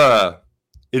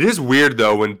is weird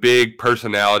though when big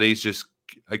personalities just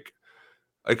like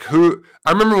who.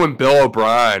 I remember when Bill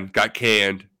O'Brien got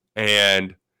canned,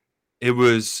 and it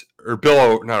was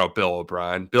Bill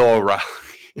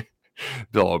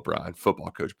O'Brien, football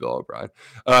coach Bill O'Brien.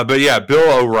 But yeah,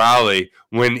 Bill O'Reilly,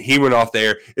 when he went off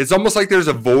there, it's almost like there's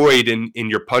a void in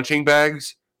your punching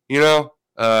bags, kind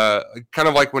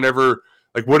of like whenever,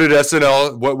 like what did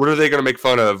SNL, what are they going to make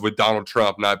fun of with Donald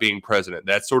Trump not being president?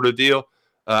 That sort of deal.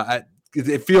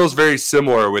 It feels very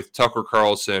similar with Tucker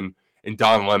Carlson and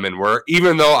Don Lemon, where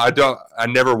even though I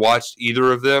never watched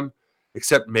either of them,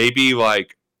 except maybe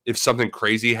like if something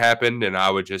crazy happened and I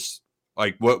would just,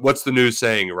 like, what's the news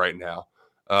saying right now?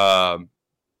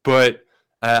 But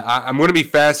I'm going to be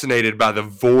fascinated by the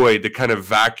void, the kind of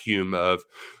vacuum of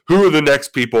who are the next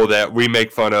people that we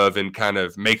make fun of and kind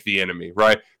of make the enemy,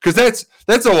 right? Because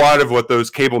that's a lot of what those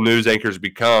cable news anchors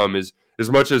become. Is as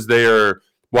much as they are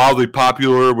wildly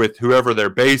popular with whoever their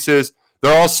base is,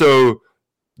 they're also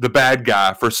the bad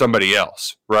guy for somebody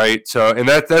else, right? So, and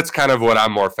that's kind of what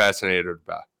I'm more fascinated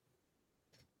about.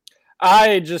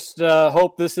 I just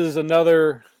hope this is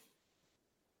another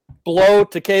blow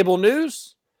to cable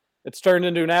news. It's turned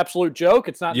into an absolute joke.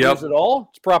 It's not news at all.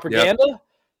 It's propaganda. Yep.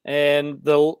 And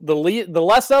the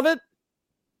less of it,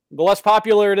 the less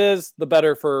popular it is, the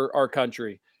better for our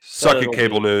country. Suck at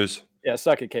cable news. Yeah,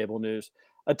 suck at cable news.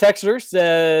 A texter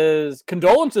says,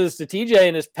 condolences to TJ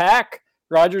and his pack.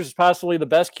 Rodgers is possibly the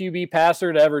best QB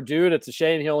passer to ever do it. It's a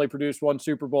shame he only produced 1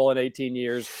 Super Bowl in 18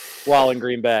 years while in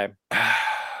Green Bay.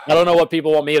 I don't know what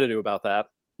people want me to do about that.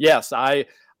 Yes, I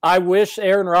wish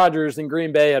Aaron Rodgers in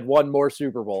Green Bay had won more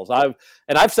Super Bowls.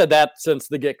 I've said that since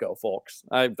the get-go, folks.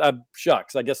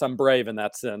 Shucks, I guess I'm brave in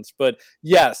that sense. But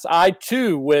yes, I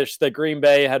too wish that Green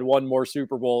Bay had won more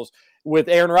Super Bowls with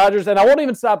Aaron Rodgers. And I won't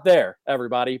even stop there,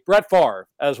 everybody. Brett Favre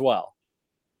as well.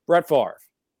 Brett Favre.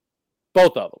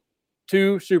 Both of them.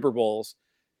 2 Super Bowls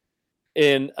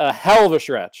in a hell of a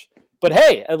stretch. But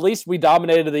hey, at least we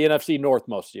dominated the NFC North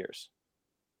most years.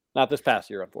 Not this past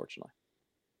year, unfortunately.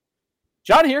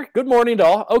 John here. Good morning to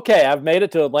all. Okay, I've made it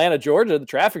to Atlanta, Georgia. The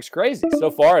traffic's crazy. So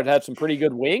far, I've had some pretty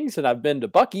good wings, and I've been to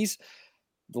Buc-ee's.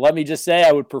 Let me just say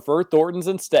I would prefer Thornton's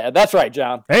instead. That's right,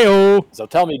 John. Hey-o. So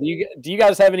tell me, do you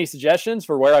guys have any suggestions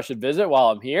for where I should visit while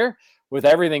I'm here? With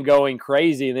everything going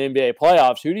crazy in the NBA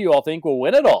playoffs, who do you all think will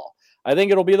win it all? I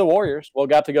think it'll be the Warriors. We'll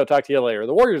got to go talk to you later.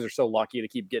 The Warriors are so lucky to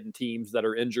keep getting teams that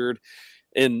are injured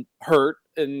and hurt,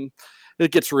 and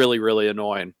it gets really, really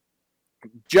annoying.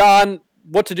 John,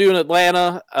 what to do in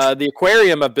Atlanta? The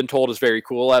aquarium, I've been told, is very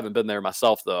cool. I haven't been there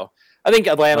myself, though. I think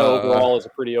Atlanta overall is a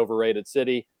pretty overrated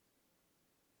city.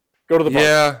 Go to the park.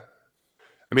 Yeah.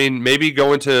 I mean, maybe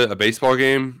going to a baseball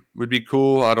game would be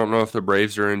cool. I don't know if the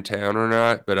Braves are in town or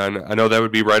not, but I know that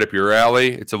would be right up your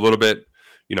alley. It's a little bit,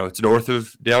 it's north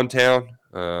of downtown.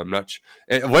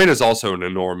 Atlanta's also an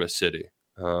enormous city.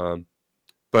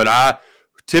 But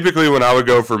typically when I would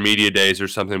go for media days or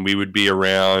something, we would be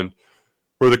around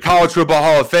where the College Football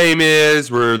Hall of Fame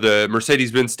is, where the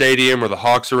Mercedes-Benz Stadium, where the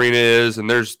Hawks Arena is, and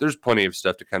there's plenty of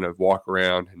stuff to kind of walk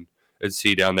around and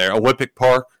see down there. Olympic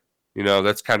Park,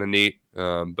 that's kind of neat.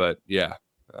 But yeah,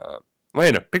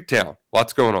 Atlanta, big town,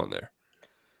 lots going on there.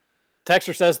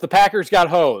 Texter says the Packers got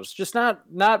hosed. Just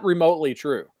not remotely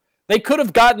true. They could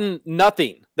have gotten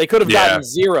nothing. They could have gotten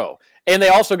zero. And they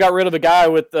also got rid of the guy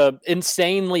with the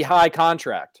insanely high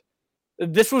contract.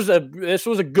 This was a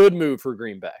good move for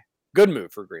Green Bay. Good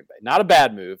move for Green Bay. Not a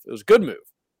bad move. It was a good move.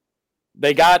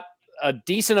 They got a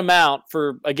decent amount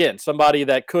for, again, somebody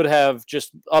that could have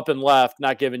just up and left,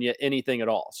 not giving you anything at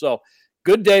all. So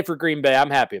good day for Green Bay. I'm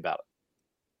happy about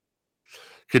it.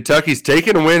 Kentucky's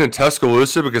taking a win in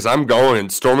Tuscaloosa because I'm going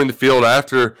and storming the field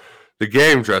after the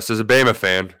game dressed as a Bama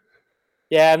fan.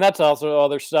 Yeah, and that's also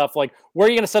other stuff. Like, where are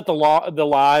you going to set the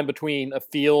line between a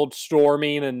field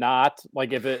storming and not?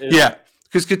 Like, if it is... Yeah,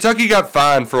 because Kentucky got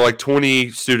fined for like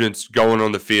 20 students going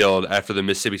on the field after the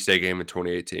Mississippi State game in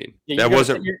 2018. Yeah,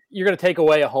 you're going to take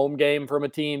away a home game from a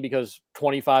team because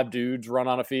 25 dudes run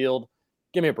on a field?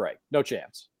 Give me a break. No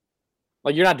chance.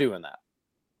 Like, you're not doing that.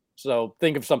 So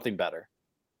think of something better.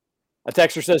 A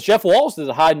texter says, Jeff Walsh is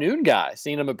a high noon guy.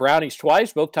 Seen him at Brownies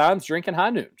twice, both times drinking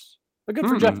high noons. But good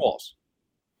for Jeff Walsh.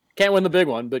 Can't win the big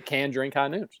one, but can drink high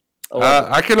noons.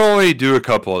 I can only do a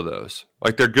couple of those.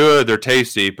 Like, they're good, they're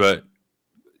tasty, but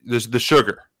there's the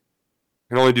sugar.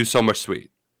 I can only do so much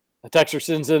sweet. A texter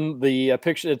sends in the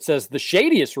picture. It says the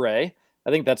shadiest Ray.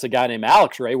 I think that's a guy named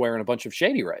Alex Ray wearing a bunch of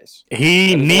shady Rays.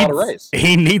 He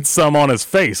needs some on his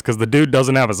face because the dude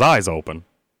doesn't have his eyes open.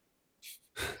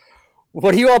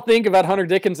 What do you all think about Hunter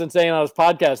Dickinson saying on his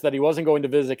podcast that he wasn't going to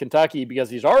visit Kentucky because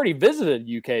he's already visited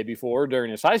UK before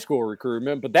during his high school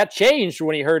recruitment, but that changed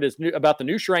when he heard about the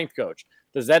new strength coach?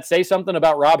 Does that say something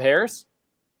about Rob Harris?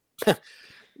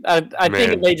 I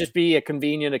think it may just be a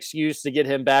convenient excuse to get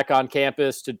him back on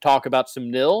campus to talk about some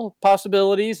NIL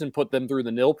possibilities and put them through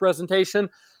the NIL presentation.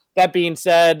 That being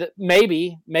said,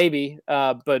 maybe,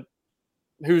 but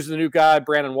who's the new guy?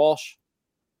 Brandon Walsh?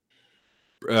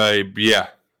 Yeah.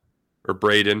 Or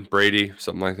Brady,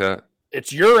 something like that.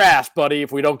 It's your ass, buddy,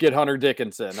 if we don't get Hunter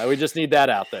Dickinson. We just need that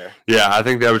out there. Yeah, I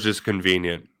think that was just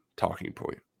convenient talking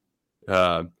point.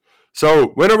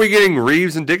 So when are we getting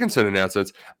Reeves and Dickinson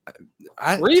announcements?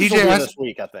 Reeves will be this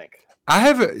week, I think.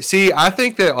 I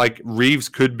think that like Reeves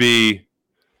could be,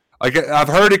 like I've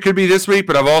heard it could be this week,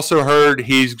 but I've also heard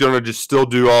he's going to just still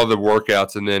do all the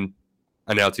workouts and then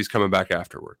announce he's coming back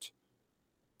afterwards.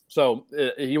 So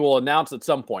he will announce at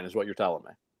some point is what you're telling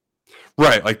me.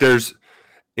 Right. Like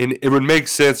it would make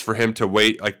sense for him to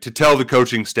wait, like to tell the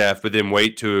coaching staff, but then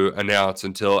wait to announce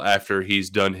until after he's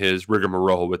done his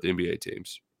rigmarole with NBA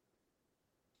teams.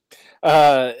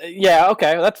 Yeah,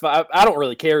 okay, that's fine. I don't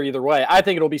really care either way. I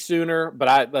think it'll be sooner,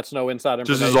 but that's no inside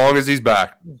information. Just as long as he's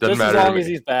back. Doesn't matter. As long as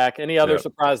he's back. Any other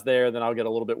surprise there, then I'll get a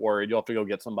little bit worried. You'll have to go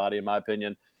get somebody, in my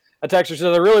opinion. A texter says,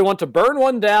 I really want to burn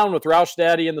one down with Roush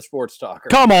Daddy and the Sports Talker.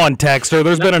 Come on, texter.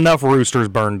 There's been enough roosters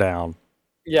burned down.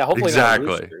 Yeah, hopefully exactly.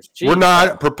 Not roosters. We're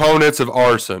not proponents of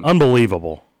arson.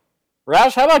 Unbelievable.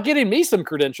 Roush, how about getting me some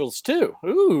credentials too?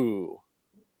 Ooh.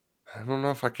 I don't know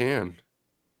if I can.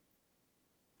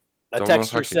 A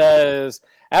texter says,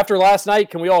 after last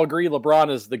night, can we all agree LeBron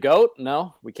is the GOAT?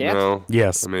 No, we can't. No.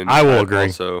 Yes, I will agree.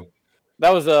 So that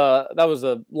was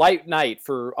a light night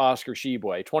for Oscar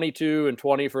Tshiebwe. 22 and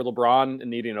 20 for LeBron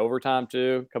and needing overtime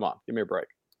too. Come on, give me a break.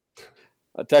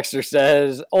 A texter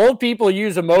says, old people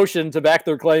use emotion to back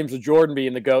their claims of Jordan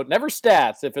being the GOAT. Never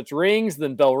stats. If it's rings,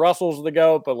 then Bill Russell's the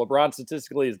GOAT, but LeBron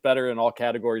statistically is better in all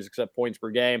categories except points per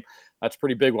game. That's a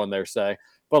pretty big one there, say.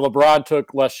 But LeBron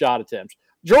took less shot attempts.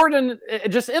 Jordan,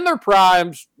 just in their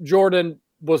primes, Jordan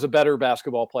was a better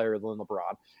basketball player than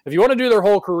LeBron. If you want to do their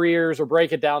whole careers or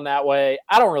break it down that way,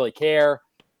 I don't really care.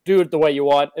 Do it the way you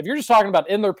want. If you're just talking about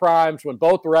in their primes when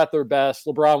both were at their best,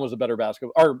 Jordan was a better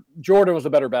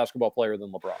basketball player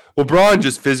than LeBron. LeBron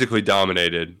just physically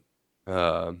dominated,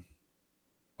 because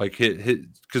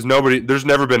there's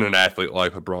never been an athlete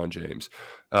like LeBron James.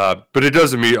 But it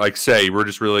doesn't mean we're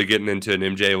just really getting into an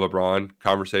MJ LeBron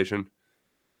conversation.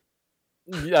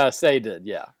 Yeah, Say did,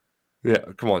 yeah. Yeah,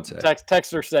 come on, Say.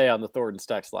 Texter Say on the Thornton's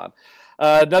text line.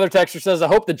 Another texter says, I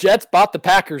hope the Jets bought the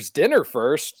Packers dinner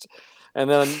first. And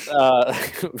then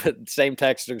same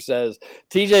texter says,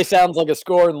 TJ sounds like a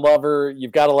scoring lover.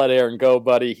 You've got to let Aaron go,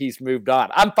 buddy. He's moved on.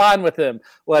 I'm fine with him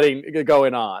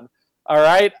going on. All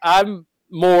right? I'm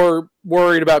more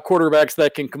worried about quarterbacks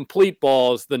that can complete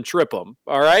balls than trip them.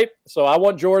 All right? So I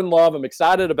want Jordan Love. I'm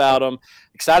excited about him,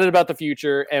 excited about the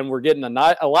future, and we're getting a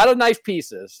lot of nice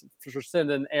pieces for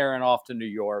sending Aaron off to New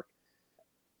York.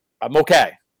 I'm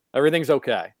okay. Everything's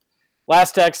okay.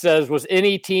 Last text says, was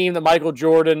any team that Michael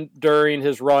Jordan during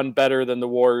his run better than the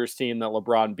Warriors team that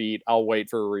LeBron beat? I'll wait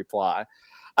for a reply.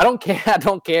 I don't care. I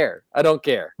don't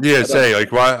care. Yeah, say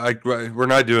like why we're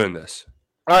not doing this.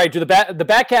 All right, do the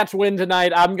Batcats win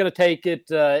tonight? I'm going to take it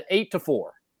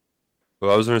 8-4.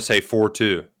 Well, I was going to say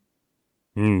 4-2.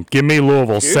 Give me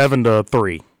Louisville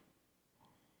 7-3.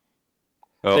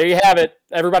 Oh. There you have it.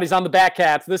 Everybody's on the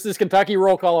Batcats. This is Kentucky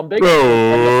Roll Call on Big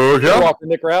Walker,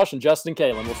 Nick Roush, and Justin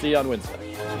Kalen. We'll see you on Wednesday.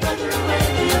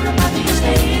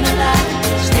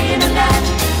 Staying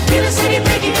alive.